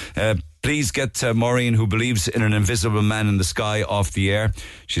they? Please get Maureen, who believes in an invisible man in the sky, off the air.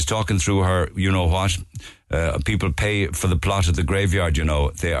 She's talking through her, you know what? People pay for the plot of the graveyard, you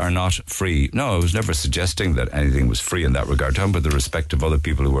know. They are not free. No, I was never suggesting that anything was free in that regard. Talking about the respect of other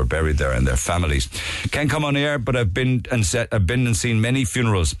people who were buried there and their families. Can't come on air, but I've been and seen many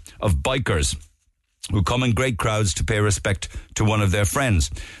funerals of bikers who come in great crowds to pay respect to one of their friends.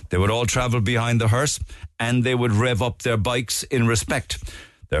 They would all travel behind the hearse and they would rev up their bikes in respect.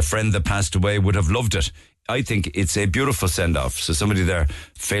 Their friend that passed away would have loved it. I think it's a beautiful send-off. So somebody there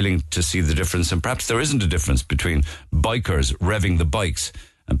failing to see the difference, and perhaps there isn't a difference between bikers revving the bikes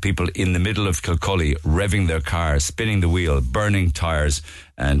and people in the middle of Kilcully revving their cars, spinning the wheel, burning tyres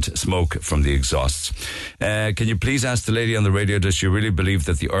and smoke from the exhausts. Can you please ask the lady on the radio, does she really believe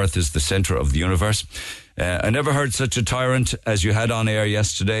that the earth is the centre of the universe? I never heard such a tyrant as you had on air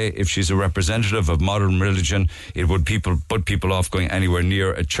yesterday. If she's a representative of modern religion, it would put people off going anywhere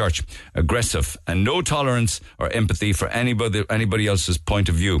near a church. Aggressive and no tolerance or empathy for anybody else's point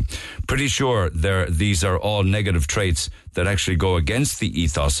of view. Pretty sure these are all negative traits that actually go against the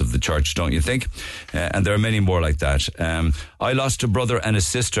ethos of the church, don't you think? And there are many more like that. I lost a brother and a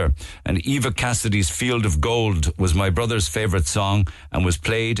sister, and Eva Cassidy's Field of Gold was my brother's favourite song and was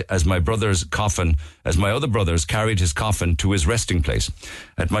played as my other brothers carried his coffin to his resting place.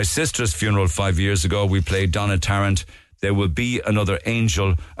 At my sister's funeral 5 years ago, we played Donna Tarrant, There Will Be Another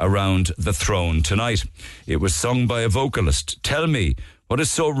Angel Around the Throne Tonight. It was sung by a vocalist. Tell me, what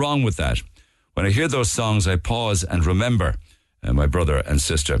is so wrong with that? When I hear those songs, I pause and remember my brother and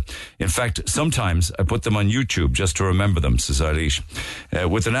sister. In fact, sometimes I put them on YouTube just to remember them, says Eilish.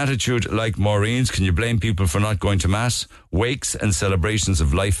 With an attitude like Maureen's, can you blame people for not going to Mass? Wakes and celebrations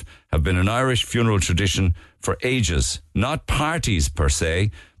of life have been an Irish funeral tradition for ages. Not parties per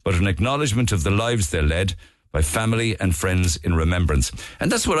se, but an acknowledgement of the lives they led by family and friends in remembrance.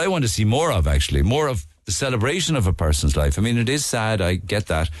 And that's what I want to see more of, actually. More of the celebration of a person's life. I mean, it is sad, I get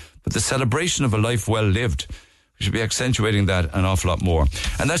that, but the celebration of a life well lived. We should be accentuating that an awful lot more.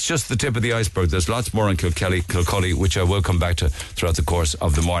 And that's just the tip of the iceberg. There's lots more in Kilcully, which I will come back to throughout the course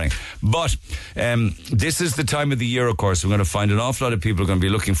of the morning. But this is the time of the year, of course. We're going to find an awful lot of people are going to be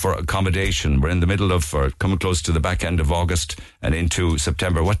looking for accommodation. We're in the middle of, or coming close to the back end of August and into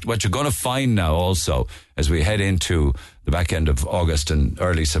September. What you're going to find now also, as we head into the back end of August and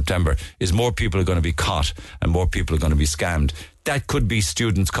early September, is more people are going to be caught and more people are going to be scammed. That could be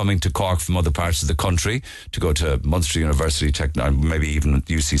students coming to Cork from other parts of the country to go to Munster University, maybe even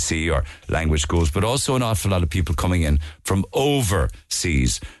UCC or language schools, but also an awful lot of people coming in from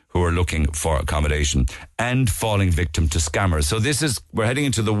overseas who are looking for accommodation and falling victim to scammers. So we're heading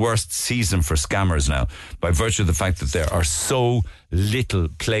into the worst season for scammers now, by virtue of the fact that there are so little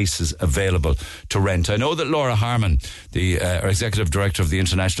places available to rent. I know that Laura Harmon, the Executive Director of the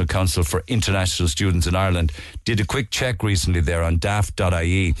International Council for International Students in Ireland, did a quick check recently there on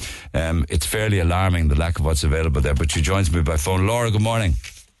daft.ie. It's fairly alarming, the lack of what's available there, but she joins me by phone. Laura, good morning.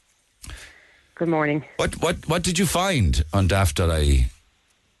 Good morning. What did you find on daft.ie?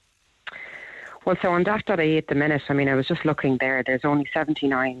 Well, so on daft.ie at the minute, I mean, I was just looking there. There's only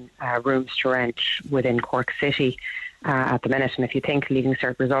 79 rooms to rent within Cork City at the minute. And if you think Leaving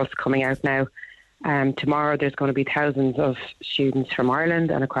Cert results coming out now, tomorrow there's going to be thousands of students from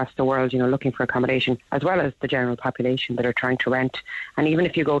Ireland and across the world, looking for accommodation, as well as the general population that are trying to rent. And even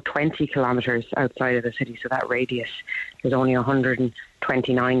if you go 20 kilometres outside of the city, so that radius, there's only 100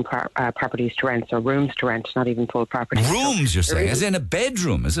 29 properties to rent, so rooms to rent, not even full properties. Rooms, you're saying? As in a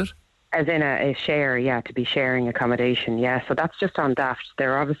bedroom, is it? As in a share, yeah, to be sharing accommodation, yeah. So that's just on Daft.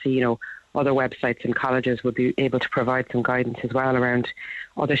 There are obviously, other websites and colleges would be able to provide some guidance as well around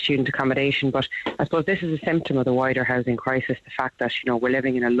other student accommodation. But I suppose this is a symptom of the wider housing crisis, the fact that, we're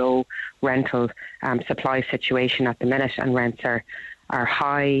living in a low rental supply situation at the minute, and rents are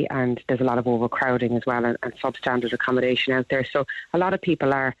high, and there's a lot of overcrowding as well, and substandard accommodation out there. So a lot of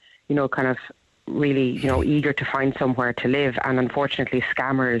people are, kind of really, eager to find somewhere to live, and unfortunately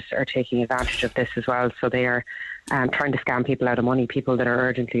scammers are taking advantage of this as well. So they are trying to scam people out of money, people that are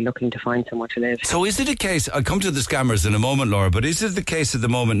urgently looking to find somewhere to live. So is it a case, I'll come to the scammers in a moment, Laura, but is it the case at the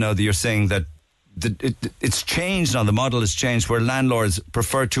moment now that you're saying that it's changed now, the model has changed, where landlords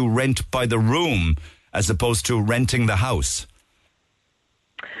prefer to rent by the room as opposed to renting the house?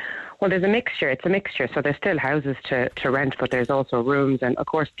 Well, there's a mixture. It's a mixture. So there's still houses to rent, but there's also rooms, and of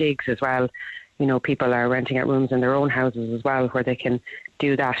course digs as well. People are renting out rooms in their own houses as well, where they can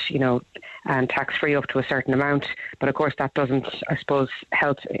do that, and tax-free up to a certain amount. But of course that doesn't, I suppose,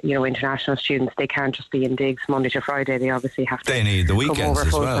 help, international students. They can't just be in digs Monday to Friday. They obviously have to. They need the weekends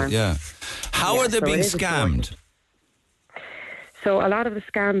as well, time. yeah. How are they being scammed? So a lot of the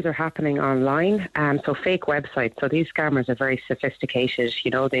scams are happening online, so fake websites. So these scammers are very sophisticated.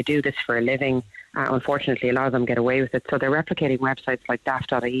 They do this for a living. Unfortunately, a lot of them get away with it. So they're replicating websites like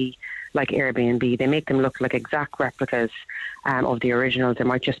daft.ie, like Airbnb. They make them look like exact replicas of the originals. There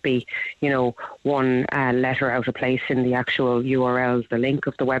might just be, one letter out of place in the actual URLs, the link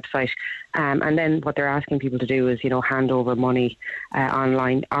of the website. And then what they're asking people to do is, hand over money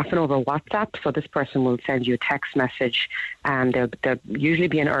online, often over WhatsApp. So this person will send you a text message, and there'll usually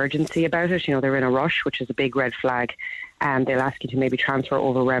be an urgency about it. They're in a rush, which is a big red flag. And they'll ask you to maybe transfer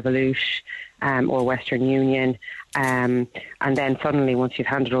over Revolut or Western Union. And then suddenly, once you've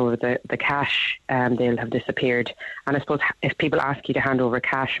handed over the cash, they'll have disappeared. And I suppose if people ask you to hand over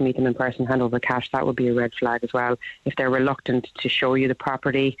cash, meet them in person, hand over cash, that would be a red flag as well. If they're reluctant to show you the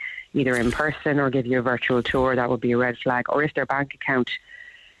property, either in person or give you a virtual tour, that would be a red flag. Or if their bank account,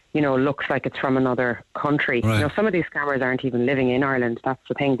 looks like it's from another country. Right. Some of these scammers aren't even living in Ireland. That's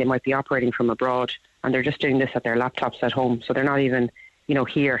the thing. They might be operating from abroad, and they're just doing this at their laptops at home. So they're not even,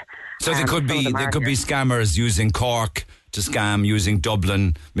 here. So they could be scammers using Cork to scam, using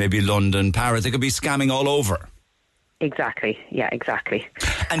Dublin, maybe London, Paris. They could be scamming all over. Exactly. Yeah, exactly.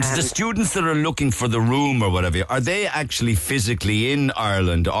 And the students that are looking for the room or whatever, are they actually physically in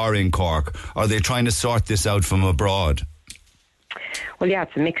Ireland or in Cork? Or are they trying to sort this out from abroad? Well, yeah,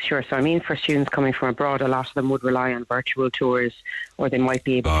 it's a mixture. So, for students coming from abroad, a lot of them would rely on virtual tours, or they might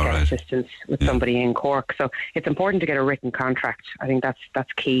be able to get assistance with somebody in Cork. So it's important to get a written contract. I think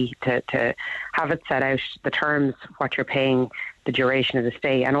that's key, to have it set out, the terms, what you're paying, the duration of the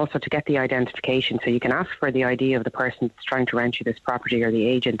stay, and also to get the identification. So you can ask for the ID of the person that's trying to rent you this property, or the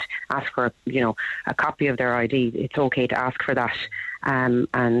agent. Ask for, a copy of their ID. It's okay to ask for that.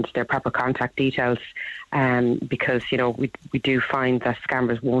 And their proper contact details, because we do find that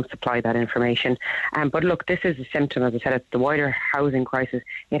scammers won't supply that information. But look, this is a symptom, as I said, it's the wider housing crisis.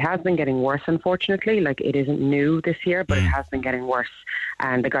 It has been getting worse, unfortunately. Like, it isn't new this year, but it has been getting worse.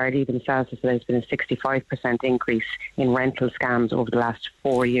 And the Gardaí themselves have said there's been a 65% increase in rental scams over the last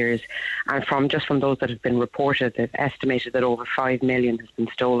 4 years. And from those that have been reported, they've estimated that over 5 million has been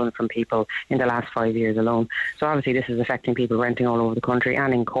stolen from people in the last 5 years alone. So obviously this is affecting people renting all over the country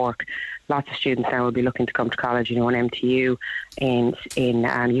and in Cork. Lots of students now will be looking to come to college, in MTU, in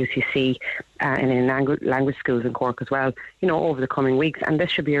UCC, and in language schools in Cork as well, over the coming weeks. And this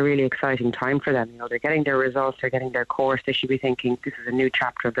should be a really exciting time for them. They're getting their results, they're getting their course. They should be thinking this is a new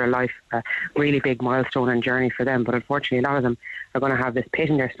chapter of their life, a really big milestone and journey for them. But unfortunately, a lot of them are going to have this pit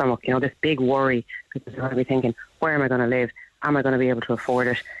in their stomach, this big worry, because they're going to be thinking, where am I going to live? Am I going to be able to afford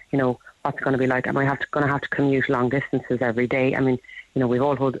it? What's it going to be like? Am I going to have to commute long distances every day? We've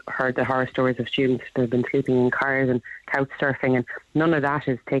all heard the horror stories of students that have been sleeping in cars and couch surfing, and none of that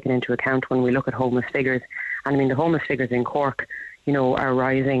is taken into account when we look at homeless figures. And the homeless figures in Cork, are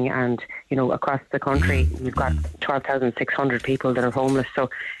rising, and, across the country, we've got 12,600 people that are homeless.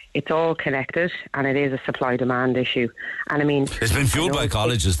 So it's all connected, and it is a supply-demand issue. And it's been fueled by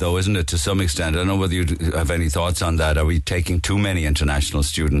colleges, though, isn't it, to some extent? I don't know whether you have any thoughts on that. Are we taking too many international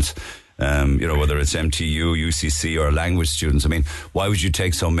students? Whether it's MTU, UCC, or language students. Why would you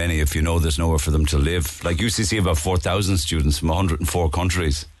take so many if you know there's nowhere for them to live? Like UCC, about 4,000 students from 104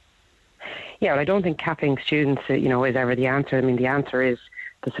 countries. Yeah, well, I don't think capping students, is ever the answer. The answer is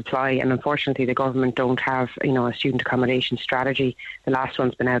the supply. And unfortunately, the government don't have, a student accommodation strategy. The last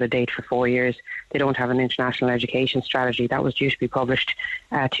one's been out of date for 4 years. They don't have an international education strategy. That was due to be published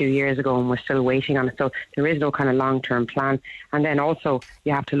 2 years ago, and we're still waiting on it. So there is no kind of long-term plan. And then also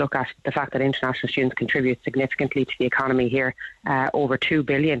you have to look at the fact that international students contribute significantly to the economy here. Over 2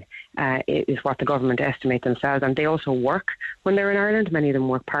 billion is what the government estimate themselves. And they also work when they're in Ireland. Many of them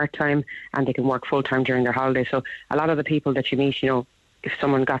work part-time, and they can work full-time during their holidays. So a lot of the people that you meet, if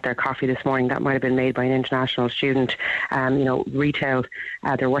someone got their coffee this morning, that might have been made by an international student. Retail,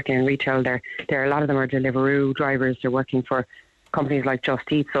 they're working in retail. There, a lot of them are Deliveroo drivers. They're working for companies like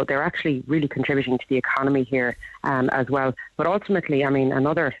Just Eat. So they're actually really contributing to the economy here as well. But ultimately,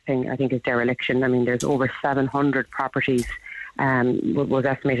 another thing I think is dereliction. There's over 700 properties was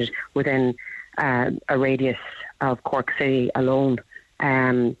estimated within a radius of Cork City alone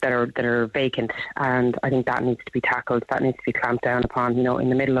that are vacant, and I think that needs to be tackled. That needs to be clamped down upon. In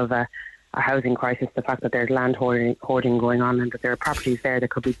the middle of a housing crisis, the fact that there's land hoarding going on, and that there are properties there that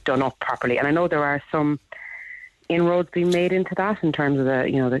could be done up properly. And I know there are some inroads being made into that in terms of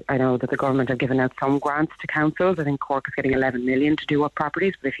I know that the government have given out some grants to councils. I think Cork is getting 11 million to do up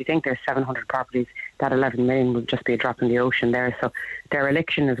properties, but if you think there's 700 properties, that 11 million would just be a drop in the ocean there. So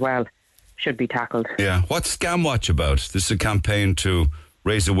dereliction as well should be tackled. Yeah. What's Scam Watch about? This is a campaign to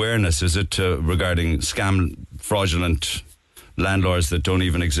raise awareness, is it, regarding fraudulent landlords that don't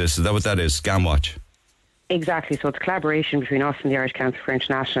even exist? Is that what that is, Scam Watch? Exactly. So it's a collaboration between us and the Irish Council for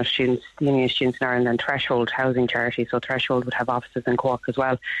International Students, the Union of Students in Ireland, and Threshold Housing Charity. So Threshold would have offices in Cork as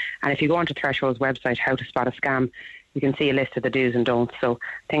well. And if you go onto Threshold's website, How to Spot a Scam, you can see a list of the do's and don'ts. So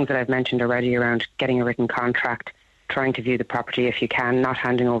things that I've mentioned already around getting a written contract, trying to view the property if you can, not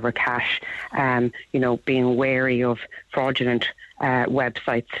handing over cash, being wary of fraudulent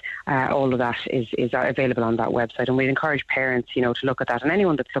websites. All of that is available on that website, and we'd encourage parents, to look at that, and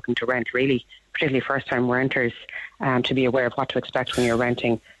anyone that's looking to rent, really, particularly first-time renters, to be aware of what to expect when you're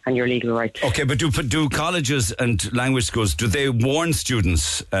renting and your legal rights. Okay, but do colleges and language schools, do they warn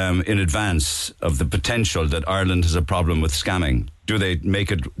students in advance of the potential that Ireland has a problem with scamming? Do they make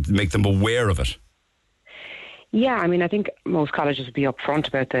them aware of it? Yeah, I think most colleges would be upfront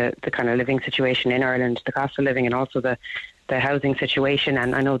about the kind of living situation in Ireland, the cost of living, and also the housing situation.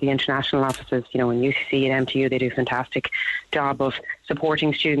 And I know the international offices, in UCC and MTU, they do a fantastic job of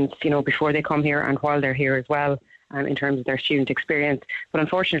supporting students, before they come here and while they're here as well, in terms of their student experience. But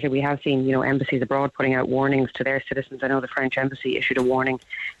unfortunately, we have seen, embassies abroad putting out warnings to their citizens. I know the French embassy issued a warning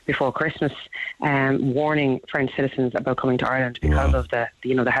before Christmas, warning French citizens about coming to Ireland because of the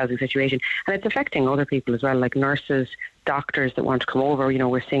housing situation. And it's affecting other people as well, like nurses, doctors that want to come over.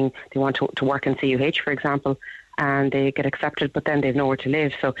 We're seeing they want to work in CUH, for example, and they get accepted, but then they've nowhere to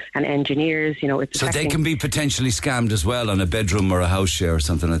live. So, and engineers, it's so they can be potentially scammed as well on a bedroom or a house share or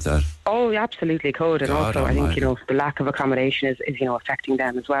something like that. Oh, absolutely could. And God also, almighty. I think the lack of accommodation is affecting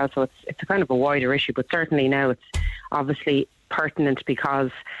them as well. So it's a kind of a wider issue, but certainly now it's obviously pertinent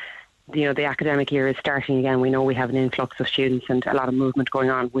because the academic year is starting again. We know we have an influx of students and a lot of movement going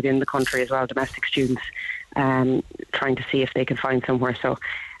on within the country as well. Domestic students trying to see if they can find somewhere. So.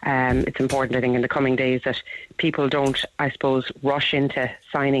 It's important, I think, in the coming days that people don't, I suppose, rush into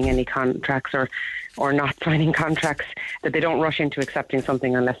signing any contracts or not signing contracts, that they don't rush into accepting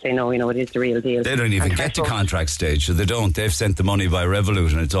something unless they know, it is the real deal. They don't even get to contract stage, so they don't. They've sent the money by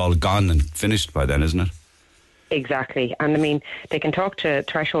Revolut and it's all gone and finished by then, isn't it? Exactly. And they can talk to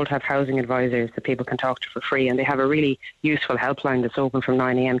Threshold, have housing advisors that people can talk to for free, and they have a really useful helpline that's open from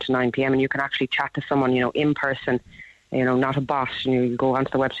 9 a.m. to 9 p.m. and you can actually chat to someone, in person, not a bot. You go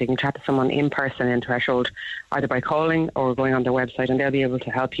onto the website, you can chat to someone in person in Threshold, either by calling or going on their website, and they'll be able to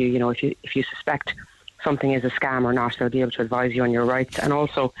help you. If you suspect something is a scam or not, they'll be able to advise you on your rights. And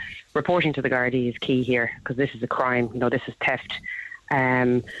also, reporting to the Gardaí is key here, because this is a crime. This is theft.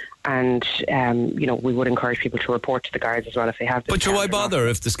 We would encourage people to report to the guards as well if they have. But why bother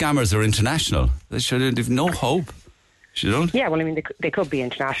if the scammers are international? They should have no hope. You don't? Yeah, well, they could be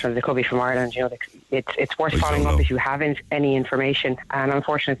international. They could be from Ireland. It's worth following up if you have any information. And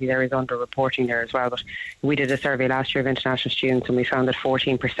unfortunately, there is under-reporting there as well. But we did a survey last year of international students, and we found that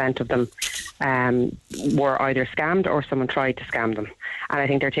 14% of them were either scammed or someone tried to scam them. And I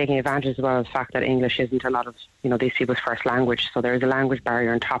think they're taking advantage as well of the fact that English isn't a lot of these people's first language. So there is a language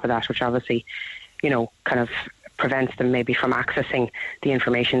barrier on top of that, which obviously kind of prevents them maybe from accessing the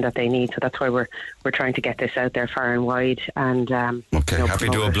information that they need. So that's why we're trying to get this out there far and wide. And okay, happy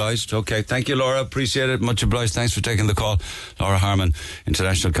to oblige. Okay, thank you, Laura. Appreciate it. Much obliged. Thanks for taking the call. Laura Harmon,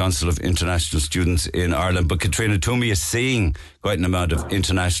 International Council of International Students in Ireland. But Katrina Toomey is seeing quite an amount of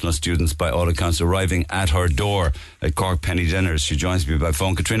international students, by all accounts, arriving at her door at Cork Penny Dinners. She joins me by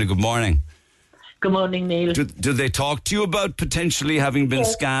phone. Katrina, good morning. Good morning, Neil. Do they talk to you about potentially having been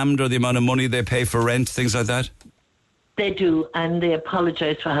scammed, or the amount of money they pay for rent, things like that? They do, and they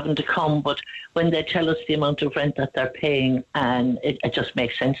apologise for having to come, but when they tell us the amount of rent that they're paying, and it just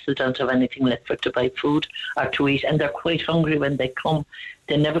makes sense, they don't have anything left for to buy food or to eat, and they're quite hungry when they come.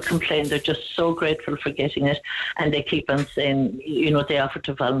 They never complain. They're just so grateful for getting it, and they keep on saying, they offer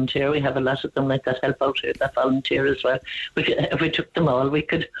to volunteer. We have a lot of them like that help out here, that volunteer as well. If we took them all, we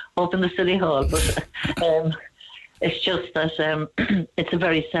could open the city hall, but it's just that it's a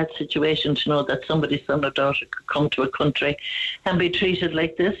very sad situation to know that somebody's son or daughter could come to a country and be treated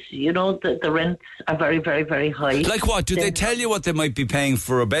like this. The rents are very, very, very high. Like what? Do they tell you what they might be paying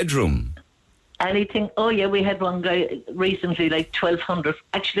for a bedroom? Anything. Oh, yeah, we had one guy recently, like 1,200.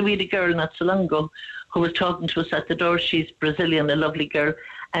 Actually, we had a girl not so long ago who was talking to us at the door. She's Brazilian, a lovely girl,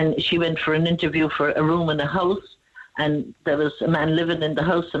 and she went for an interview for a room in a house, and there was a man living in the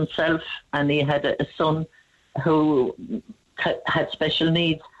house himself, and he had a son who had special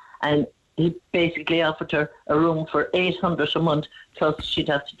needs, and he basically offered her a room for 800 a month, plus she'd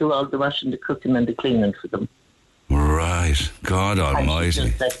have to do all the washing, the cooking and the cleaning for them. Right. God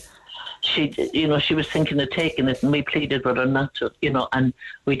almighty. She was thinking of taking it, and we pleaded with her not to, and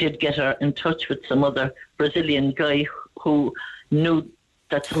we did get her in touch with some other Brazilian guy who knew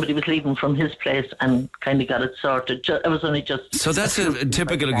that somebody was leaving from his place and kind of got it sorted. It was only just... So that's a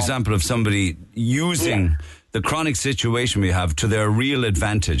typical example of somebody using the chronic situation we have to their real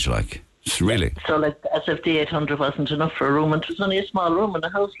advantage, like, really. So, like, as if the 800 wasn't enough for a room, and it was only a small room in the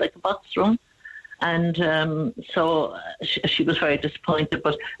house, like a box room. And so she was very disappointed,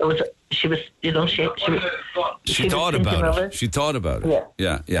 but it was, she thought about it. She thought about it.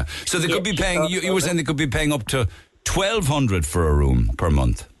 Yeah. So they could be paying, you were saying they could be paying up to 1,200 for a room per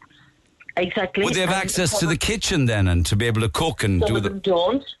month. Exactly. Would they have access to the kitchen then, and to be able to cook and do the...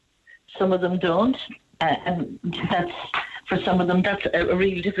 Some of them don't. And that's, for some of them, that's a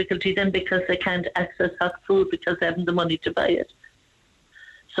real difficulty then, because they can't access hot food because they haven't the money to buy it.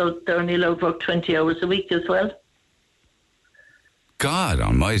 So they're only allowed to work 20 hours a week as well. God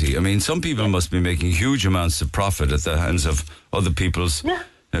almighty. I mean, some people must be making huge amounts of profit at the hands of other people's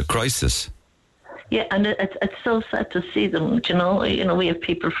crisis. Yeah, and it's so sad to see them, we have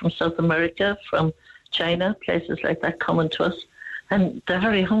people from South America, from China, places like that coming to us, and they're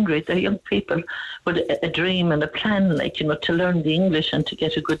very hungry. They're young people with a dream and a plan, to learn the English and to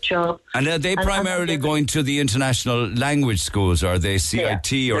get a good job. And are they primarily going to the international language schools, or are they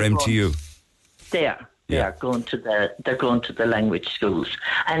CIT or MTU? They are. They are going to the language schools,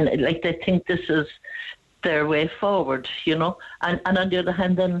 and they think this is their way forward, And on the other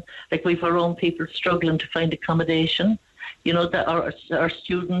hand, then we've our own people struggling to find accommodation, that our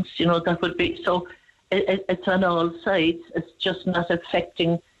students, that would be so. It's on all sides. It's just not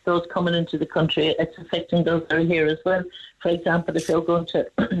affecting those coming into the country. It's affecting those that are here as well. For example, if you're going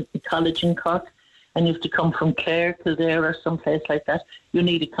to college in Cork and you have to come from Clare, Kildare or someplace like that, you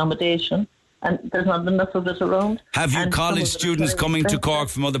need accommodation, and there's not enough of it around. Have you college students coming to Cork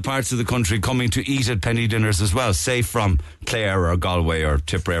from other parts of the country coming to eat at penny dinners as well, say from Clare or Galway or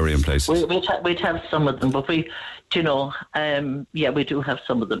Tipperary and places? We'd have some of them, but we do have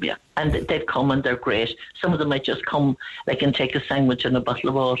some of them, and they've come and they're great. Some of them might just come and take a sandwich and a bottle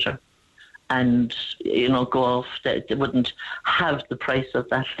of water and go off. They wouldn't have the price of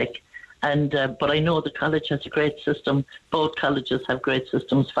that, but I know the college has a great system. Both colleges have great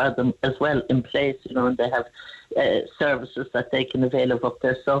systems for them as well in place, and they have services that they can avail of up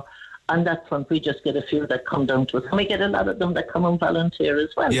there. So on that front, we just get a few that come down to us, and we get a lot of them that come and volunteer as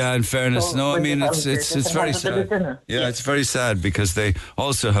well. Yeah, in fairness, it's very sad. Yeah, it's very sad, because they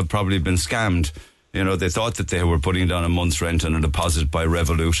also have probably been scammed. They thought that they were putting down a month's rent and a deposit by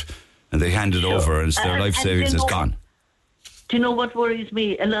Revolut, and they handed over, and their life savings is gone. Do you know what worries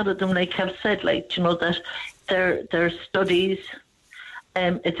me? A lot of them have said that their studies,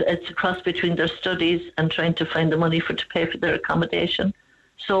 it's a cross between their studies and trying to find the money to pay for their accommodation.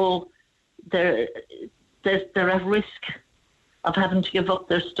 So they're at risk of having to give up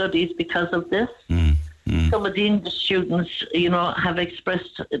their studies because of this. Some of the English students, have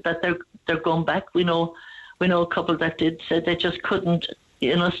expressed that they're going back. We know a couple that did say they just couldn't,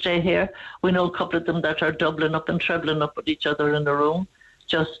 stay here. We know a couple of them that are doubling up and trebling up with each other in the room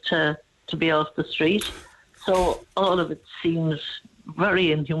just to be off the street. So all of it seems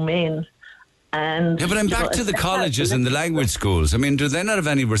very inhumane. And yeah, but I'm back to the colleges and the language schools. I mean, do they not have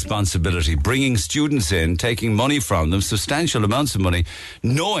any responsibility bringing students in, taking money from them, substantial amounts of money,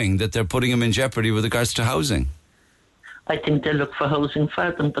 knowing that they're putting them in jeopardy with regards to housing? I think they look for housing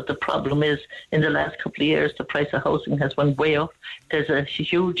for them, but the problem is, in the last couple of years, the price of housing has went way up. There's a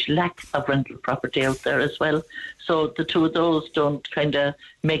huge lack of rental property out there as well. So the two of those don't kind of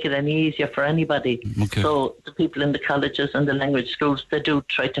make it any easier for anybody. Okay. So the people in the colleges and the language schools, they do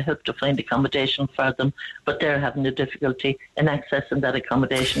try to help to find accommodation for them, but they're having a difficulty in accessing that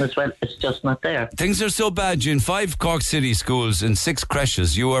accommodation as well. It's just not there. Things are so bad. In 5 Cork City schools and 6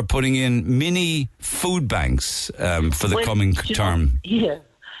 creches, you are putting in mini food banks for the coming term. Yeah.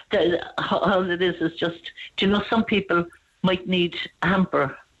 All it is just, some people might need a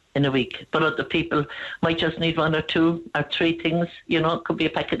hamper in a week, but other people might just need 1 or 2 or 3 things. It could be a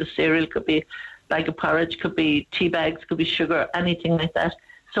packet of cereal, could be a bag of porridge, could be tea bags, could be sugar, anything like that.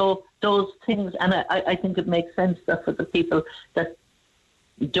 So those things, and I think it makes sense that for the people that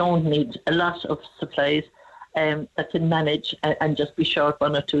don't need a lot of supplies, that can manage and just be short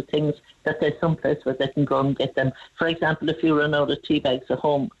 1 or 2 things, that there's some place where they can go and get them. For example, if you run out of tea bags at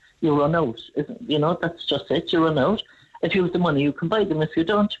home, you run out. That's just it, you run out. If you have the money, you can buy them. If you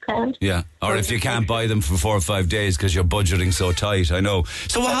don't, you can't. Yeah, or if you can't buy them for 4 or 5 days because you're budgeting so tight, I know.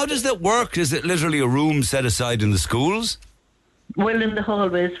 So how does that work? Is it literally a room set aside in the schools? Well, in the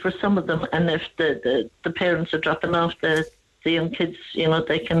hallways for some of them, and if the parents are dropping off the young kids,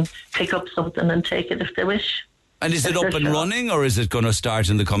 they can pick up something and take it if they wish. And is it up and running, or is it going to start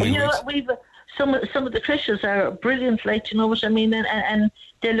in the coming weeks? Some of the creches are brilliant, like, you know what I mean, and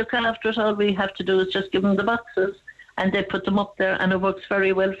they look after it. All we have to do is just give them the boxes, and they put them up there, and it works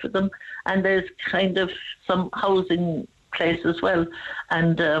very well for them. And there's kind of some housing place as well,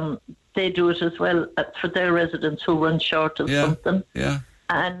 and they do it as well for their residents who run short of something. Yeah.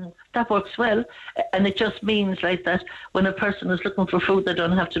 And that works well. And it just means like that when a person is looking for food, they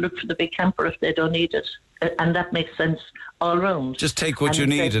don't have to look for the big camper if they don't need it. And that makes sense all round. Just take what you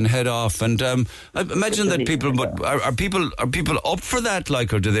need and head off. And I imagine that people, but are people up for that?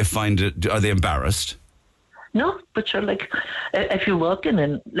 Like, or do they find it? Are they embarrassed? No, but you're like, if you walk in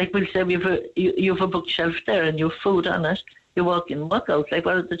and, like we'll say, you have a bookshelf there and you have food on it, you walk in, walk out. Like,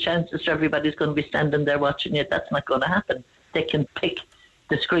 what are the chances everybody's going to be standing there watching you? That's not going to happen. They can pick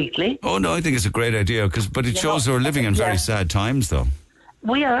discreetly. Oh, no, I think it's a great idea, but it shows we're living in very sad times, though.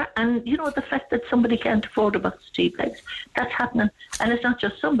 We are, and the fact that somebody can't afford a box of tea bags, that's happening. And it's not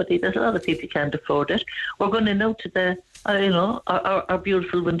just somebody, there's a lot of people can't afford it. We're going to know to the, our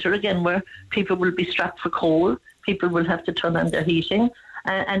beautiful winter again, where people will be strapped for coal, people will have to turn on their heating,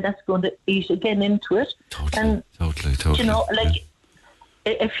 and that's going to eat again into it. Totally.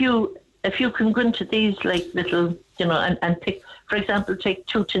 If you can go into these like little, and pick, for example, take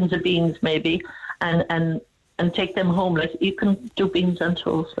 2 tins of beans maybe, and take them home. Like, you can do beans on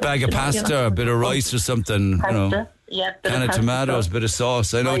toast. Like, bag of pasta, a bit of rice or something. Pasta, can of tomatoes, bit of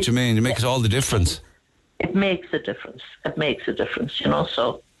sauce. I know what you mean. It makes all the difference. It makes a difference.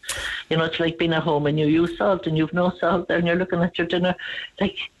 So, it's like being at home and you use salt and you've no salt there and you're looking at your dinner.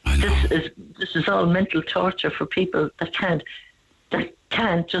 Like, this is all mental torture for people that can't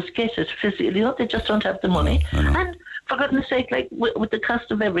just get it physically. They just don't have the money. I know. And for goodness sake, like, with the cost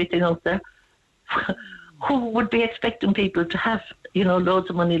of everything out there, who would be expecting people to have, loads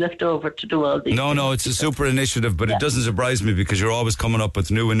of money left over to do all these things? No, it's a super initiative, but it doesn't surprise me because you're always coming up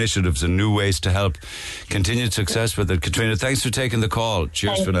with new initiatives and new ways to help. Continued success with it. Katrina, thanks for taking the call.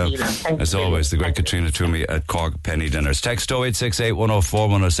 Cheers for now. As always, the great Katrina Toomey at Cork Penny Dinners. Text 0868 104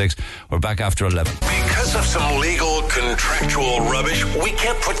 106. We're back after 11. Because of some legal contractual rubbish, we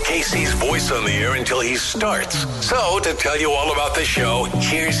can't put Casey's voice on the air until he starts. So, to tell you all about the show,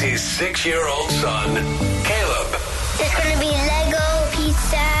 here's his 6-year-old son, Caleb. There's going to be Lego,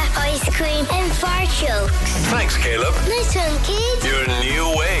 pizza, ice cream, and fart jokes. Thanks, Caleb. Nice one, kids. Your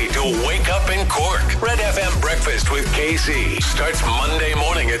new way to wake up in Cork. Red FM Breakfast with KC starts Monday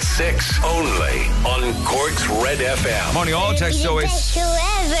morning at 6, only on Cork's Red FM. Morning all. Text 08.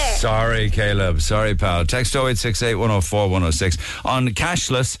 Sorry, Caleb. Sorry, pal. Text 0868 104 106. On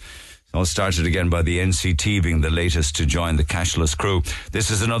cashless, all started again by the NCT being the latest to join the cashless crew. This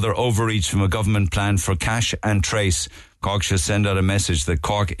is another overreach from a government plan for cash and trace. Cork should send out a message that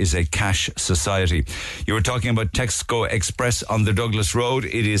Cork is a cash society. You were talking about Texaco Express on the Douglas Road.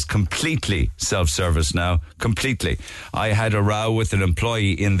 It is completely self-service now. Completely. I had a row with an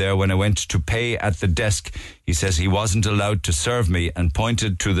employee in there when I went to pay at the desk. He He says he wasn't allowed to serve me and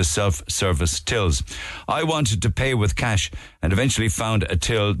pointed to the self-service tills. I wanted to pay with cash and eventually found a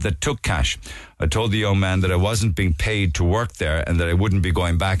till that took cash. I told the young man that I wasn't being paid to work there and that I wouldn't be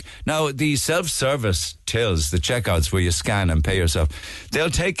going back. Now, the self-service tills, the checkouts where you scan and pay yourself, they'll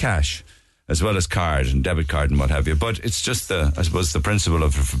take cash as well as card and debit card and what have you. But it's just the principle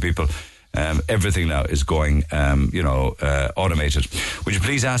of it for people. Everything now is going, automated. Would you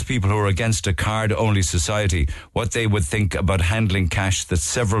please ask people who are against a card-only society what they would think about handling cash that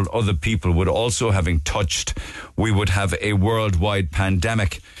several other people would also having touched? We would have a worldwide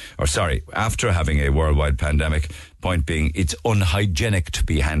pandemic. After having a worldwide pandemic. Point being, it's unhygienic to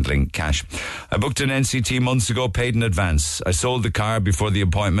be handling cash. I booked an NCT months ago, paid in advance. I sold the car before the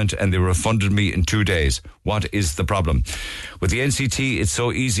appointment and they refunded me in 2 days. What is the problem? With the NCT, it's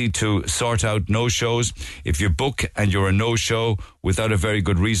so easy to sort out no-shows. If you book and you're a no-show without a very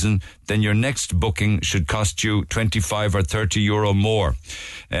good reason, then your next booking should cost you 25 or 30 euro more.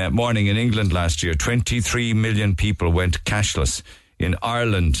 Morning in England last year, 23 million people went cashless. In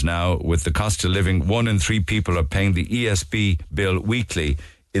Ireland now, with the cost of living, 1 in 3 people are paying the ESB bill weekly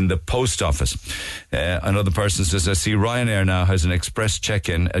in the post office. Another person says, I see Ryanair now has an express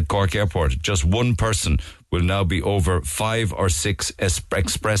check-in at Cork Airport. Just one person will now be over 5 or 6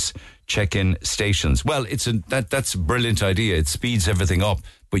 express check-in stations. Well, that's a brilliant idea. It speeds everything up,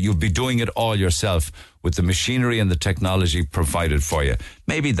 but you'll be doing it all yourself with the machinery and the technology provided for you.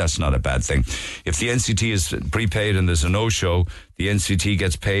 Maybe that's not a bad thing. If the NCT is prepaid and there's a no-show, the NCT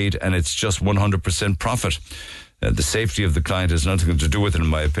gets paid and it's just 100% profit. The safety of the client has nothing to do with it, in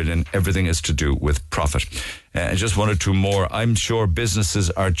my opinion. Everything is to do with profit. And just 1 or 2 more. I'm sure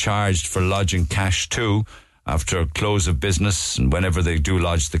businesses are charged for lodging cash too, after close of business and whenever they do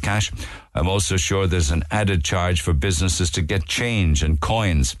lodge the cash. I'm also sure there's an added charge for businesses to get change and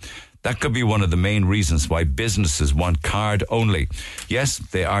coins. That could be one of the main reasons why businesses want card only. Yes,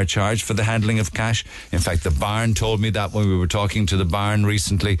 they are charged for the handling of cash. In fact, the Barn told me that when we were talking to the Barn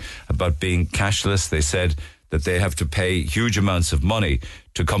recently about being cashless. They said that they have to pay huge amounts of money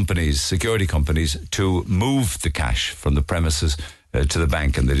to companies, security companies, to move the cash from the premises to the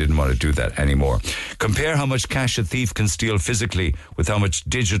bank, and they didn't want to do that anymore. Compare how much cash a thief can steal physically with how much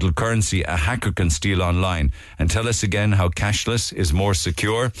digital currency a hacker can steal online, and tell us again how cashless is more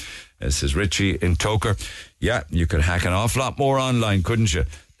secure. This is Richie in Toker. Yeah, you could hack an awful lot more online, couldn't you,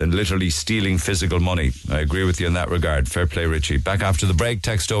 than literally stealing physical money. I agree with you in that regard. Fair play, Richie. Back after the break,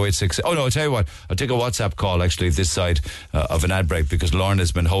 text 086. Oh no, I'll tell you what, I'll take a WhatsApp call actually this side of an ad break because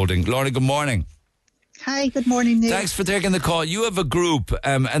Lorna's been holding. Lorna, good morning. Hi, good morning, Neil. Thanks for taking the call. You have a group,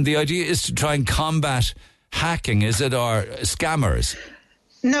 and the idea is to try and combat hacking, is it, or scammers?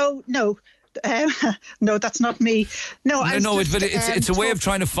 No, that's not me. But it's a way of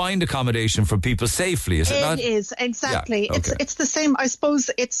trying to find accommodation for people safely, is it not? It is, exactly. Yeah, okay. It's the same, I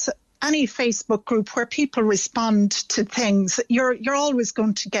suppose. It's any Facebook group where people respond to things. You're always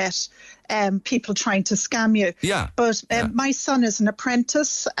going to get people trying to scam you. Yeah. But my son is an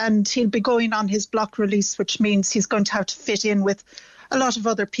apprentice and he'll be going on his block release, which means he's going to have to fit in with a lot of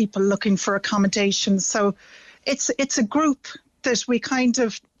other people looking for accommodation. So it's a group that we kind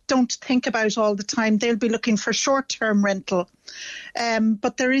of don't think about all the time. They'll be looking for short-term rental.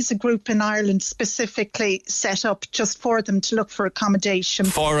 But there is a group in Ireland specifically set up just for them to look for accommodation.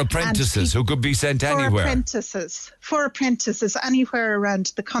 For apprentices who could be sent anywhere. For apprentices anywhere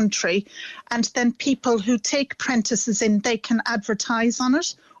around the country. And then people who take apprentices in, they can advertise on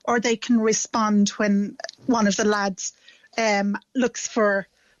it or they can respond when one of the lads looks for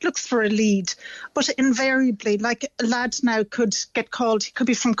a lead. But invariably, like a lad now could get called, he could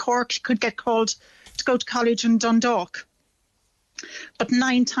be from Cork, he could get called to go to college in Dundalk. But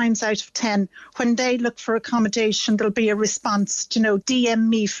 9 times out of 10, when they look for accommodation, there'll be a response, DM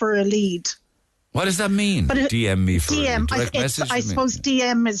me for a lead. What does that mean? DM me for a direct message? I suppose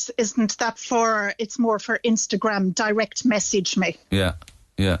DM isn't that for, it's more for Instagram, direct message me. Yeah.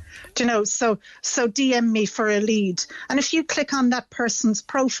 Yeah. So DM me for a lead. And if you click on that person's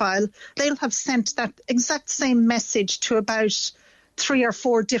profile, they'll have sent that exact same message to about 3 or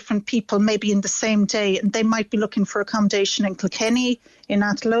 4 different people, maybe in the same day. And they might be looking for accommodation in Kilkenny, in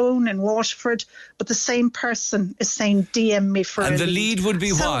Athlone, in Waterford. But the same person is saying, DM me for a lead. And the lead would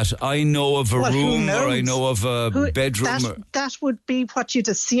be what? I know of a room or I know of a bedroom. That would be what you'd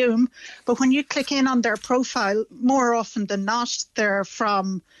assume. But when you click in on their profile, more often than not,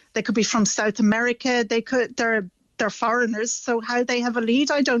 they could be from South America. They're foreigners. So how they have a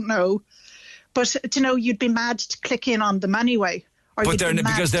lead, I don't know. But, you'd be mad to click in on them anyway. But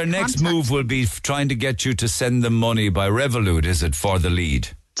because their next move will be trying to get you to send them money by Revolut, is it, for the lead?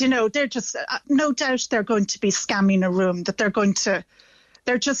 you know, they're just, no doubt they're going to be scamming a room, that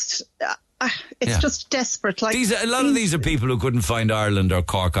they're just... it's just desperate. Like a lot of these are people who couldn't find Ireland or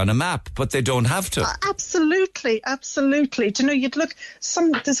Cork on a map, but they don't have to. Absolutely. Do you know, you'd look.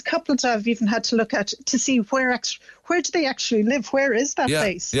 There's a couple that I've even had to look at to see where do they actually live? Where is that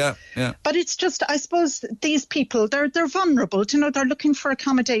place? Yeah. But it's just, I suppose, these people they're vulnerable. Do you know, they're looking for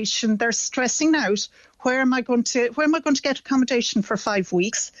accommodation. They're stressing out. Where am I going to get accommodation for 5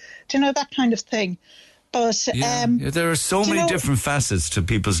 weeks? Do you know, that kind of thing? But there are so many different facets to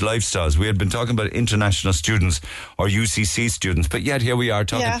people's lifestyles. We had been talking about international students or UCC students, but yet here we are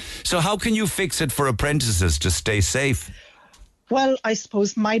talking. Yeah. So how can you fix it for apprentices to stay safe? Well, I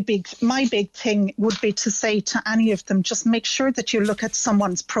suppose my big thing would be to say to any of them, just make sure that you look at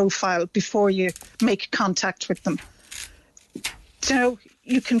someone's profile before you make contact with them. You know,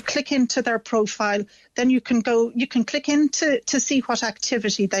 you can click into their profile, then you can click in to see what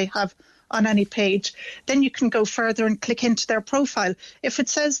activity they have on any page. Then you can go further and click into their profile. If it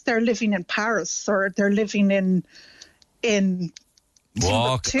says they're living in Paris or they're living in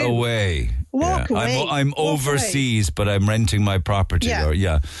Walk away. Walk away. I'm overseas, but I'm renting my property.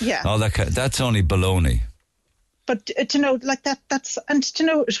 Yeah. All that's only baloney. But you know, like that's, and you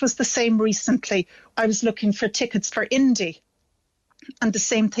know, it was the same recently. I was looking for tickets for Indy. And the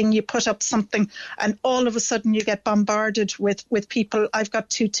same thing, you put up something and all of a sudden you get bombarded with people. I've got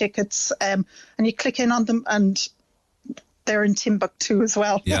 2 tickets and you click in on them and they're in Timbuktu as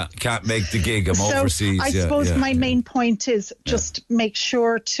well. Yeah, can't make the gig. I'm overseas. I suppose my main point is just make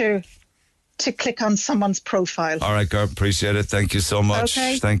sure to click on someone's profile. All right, Gerb, appreciate it. Thank you so much.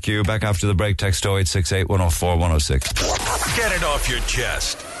 Okay. Thank you. Back after the break, text 0868 104 106. Get it off your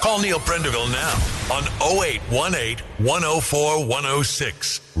chest. Call Neil Prendeville now on 0818 104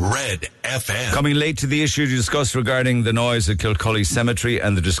 106. Red FM. Coming late to the issue to discuss regarding the noise at Kilcully Cemetery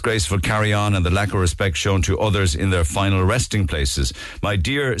and the disgraceful carry-on and the lack of respect shown to others in their final resting places. My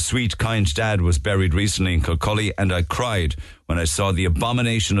dear, sweet, kind dad was buried recently in Kilcully, and I cried when I saw the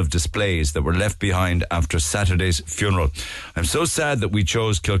abomination of displays that were left behind after Saturday's funeral. I'm so sad that we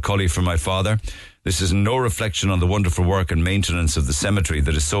chose Kilcully for my father. This is no reflection on the wonderful work and maintenance of the cemetery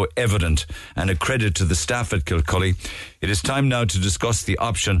that is so evident and a credit to the staff at Kilcully. It is time now to discuss the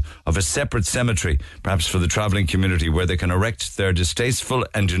option of a separate cemetery, perhaps for the travelling community, where they can erect their distasteful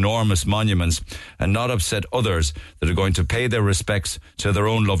and enormous monuments and not upset others that are going to pay their respects to their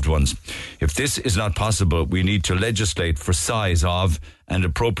own loved ones. If this is not possible, we need to legislate for size of and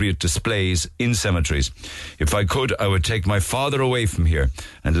appropriate displays in cemeteries. If I could, I would take my father away from here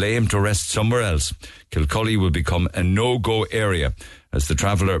and lay him to rest somewhere else. Kilcully will become a no-go area as the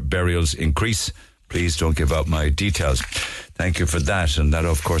traveller burials increase. Please don't give out my details. Thank you for that. And that,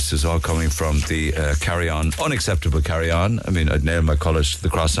 of course, is all coming from the carry-on, unacceptable carry-on. I mean, I'd nail my colours to the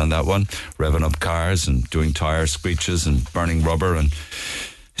cross on that one. Revving up cars and doing tyre screeches and burning rubber, and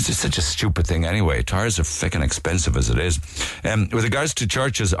it's just such a stupid thing anyway. Tyres are fucking expensive as it is. With regards to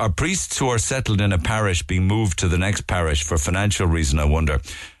churches, are priests who are settled in a parish being moved to the next parish for financial reason, I wonder,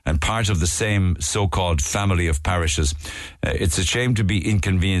 and part of the same so-called family of parishes? It's a shame to be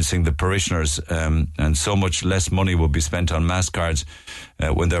inconveniencing the parishioners, and so much less money will be spent on mass cards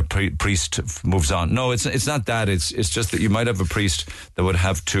when their priest moves on. No, it's not that. It's just that you might have a priest that would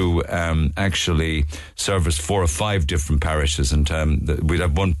have to actually service 4 or 5 different parishes, and we'd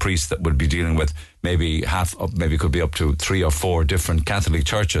have one priest that would be dealing with maybe could be up to 3 or 4 different Catholic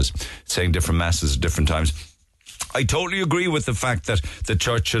churches, saying different masses at different times. I totally agree with the fact that the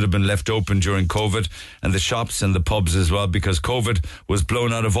church should have been left open during COVID, and the shops and the pubs as well, because COVID was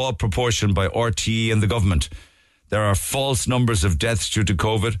blown out of all proportion by RTE and the government. There are false numbers of deaths due to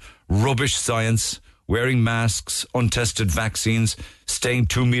COVID, rubbish science, wearing masks, untested vaccines, staying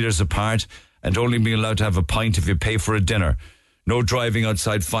 2 meters apart, and only being allowed to have a pint if you pay for a dinner. No driving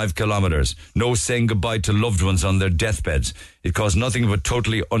outside 5 kilometres. No saying goodbye to loved ones on their deathbeds. It caused nothing but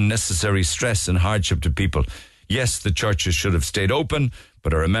totally unnecessary stress and hardship to people. Yes, the churches should have stayed open,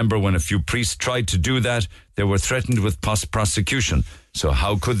 but I remember when a few priests tried to do that, they were threatened with prosecution. So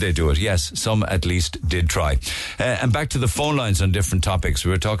how could they do it? Yes, some at least did try. And back to the phone lines on different topics.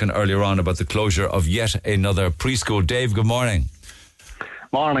 We were talking earlier on about the closure of yet another preschool. Dave, good morning.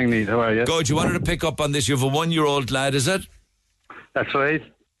 Morning, Neil. How are you? Good. You wanted to pick up on this. You have a 1-year-old lad, is it? That's right.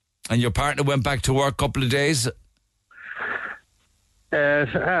 And your partner went back to work a couple of days?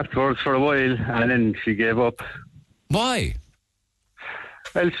 Afterwards for a while, and then she gave up. Why?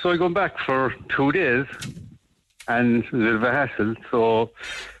 Well, so I gone back for 2 days, and it was a bit of a hassle,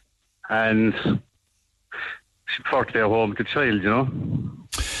 and she preferred to stay at home with the child, you know.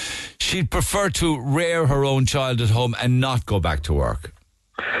 She'd prefer to rear her own child at home and not go back to work.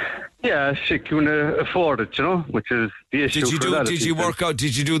 Yeah, she couldn't afford it, which is the issue. Did you work out?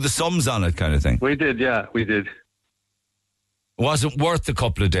 Did you do the sums on it, kind of thing? We did, yeah, we did. Was it worth a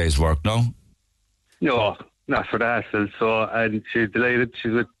couple of days' work? No. No, not for the hassle. So, and she's delighted.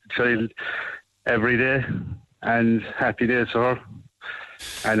 She's with the child every day, and happy days for her.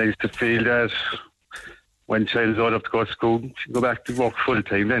 And I used to feel that when child's old enough to go to school, she'd go back to work full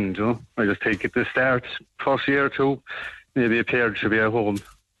time. Then, I just take it to start first year or two. Maybe a parent should be at home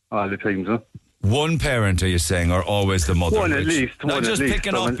all the time, One parent, are you saying, or always the mother? One at least. No, just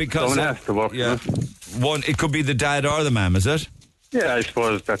picking up because someone has to work. Yeah, one. It could be the dad or the mum, is it? Yeah, I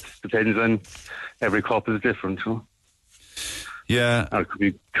suppose that depends on every couple is different. Yeah, or it could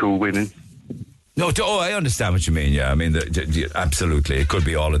be two women. No, I understand what you mean. Yeah, I mean, absolutely, it could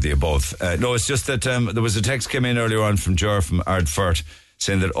be all of the above. No, it's just that there was a text came in earlier on from Ger from Ardfert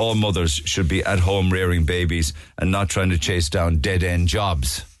saying that all mothers should be at home rearing babies and not trying to chase down dead end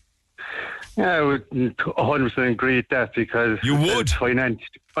jobs. Yeah, I would 100% agree with that because you would.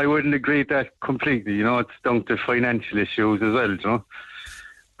 I wouldn't agree with that completely. It's down to financial issues as well.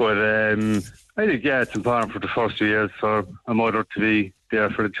 But I think it's important for the first 2 years for a mother to be there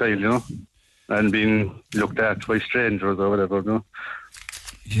for the child, and being looked at by strangers or whatever.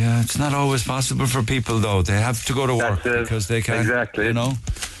 Yeah, it's not always possible for people though. They have to go to work because they can't. Exactly. Oh,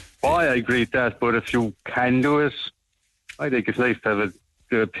 I agree with that. But if you can do it, I think it's nice to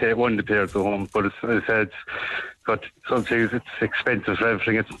have one of the parents at home, but as I said, sometimes it's expensive for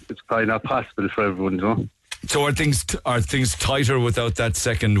everything. It's probably not possible for everyone, So are things tighter without that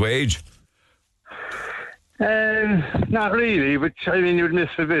second wage? Not really, but I mean you'd miss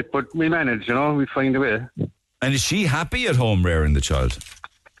a bit, but we manage, we find a way. And is she happy at home rearing the child?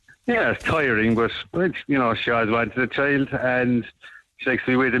 Yeah, it's tiring, but she always wanted a child, and she likes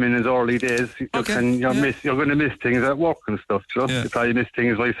to be with him in his early days. And you're going to miss things at work and stuff, You probably miss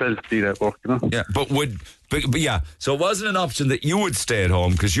things myself being at work, Yeah, but yeah, so it wasn't an option that you would stay at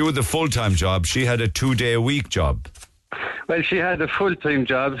home because you had the full-time job. She had a 2-day-a-week job. Well, she had a full-time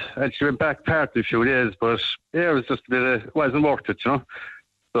job and she went back part a few days, but yeah, it was just it wasn't worth it,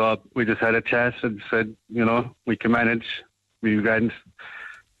 So we just had a chat and said, we can manage, we grand.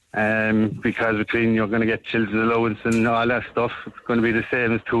 Because between you're going to get children's allowance and all that stuff, it's going to be the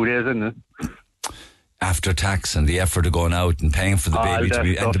same as 2 days, isn't it? After tax and the effort of going out and paying for the baby to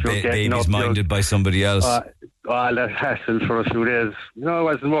be, and the baby's minded by somebody else. All that hassle for a few days, it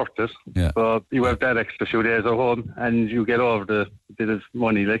wasn't worth it. Yeah. So you have that extra few days at home and you get over the bit of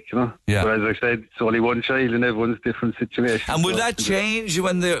money, Yeah. But as I said, it's only one child and everyone's different situation. And will that change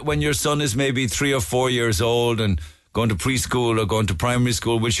when your son is maybe 3 or 4 years old and going to preschool or going to primary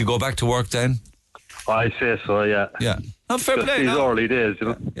school? Will she go back to work then? I say so, yeah. Yeah. No, fair play. These early days,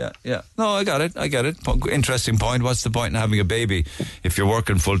 Yeah. No, I got it. Interesting point. What's the point in having a baby if you're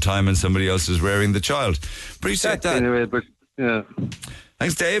working full time and somebody else is rearing the child? Appreciate that. Anyway, but yeah.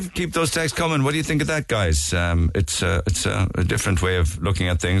 Thanks, Dave. Keep those texts coming. What do you think of that, guys? It's a different way of looking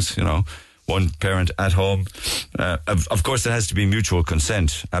at things, One parent at home. Of course, it has to be mutual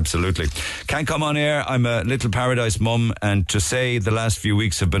consent. Absolutely. Can't come on air. I'm a Little Paradise mum, and to say the last few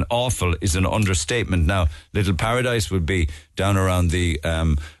weeks have been awful is an understatement. Now, Little Paradise would be down around the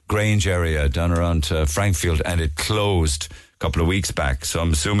Grange area, down around Frankfield, and it closed a couple of weeks back. So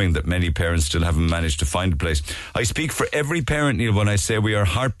I'm assuming that many parents still haven't managed to find a place. I speak for every parent, Neil, when I say we are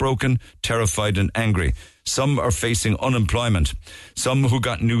heartbroken, terrified and angry. Some are facing unemployment. Some who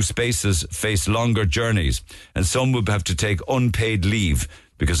got new spaces face longer journeys. And some will have to take unpaid leave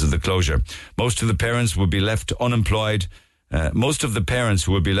because of the closure. Most of the parents will be left unemployed. Most of the parents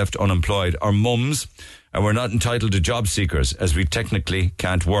who will be left unemployed are mums, and we're not entitled to job seekers as we technically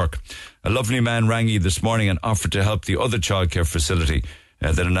can't work. A lovely man rang me this morning and offered to help the other childcare facility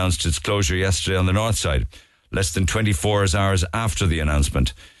that announced its closure yesterday on the north side, less than 24 hours after the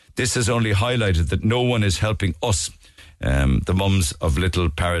announcement. This has only highlighted that no one is helping us, the mums of Little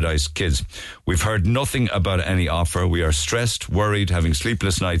Paradise kids. We've heard nothing about any offer. We are stressed, worried, having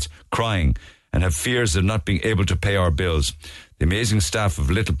sleepless nights, crying, and have fears of not being able to pay our bills. The amazing staff of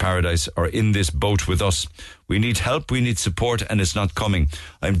Little Paradise are in this boat with us. We need help, we need support, and it's not coming.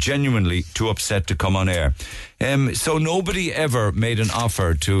 I'm genuinely too upset to come on air. So nobody ever made an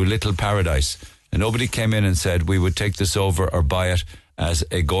offer to Little Paradise, and nobody came in and said we would take this over or buy it as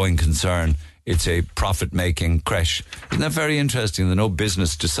a going concern it's a profit-making creche. Isn't that very interesting that no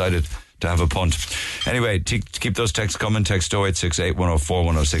business decided to have a punt? Anyway, keep those texts coming. Text 0868 104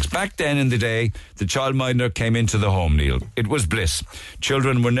 106. Back then in the day, the childminder came into the home, Neil. It was bliss.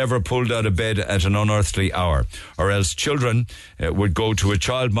 Children were never pulled out of bed at an unearthly hour, or else children would go to a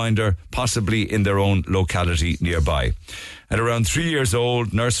childminder, possibly in their own locality nearby. At around 3 years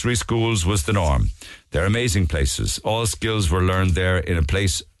old, nursery schools was the norm. They're amazing places. All skills were learned there in a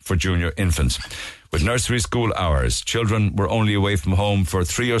place for junior infants. With nursery school hours, children were only away from home for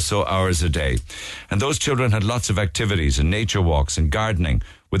 3 or so hours a day. And those children had lots of activities and nature walks and gardening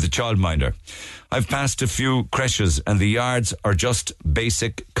with the childminder. I've passed a few creches and the yards are just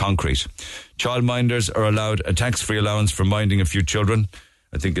basic concrete. Childminders are allowed a tax-free allowance for minding a few children.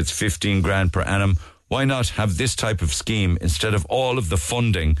 I think it's 15 grand per annum. Why not have this type of scheme instead of all of the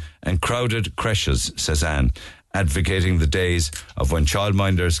funding and crowded creches, says Anne, advocating the days of when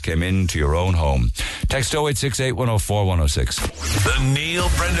childminders came into your own home. Text 0868 104 106. The Neil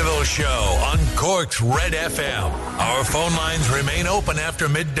Prendeville Show on Cork's Red FM. Our phone lines remain open after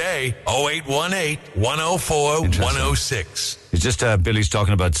midday. 0818 104 106. It's just Billy's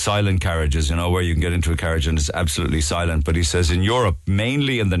talking about silent carriages, where you can get into a carriage and it's absolutely silent. But he says in Europe,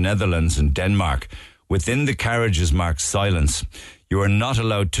 mainly in the Netherlands and Denmark, within the carriage is marked silence. You are not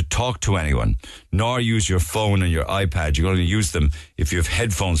allowed to talk to anyone, nor use your phone and your iPad. You only use them if you have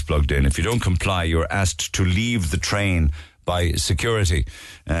headphones plugged in. If you don't comply, you're asked to leave the train by security.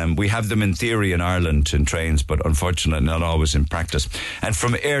 We have them in theory in Ireland in trains, but unfortunately not always in practice. And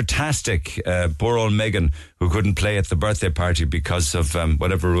from Airtastic, poor old Megan, who couldn't play at the birthday party because of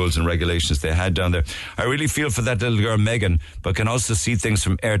whatever rules and regulations they had down there. I really feel for that little girl Megan, but can also see things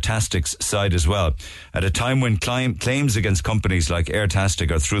from Airtastic's side as well. At a time when claims against companies like Airtastic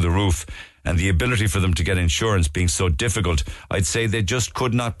are through the roof, and the ability for them to get insurance being so difficult, I'd say they just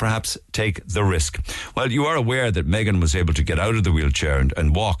could not perhaps take the risk. Well, you are aware that Megan was able to get out of the wheelchair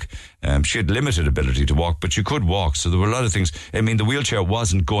and walk. She had limited ability to walk, but she could walk. So there were a lot of things. I mean, the wheelchair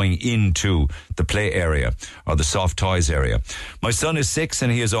wasn't going into the play area or the soft toys area. My son is 6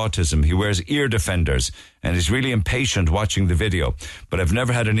 and he has autism. He wears ear defenders and is really impatient watching the video. But I've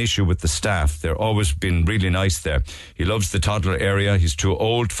never had an issue with the staff. They're always been really nice there. He loves the toddler area. He's too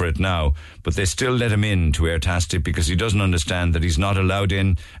old for it now, but they still let him in to Airtastic because he doesn't understand that he's not allowed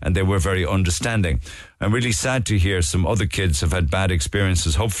in, and they were very understanding. I'm really sad to hear some other kids have had bad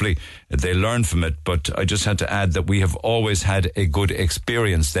experiences. Hopefully they learn from it, but I just had to add that we have always had a good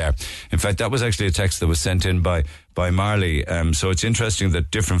experience there. In fact, that was actually a text that was sent in by Marley. So it's interesting that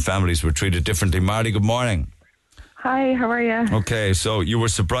different families were treated differently. Marley, good morning. Hi, how are you? Okay, so you were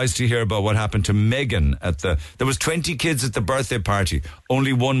surprised to hear about what happened to Megan there was 20 kids at the birthday party.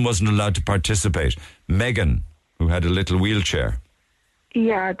 Only one wasn't allowed to participate. Megan, who had a little wheelchair.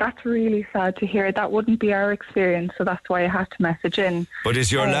 Yeah, that's really sad to hear. That wouldn't be our experience, so that's why I had to message in. But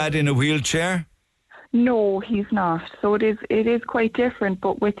is your lad in a wheelchair? No, he's not. So it is quite different,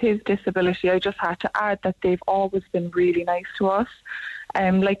 but with his disability, I just had to add that they've always been really nice to us.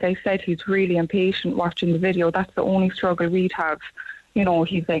 Like I said, he's really impatient watching the video. That's the only struggle we'd have.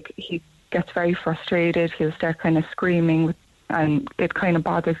 He gets very frustrated. He'll start kind of screaming, and it kind of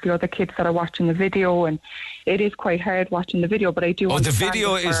bothers the other kids that are watching the video, and it is quite hard watching the video, but I do the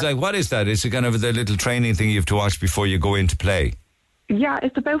video is like, what is that? Is it kind of the little training thing you have to watch before you go into play? Yeah,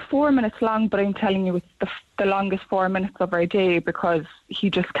 it's about 4 minutes long, but I'm telling you, it's the longest 4 minutes of our day because he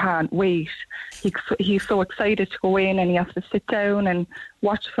just can't wait. He's so excited to go in, and he has to sit down and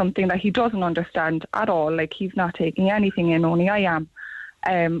watch something that he doesn't understand at all. Like, he's not taking anything in, only I am.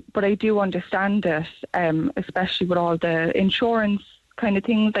 But I do understand it, especially with all the insurance kind of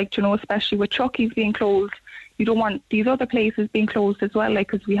things, like, especially with Chucky's being closed. You don't want these other places being closed as well,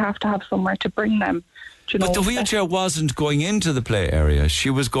 because we have to have somewhere to bring them. But the wheelchair wasn't going into the play area. She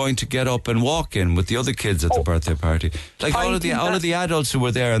was going to get up and walk in with the other kids at the birthday party. Like all of the adults who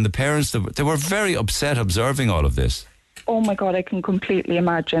were there and the parents, they were very upset observing all of this. Oh my God, I can completely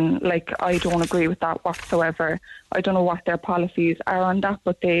imagine. Like, I don't agree with that whatsoever. I don't know what their policies are on that,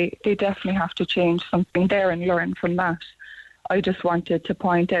 but they definitely have to change something there and learn from that. I just wanted to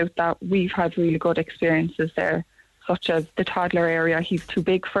point out that we've had really good experiences there, such as the toddler area. He's too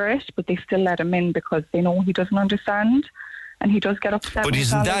big for it, but they still let him in because they know he doesn't understand, and he does get upset. But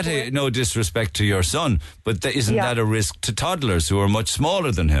isn't that no disrespect to your son, but isn't that a risk to toddlers who are much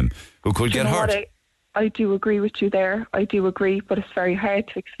smaller than him, who could get hurt? I do agree with you there. I do agree, but it's very hard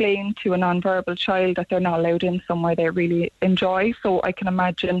to explain to a non-verbal child that they're not allowed in somewhere they really enjoy. So I can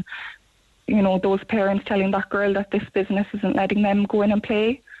imagine, those parents telling that girl that this business isn't letting them go in and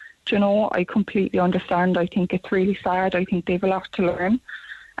play. I completely understand. I think it's really sad. I think they have a lot to learn.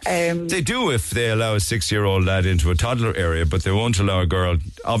 They do if they allow a 6-year-old lad into a toddler area, but they won't allow a girl,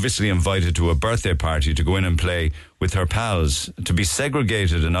 obviously invited to a birthday party, to go in and play with her pals. To be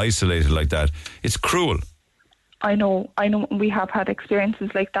segregated and isolated like that, it's cruel. I know. We have had experiences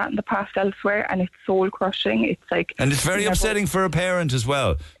like that in the past elsewhere, and it's soul crushing. It's like, and it's very upsetting for a parent as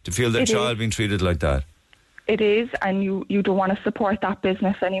well to feel their child being treated like that. It is, and you don't want to support that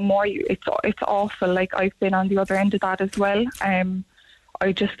business anymore. It's awful. Like, I've been on the other end of that as well.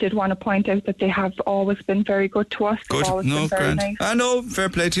 I just did want to point out that they have always been very good to us. Good, no, grand. Nice. I know, fair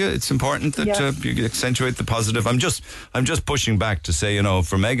play to you. It's important that you accentuate the positive. I'm just pushing back to say,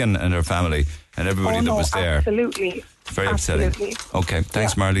 for Megan and her family and everybody that was there. Absolutely. Very upsetting. Okay,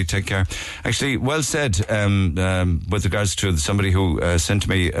 thanks, Marley. Take care. Actually, well said. With regards to somebody who sent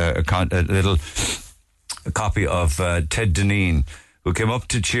me a copy of Ted Deneen, who came up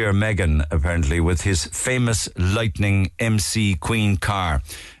to cheer Meghan, apparently, with his famous Lightning MC Queen car.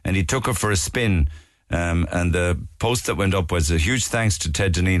 And he took her for a spin. And the post that went up was a huge thanks to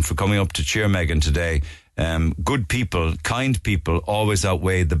Ted Deneen for coming up to cheer Meghan today. Good people, kind people, always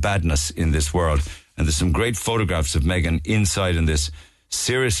outweigh the badness in this world. And there's some great photographs of Meghan inside in this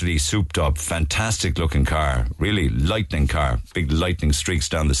seriously souped up, fantastic looking car. Really lightning car. Big lightning streaks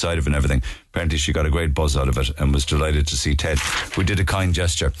down the side of it and everything. Apparently she got a great buzz out of it and was delighted to see Ted, who did a kind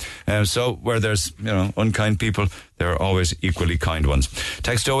gesture. So where there's, unkind people, there are always equally kind ones.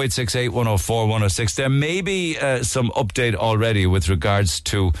 Text 0868 104 106. There may be some update already with regards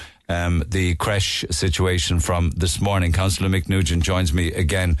to the creche situation from this morning. Councillor Mick Nugent joins me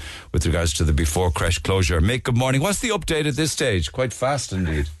again with regards to the before creche closure. Mick, good morning. What's the update at this stage? Quite fast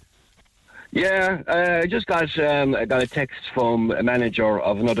indeed. Yeah, I just got a text from a manager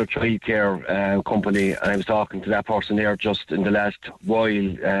of another childcare company, and I was talking to that person there just in the last while.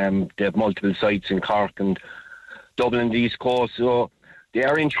 They have multiple sites in Cork and Dublin, the East Coast, so they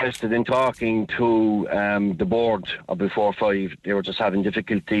are interested in talking to the board of Before 5. They were just having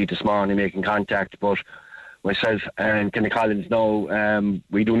difficulty this morning making contact, but myself and Kenny Collins know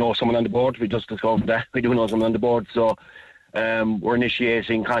we do know someone on the board. We just discovered that we do know someone on the board, so we're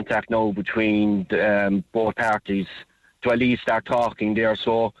initiating contact now between both parties to at least start talking there.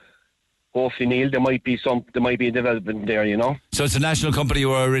 So hopefully, Neil, there might be a development there, So it's a national company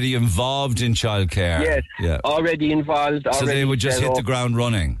who are already involved in childcare. Yes, yeah. Already involved. So they would just hit the ground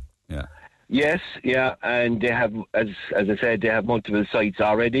running. Yeah. Yes, yeah, and they have, as I said, they have multiple sites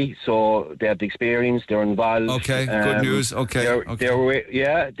already, so they have the experience. They're involved. Okay, good news. Okay,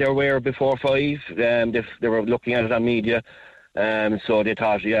 they're aware Before 5. They were looking at it on media, so they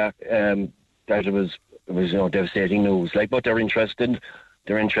thought, that it was devastating news. But they're interested.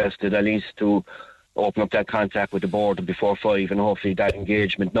 They're interested at least to open up that contact with the board of Before 5, and hopefully that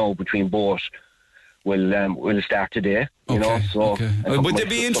engagement now between both will start today. So would they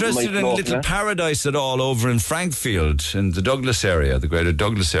be interested in Little Paradise at all over in Frankfield in the Douglas area, the greater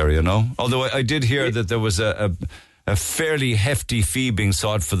Douglas area? No, although I did hear that there was a fairly hefty fee being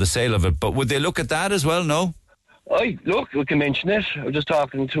sought for the sale of it. But would they look at that as well? No. Look, we can mention it. I was just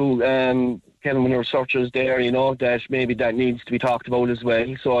talking to Kevin, when the researchers there, that maybe that needs to be talked about as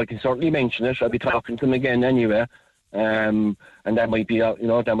well. So I can certainly mention it. I'll be talking to them again anyway, and that might be,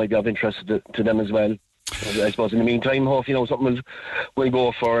 of interest to them as well. I suppose in the meantime, hopefully, something will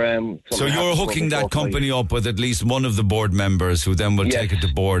go for. So you're hooking that company up with at least one of the board members, who then will take it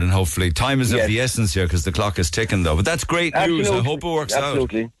to board, and hopefully, time is of the essence here because the clock is ticking, though. But that's great news. I hope it works out.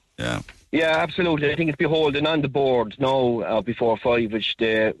 Absolutely. Yeah. Yeah, absolutely. I think it's beholden on the board now, Before 5, which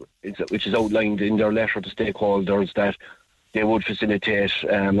is outlined in their letter to stakeholders, that they would facilitate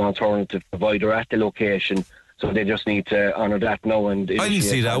an alternative provider at the location. So they just need to honour that now. And I didn't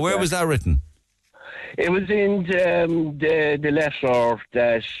see that. Where was that written? It was in the letter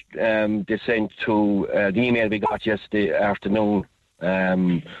that they sent to the email we got yesterday afternoon.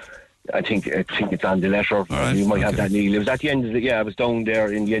 I think it's on the letter. Right, you might have that, Neil. It was at the end of I was down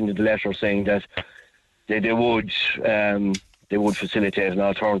there in the end of the letter saying that they would facilitate an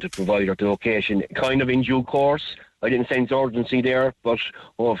alternative provider to location, kind of in due course. I didn't sense urgency there, but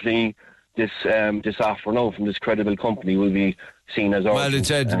hopefully this offer now from this credible company will be seen as urgent. Well,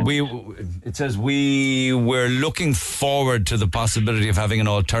 it says we were looking forward to the possibility of having an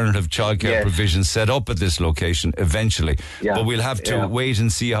alternative childcare provision set up at this location eventually. Yeah. But we'll have to wait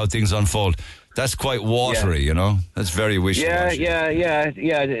and see how things unfold. That's quite watery, you know. That's very wishy-washy. Yeah.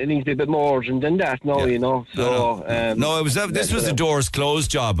 It needs to be a bit more than that now, you know. So, no, it was this was the doors closed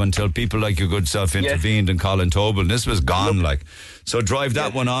job until people like your good self intervened and Colin Tobel, and this was gone. So drive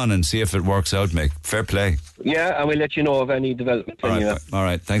that one on and see if it works out, mate. Fair play. Yeah, and we'll let you know of any development. All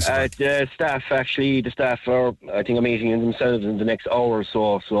right, thanks. The staff are, I think, amazing in themselves in the next hour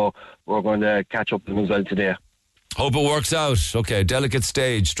or so we're going to catch up with them as well today. Hope it works out. Okay, delicate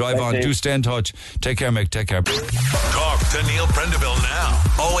stage. Drive on. Do stay in touch. Take care, Mick. Take care. Talk to Neil Prendeville now.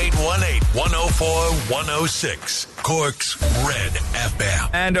 0818 104 106. Cork's Red FM.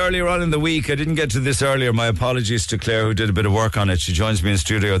 And earlier on in the week, I didn't get to this earlier. My apologies to Claire, who did a bit of work on it. She joins me in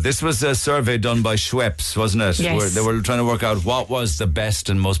studio. This was a survey done by Schweppes, wasn't it? Yes. They were trying to work out what was the best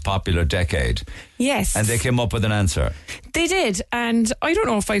and most popular decade. Yes. And they came up with an answer. They did, and I don't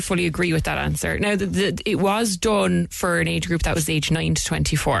know if I fully agree with that answer. Now, it was done for an age group that was age 9 to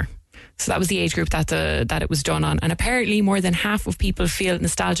 24. So that was the age group that it was done on. And apparently more than half of people feel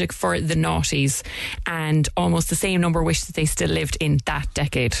nostalgic for the noughties, and almost the same number wish that they still lived in that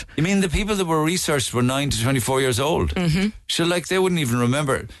decade. You mean the people that were researched were 9 to 24 years old? Mm-hmm. So they wouldn't even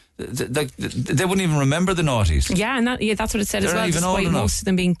remember... They wouldn't even remember the noughties. Yeah, and that's what it said. They're as well, not even old despite enough. most of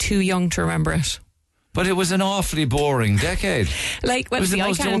them being too young to remember it. But it was an awfully boring decade. It was the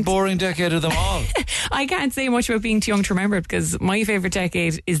most boring decade of them all. I can't say much about being too young to remember it, because my favourite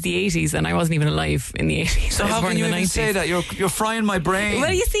decade is the 80s, and I wasn't even alive in the 80s. So how can you even say that? You're frying my brain.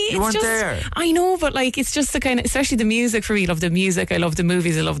 Well, you see, you weren't just, there. I know, but it's just the kind of, especially the music for me. I love the music, I love the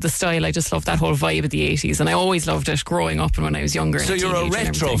movies, I love the style. I just love that whole vibe of the 80s, and I always loved it growing up and when I was younger. So you're a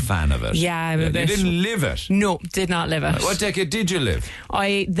retro fan of it? Yeah, I'm a bit. You didn't live it? No, did not live it. What decade did you live?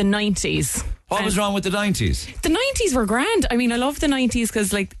 The 90s. What was wrong with the 90s? The 90s were grand. I mean, I love the 90s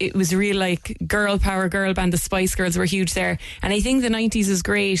because it was real girl power, girl band. The Spice Girls were huge there. And I think the 90s is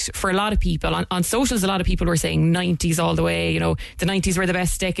great for a lot of people. On socials, a lot of people were saying 90s all the way. You know, the 90s were the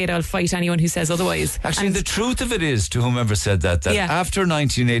best decade. I'll fight anyone who says otherwise. Actually, the truth of it is, to whomever said that after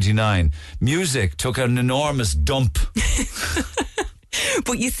 1989, music took an enormous dump.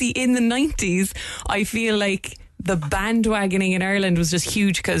 But you see, in the 90s, I feel like the bandwagoning in Ireland was just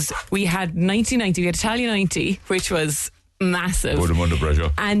huge, because we had 1990, we had Italia 90, which was massive. Put them under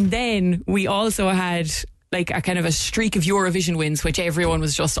pressure. And then we also had a kind of a streak of Eurovision wins, which everyone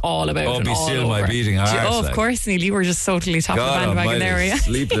was just all about. Oh, and be all still over. my beating heart. Oh, of course, Neil, you were just totally top of the bandwagon there, yeah.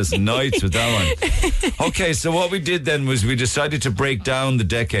 Sleepless nights with that one. Okay, so what we did then was we decided to break down the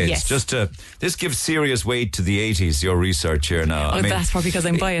decades. Yes. This gives serious weight to the 80s, your research here now. Oh, that's probably because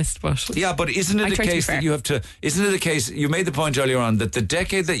I'm biased, but... Yeah, but isn't it the case that you have to... Isn't it the case, you made the point earlier on, that the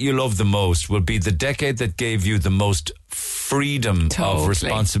decade that you love the most will be the decade that gave you the most freedom of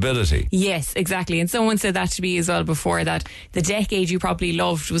responsibility. Yes, exactly. And someone said that to me as well before, that the decade you probably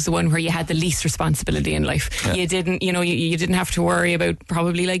loved was the one where you had the least responsibility in life. Yeah. You didn't, you didn't have to worry about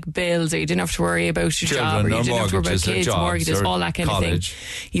probably bills, or you didn't have to worry about your job, or you didn't have to worry about kids, mortgages, all that kind of thing.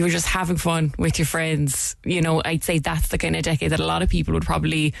 You were just having fun with your friends. I'd say that's the kind of decade that a lot of people would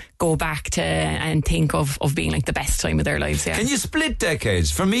probably go back to and think of being the best time of their lives. Yeah. Can you split decades?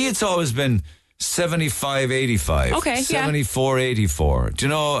 For me, it's always been 75, 85. Okay, 74, 84. Do you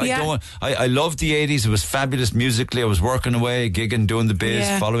know, I loved the 80s. It was fabulous musically. I was working away, gigging, doing the biz,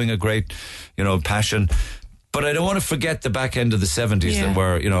 following a great, passion. But I don't want to forget the back end of the 70s that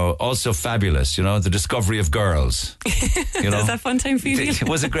were, also fabulous. The discovery of girls. Was that fun time for you? It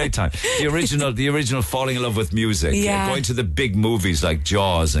was a great time. The original falling in love with music. Yeah. Going to the big movies like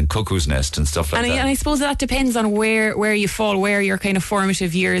Jaws and Cuckoo's Nest and stuff like that. And I suppose that depends on where you fall, where your kind of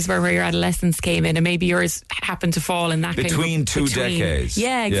formative years, where your adolescence came in, and maybe yours happened to fall in that between two decades.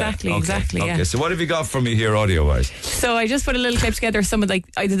 Yeah, exactly, exactly. Okay, so what have you got for me here audio-wise? So I just put a little clip together of some of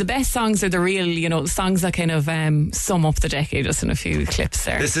either the best songs or the real, songs that kind of sum up the decade, just in a few clips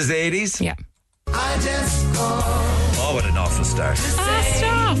there. This is the 80s? Yeah. Oh, what an awful start.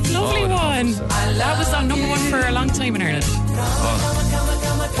 Stop. Lovely one. That was on number one for a long time in Ireland.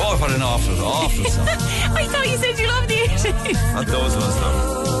 Oh, what an awful song. I thought you said you loved the 80s. Not those ones,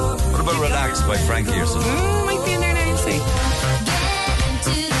 though. What about Relax by Frankie or something? Might be in there now, you see.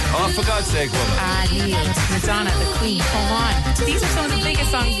 Oh, for God's sake, woman. Neil, Madonna, the Queen, come on. These are some of the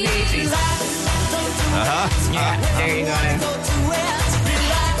biggest songs of the 80s. Yeah, there you go now.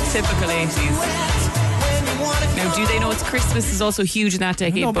 Typical 80s. Now, do they know it's Christmas is also huge in that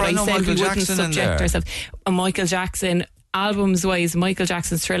decade? No, but I said Michael we wouldn't Jackson subject ourselves. Michael Jackson, albums wise, Michael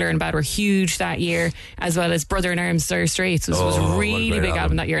Jackson's Thriller and Bad were huge that year, as well as Brother in Arms, Dire Straits was a really big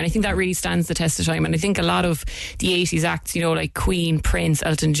album that year, and I think that really stands the test of time. And I think a lot of the 80s acts, you know, like Queen, Prince,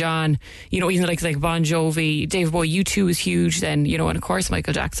 Elton John, you know, even like Bon Jovi, David Bowie, U2 was huge then, you know, and of course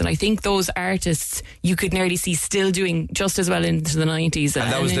Michael Jackson. I think those artists you could nearly see still doing just as well into the 90s.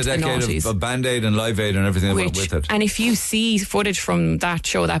 And that was the decade of Band Aid and Live Aid and everything that went with it. And if you see footage from that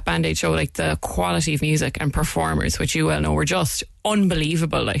show, that Band Aid show, like the quality of music and performers, which you well know, were just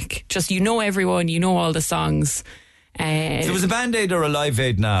unbelievable. Like, just, you know, everyone, you know, all the songs. If it was a Band Aid or a Live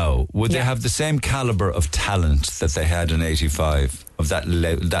Aid now, would they have the same calibre of talent that they had in 85? Of that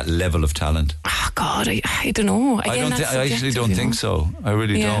level of talent? Oh God, I don't know. Again, I actually don't think so. I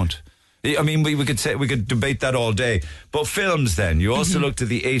really don't. I mean, we could debate that all day. But films, then you also looked at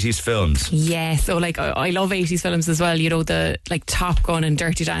the 80s films. Yes, so like I love 80s films as well. You know, the like Top Gun and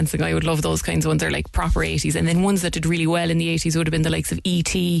Dirty Dancing. I would love those kinds of ones. They're like proper 80s. And then ones that did really well in the 80s would have been the likes of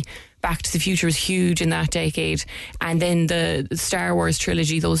E.T., Back to the Future was huge in that decade, and then the Star Wars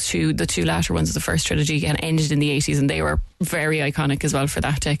trilogy. The two latter ones of the first trilogy again ended in the 80s, and they were very iconic as well for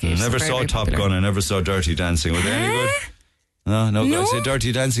that decade. I never saw Top Gun. I never saw Dirty Dancing. Were they any good? No. I say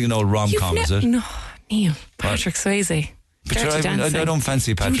Dirty Dancing, an old rom-com, is it? No, Neil. Patrick Swayze. But I don't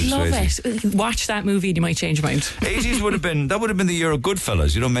fancy Patrick Swayze. You'd love it. Watch that movie and you might change your mind. 80s would have been the year of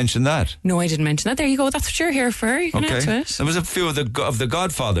Goodfellas. You don't mention that. No, I didn't mention that. There you go. That's what you're here for. You can add to it. There was a few of the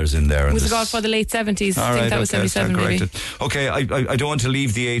Godfathers in there. It was the Godfather late 70s. I think that was 77 maybe. Okay, I don't want to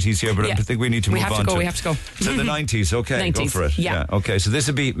leave the 80s here, but I think we need to move on. We have to go. To the 90s. Okay, 90s. Go for it. Yeah. Okay, so this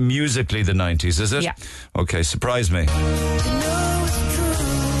would be musically the 90s, is it? Yeah. Okay, surprise me.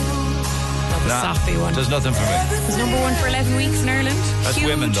 Soppy one. Does nothing for me. It was number one for 11 weeks in Ireland. That's huge.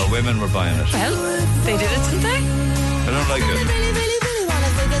 Women, though. Women were buying it. Well, they did it, didn't they? I don't like it.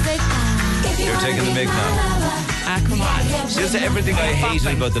 You're taking the mic now. Come on. Just everything I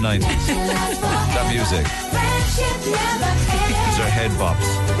hated about the 90s. That music. These are head bops.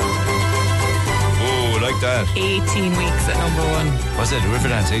 Oh, like that. 18 weeks at number one. Was it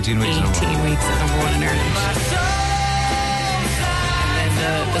Riverdance? 18 weeks at number one. 18 weeks at number one in Ireland.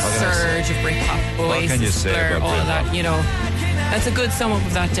 The surge of Britpop, Oasis, Blur, all of that, you know. That's a good sum up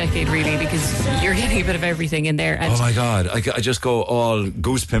of that decade, really, because you're getting a bit of everything in there. And oh my God, I just go all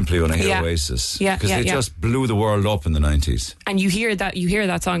goose pimply when I hear Oasis. Because they just blew the world up in the 90s. And you hear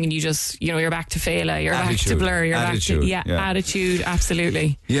that song and you just, you know, you're back to Fela, you're back to Blur, you're back to Attitude,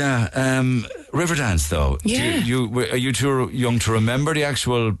 absolutely. Yeah, Riverdance though. Yeah. Are you too young to remember the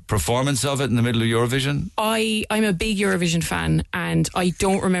actual performance of it in the middle of Eurovision? I'm a big Eurovision fan and I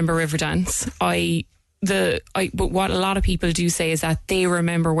don't remember Riverdance. But what a lot of people do say is that they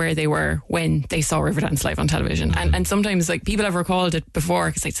remember where they were when they saw Riverdance live on television. And sometimes like people have recalled it before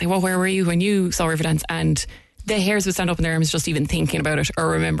because they'd say, well, where were you when you saw Riverdance? And the hairs would stand up in their arms just even thinking about it or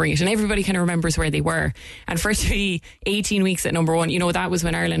remembering it. And everybody kind of remembers where they were. And for it to be 18 weeks at number one, you know, that was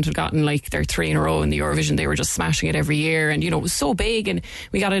when Ireland had gotten like their 3 in a row in the Eurovision. They were just smashing it every year. And, you know, it was so big. And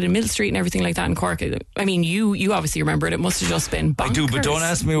we got it in Mill Street and everything like that in Cork. I mean, you obviously remember it. It must have just been bonkers. I do, but don't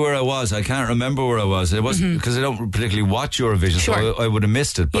ask me where I was. I can't remember where I was. It wasn't because I don't particularly watch Eurovision, so I would have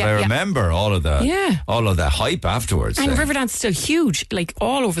missed it. But I remember all of the hype afterwards. And Riverdance is still huge, like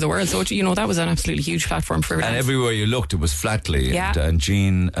all over the world. So, you know, that was an absolutely huge platform for Riverdance. And everywhere you looked, it was Flatley and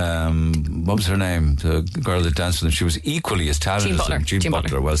Jean, what was her name? The girl that danced with him. She was equally as talented as him. Jean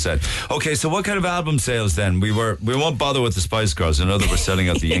Butler. Well said. Okay, so what kind of album sales then? We won't bother with the Spice Girls. I know that we're selling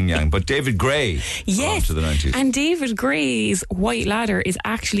out the Yin Yang, but David Gray. Yes, to the 90s. And David Gray's White Ladder is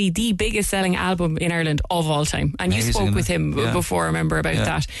actually the biggest selling album in Ireland of all time. And you spoke with him before, remember, about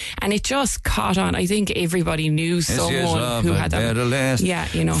that. And it just caught on. I think everybody knew someone who had that. Yeah,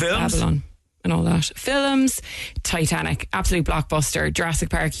 you know, Films? Babylon and all that. Films, Titanic, absolute blockbuster. Jurassic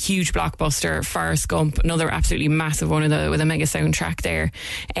Park, huge blockbuster. Forrest Gump, another absolutely massive one with a mega soundtrack there.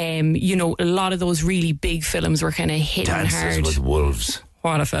 You know, a lot of those really big films were kind of hitting Dances hard. with Wolves.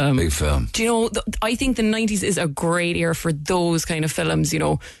 What a film. Big film. Do you know, I think the 90s is a great era for those kind of films, you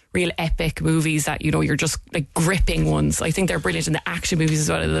know, real epic movies that, you know, you're just like gripping ones. I think they're brilliant. And the action movies as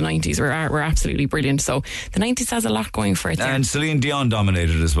well of the 90s were absolutely brilliant. So the 90s has a lot going for it there. And Celine Dion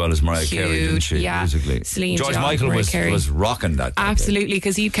dominated as well as Mariah Carey, didn't she? Yeah. Musically. Celine George Dion, Michael was rocking that. Absolutely,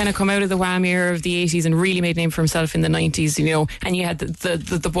 because he'd kind of come out of the Wham era of the 80s and really made a name for himself in the 90s, you know. And you had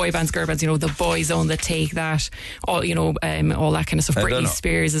the boy bands, girl bands, you know, the Boyzone, the Take That, all, you know, all that kind of stuff. Britney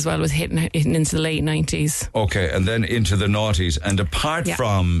Spears as well was hitting into the late 90s. Okay, and then into the noughties. And apart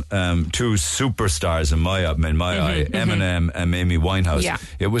from two superstars in my eye, Eminem and Amy Winehouse,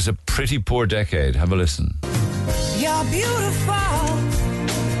 it was a pretty poor decade. Have a listen. You're beautiful.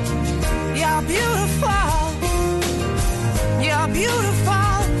 You're beautiful.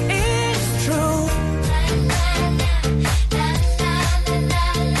 beautiful, it's true.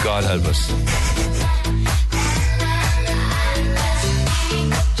 God help us.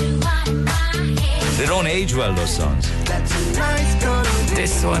 They don't age well, those songs.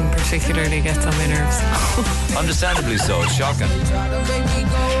 This one particularly gets on my nerves. Understandably so. It's shocking.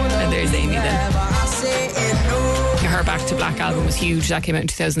 And there's Amy then. Her Back to Black album was huge. That came out in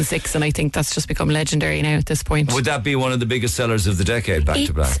 2006, and I think that's just become legendary now at this point. Would that be one of the biggest sellers of the decade, Back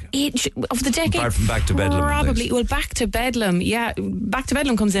to Black? Of the decade? Apart from Back to Bedlam. Probably. Well, Back to Bedlam, yeah. Back to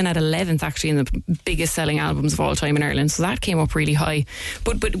Bedlam comes in at 11th, actually, in the biggest selling albums of all time in Ireland. So that came up really high.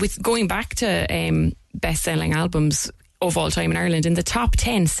 But with going back to best selling albums of all time in Ireland, in the top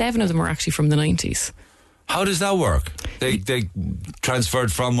 10, 7 of them were actually from the 90s. How does that work? They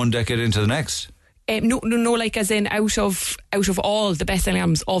transferred from one decade into the next? No, like as in out of all the best-selling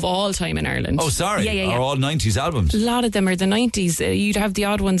albums of all time in Ireland. Oh, sorry. Yeah. Are all 90s albums? A lot of them are the 90s. You'd have the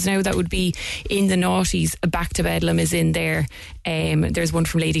odd ones now that would be in the noughties. Back to Bedlam is in there. There's one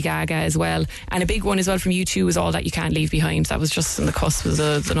from Lady Gaga as well. And a big one as well from U2 is All That You Can't Leave Behind. That was just on the cusp of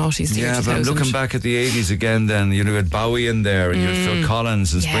the noughties. Yeah, but I'm looking back at the 80s again then. You had Bowie in there, and you had Phil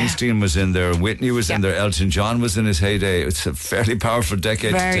Collins, and Springsteen was in there, and Whitney was in there, Elton John was in his heyday. It's a fairly powerful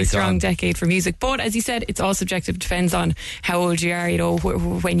decade to take on. Very strong decade for music. But as you said, it's all subjective. It depends on how old you are,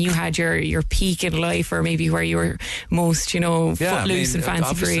 when you had your peak in life, or maybe where you were most, footloose and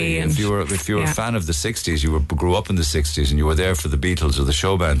fancy free. And if you were a fan of the 60s, you grew up in the 60s, and you were there for the Beatles or the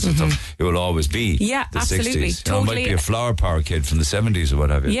show bands and stuff, it will always be the absolutely. 60s. Totally. It might be a flower power kid from the 70s or what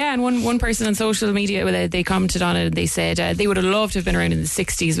have you. Yeah, and one person on social media, they commented on it, and they said they would have loved to have been around in the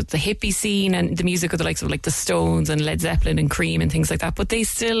 60s with the hippie scene and the music of the likes of like the Stones and Led Zeppelin and Cream and things like that. But they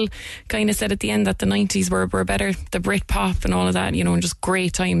still kind of said at the end that the 90s were better, the Brit pop and all of that, and just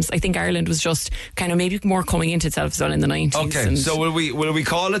great times. I think Ireland was just kind of maybe more coming into itself as well in the 90s. Okay, so will we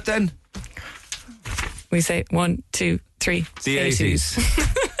call it then? We say 1, 2, 3. The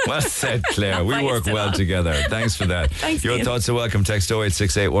 80s. Well said, Claire. We work well together. Thanks for that. Thanks, Your Ian. thoughts are welcome. Text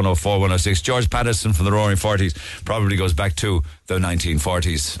 0868 104 106. George Patterson from the Roaring 40s probably goes back to the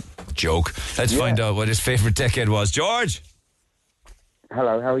 1940s. Joke. Let's find out what his favourite decade was. George?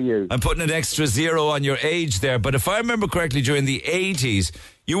 Hello, how are you? I'm putting an extra 0 on your age there, but if I remember correctly, during the 80s,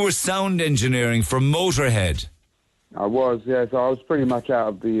 you were sound engineering for Motorhead. I was, yes. I was pretty much out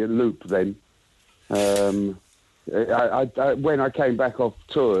of the loop then. When I came back off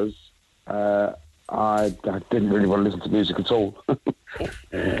tours, I didn't really want to listen to music at all.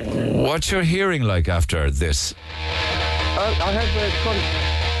 What's your hearing like after this? I have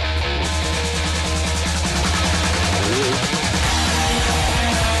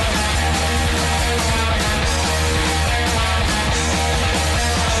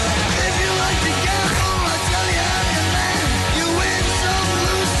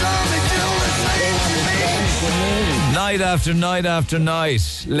Night after night after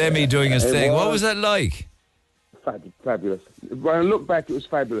night, Lemmy doing his thing. What was that like? Fabulous. When I look back, it was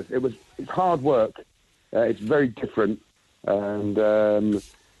fabulous. It's hard work. It's very different, and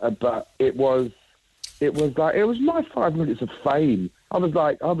but it was my 5 minutes of fame. I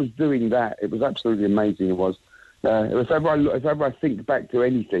was doing that. It was absolutely amazing. It was. If ever I think back to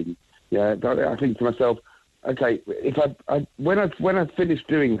anything, I think to myself, okay, when I finished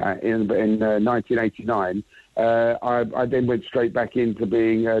doing that in 1989. I then went straight back into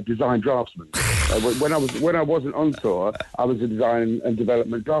being a design draftsman. When I wasn't on tour, I was a design and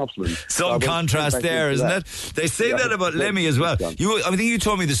development draftsman. Some contrast there, isn't it? They say that about Lemmy as well. I think you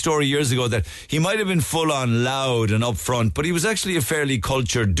told me the story years ago that he might have been full on loud and upfront, but he was actually a fairly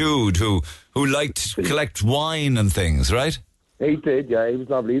cultured dude who liked to collect wine and things, right? He did, yeah. He was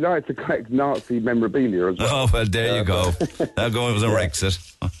lovely. He liked to collect Nazi memorabilia as well. Oh, well, there you go. That going was a Brexit.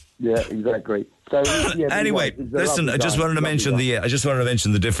 Yeah, exactly. So, anyway, listen. I just wanted to mention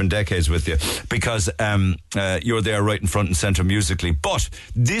the different decades with you because you're there right in front and centre musically. But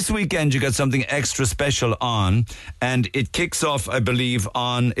this weekend you got something extra special on, and it kicks off, I believe,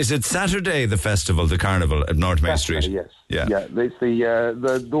 on Saturday? The festival, the carnival at North Main Street. Yes. Yeah. It's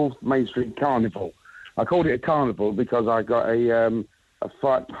the North Main Street Carnival. I called it a carnival because I got a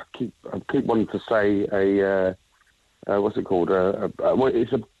fight. I keep wanting to say what's it called?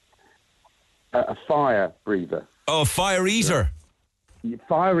 It's a fire breather. Oh, a fire eater.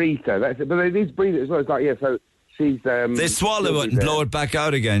 Fire eater. That's it. But it is breather as well. It's like, so she's... they swallow it and blow it back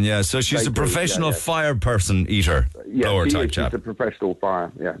out again, yeah. So she's a professional fire person eater. Blower type chap. She's a professional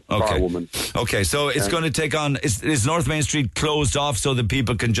fire woman. Okay, so it's going to take on... Is North Main Street closed off so that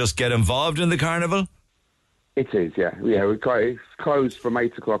people can just get involved in the carnival? It is, yeah. It's closed from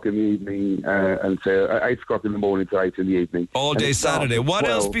 8 o'clock in the evening until 8 o'clock in the morning to 8 in the evening. All day Saturday. What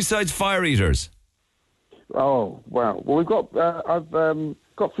else besides fire eaters? Oh, wow. Well, we've got, I've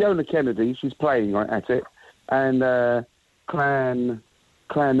got Fiona Kennedy, she's playing at it, and Clanarian.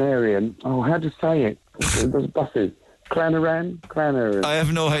 Oh, how do you say it? There's buses. Clanaran? I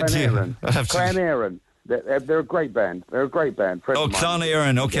have no idea. Clanaran. They're a great band.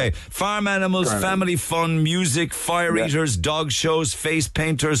 Clonairan, okay. Farm animals, family fun, music, fire eaters, dog shows, face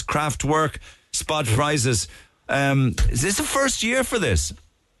painters, craft work, spot prizes. Is this the first year for this?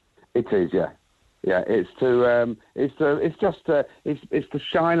 It is, yeah. Yeah, it's to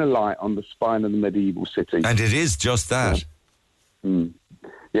shine a light on the spine of the medieval city. And it is just that.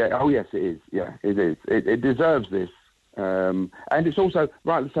 Yeah. Oh, yes, it is. Yeah, it is. It deserves this. And it's also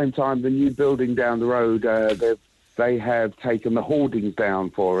right at the same time the new building down the road. They have taken the hoardings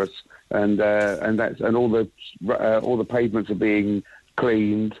down for us, and all the pavements are being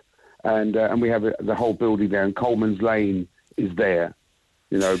cleaned, and we have the whole building there. And Coleman's Lane is there,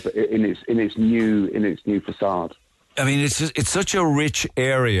 but in its new facade. I mean, it's such a rich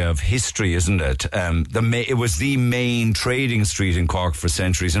area of history, isn't it? It was the main trading street in Cork for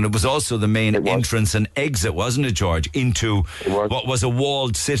centuries, and it was also the main entrance and exit, wasn't it, George, into what was a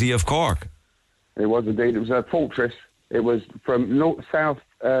walled city of Cork? It was indeed. It was a fortress. It was from south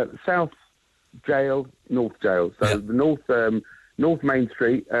jail, north jail. So the North Main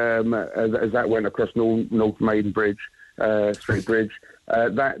Street, as that went across North Main Bridge, Street Bridge,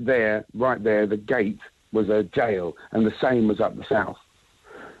 right there, the gate was a jail, and the same was up the south.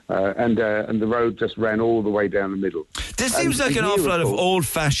 And the road just ran all the way down the middle. This seems like an awful lot of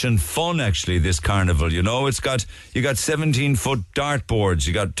old-fashioned fun, actually, this carnival, you got 17-foot dartboards,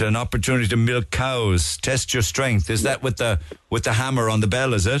 you got an opportunity to milk cows, test your strength. Is that with the hammer on the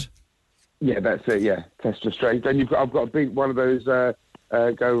bell, is it? Yeah, that's it, yeah. Test your strength. And I've got a big one of those go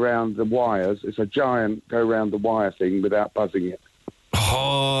round the wires. It's a giant go round the wire thing without buzzing it.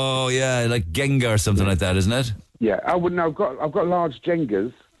 Oh yeah, like Jenga or something like that, isn't it? Yeah, I wouldn't know. I've got large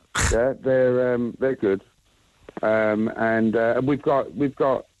Jengas. Yeah, they're good. And we've got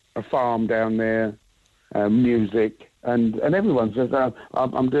a farm down there, music, and everyone's just.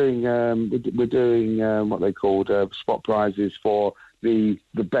 I'm doing we're doing what they called spot prizes for the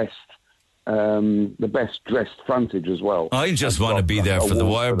best dressed frontage as well. I just want to be there for the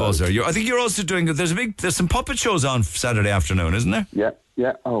wire buzzer. I think you're also doing. There's some puppet shows on Saturday afternoon, isn't there?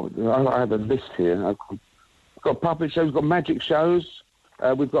 Yeah. Oh, I have a list here. I've got puppet shows. We've got magic shows.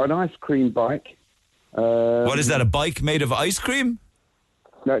 We've got an ice cream bike. What is that? A bike made of ice cream?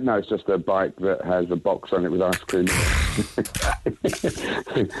 No, it's just a bike that has a box on it with ice cream.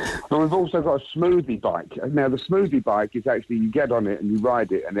 But we've also got a smoothie bike. Now, the smoothie bike is actually, you get on it and you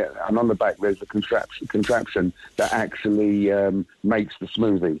ride it, and on the back there's a contraption that actually makes the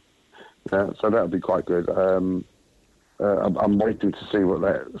smoothie. So that'll be quite good. I'm waiting to see what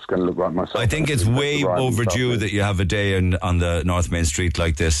that's going to look like myself. I think it's way overdue that you have a day on the North Main Street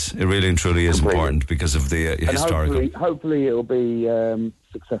like this. It really and truly is important because of the historical. Hopefully it'll be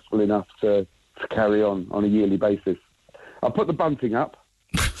successful enough to carry on a yearly basis. I'll put the bunting up.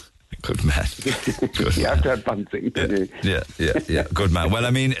 Good man. You have to have bunting. Yeah. Good man. Well,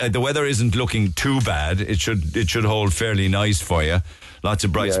 I mean, the weather isn't looking too bad. It should hold fairly nice for you. Lots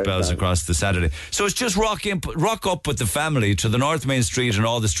of bright spells across the Saturday. So it's just rock up with the family to the North Main Street and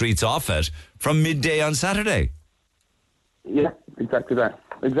all the streets off it from midday on Saturday. Yeah, exactly that.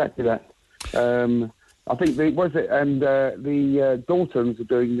 I think the Daltons are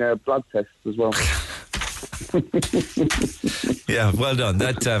doing blood tests as well. Yeah, well done.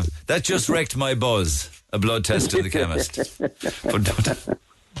 That just wrecked my buzz. A blood test to the chemist.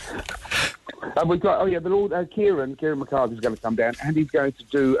 We've got Kieran McCarthy's going to come down, and he's going to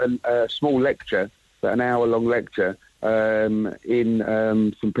do a small lecture, an hour-long lecture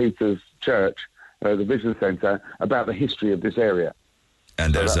in St Peter's Church, the visitor centre, about the history of this area.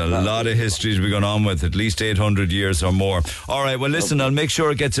 And there's a lot of history to be going on with, at least 800 years or more. All right, well, listen, I'll make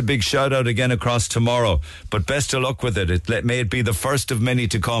sure it gets a big shout-out again across tomorrow. But best of luck with it. May it be the first of many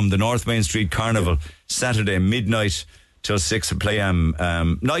to come. The North Main Street Carnival, Saturday, midnight till 6 p.m.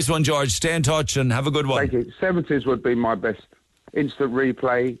 Nice one, George. Stay in touch and have a good one. Thank you. 70s would be my best. Instant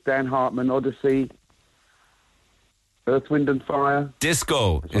Replay, Dan Hartman, Odyssey, Earth, Wind and Fire.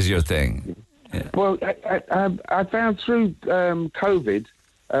 Disco is your thing. Yeah. Well, I found through COVID,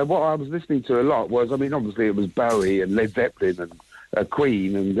 what I was listening to a lot was, obviously it was Bowie and Led Zeppelin and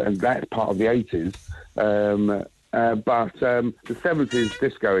Queen, and that's part of the 80s. But the 70s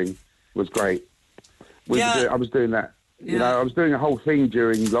discoing was great. I was doing that You know, I was doing a whole thing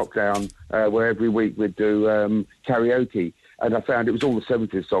during lockdown where every week we'd do karaoke, and I found it was all the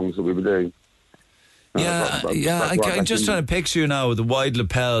 70s songs that we were doing. I'm just trying to picture you now with the wide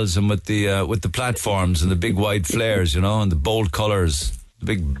lapels and with the platforms and the big wide flares, you know, and the bold colours, the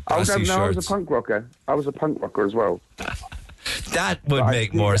big brassy shirts. I was a punk rocker. I was a punk rocker as well. That would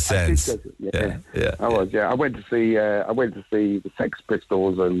make more sense. Yeah. I was. Yeah, I went to see the Sex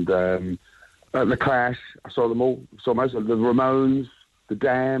Pistols and the Clash. I saw them all. Saw most of the Ramones, the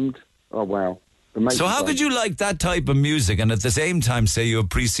Damned. Oh wow. So how could you like that type of music and at the same time say you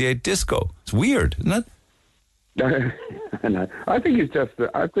appreciate disco? It's weird, isn't it? No, I think it's just.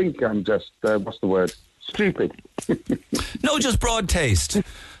 I think I'm just. What's the word? Stupid. No, just broad taste.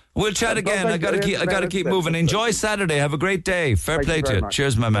 We'll chat again. I got to keep moving. Enjoy Saturday. Have a great day. Fair play to you.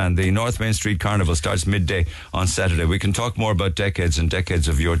 Cheers, my man. The North Main Street Carnival starts midday on Saturday. We can talk more about decades and decades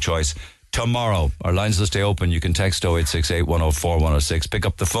of your choice tomorrow. Our lines will stay open. You can text 0868 104 106. Pick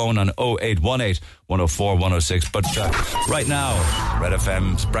up the phone on 0818 104 106. But right now, Red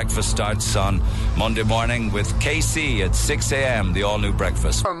FM's breakfast starts on Monday morning with KC at 6 a.m. The all-new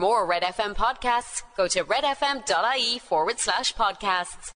breakfast. For more Red FM podcasts, go to redfm.ie/podcasts.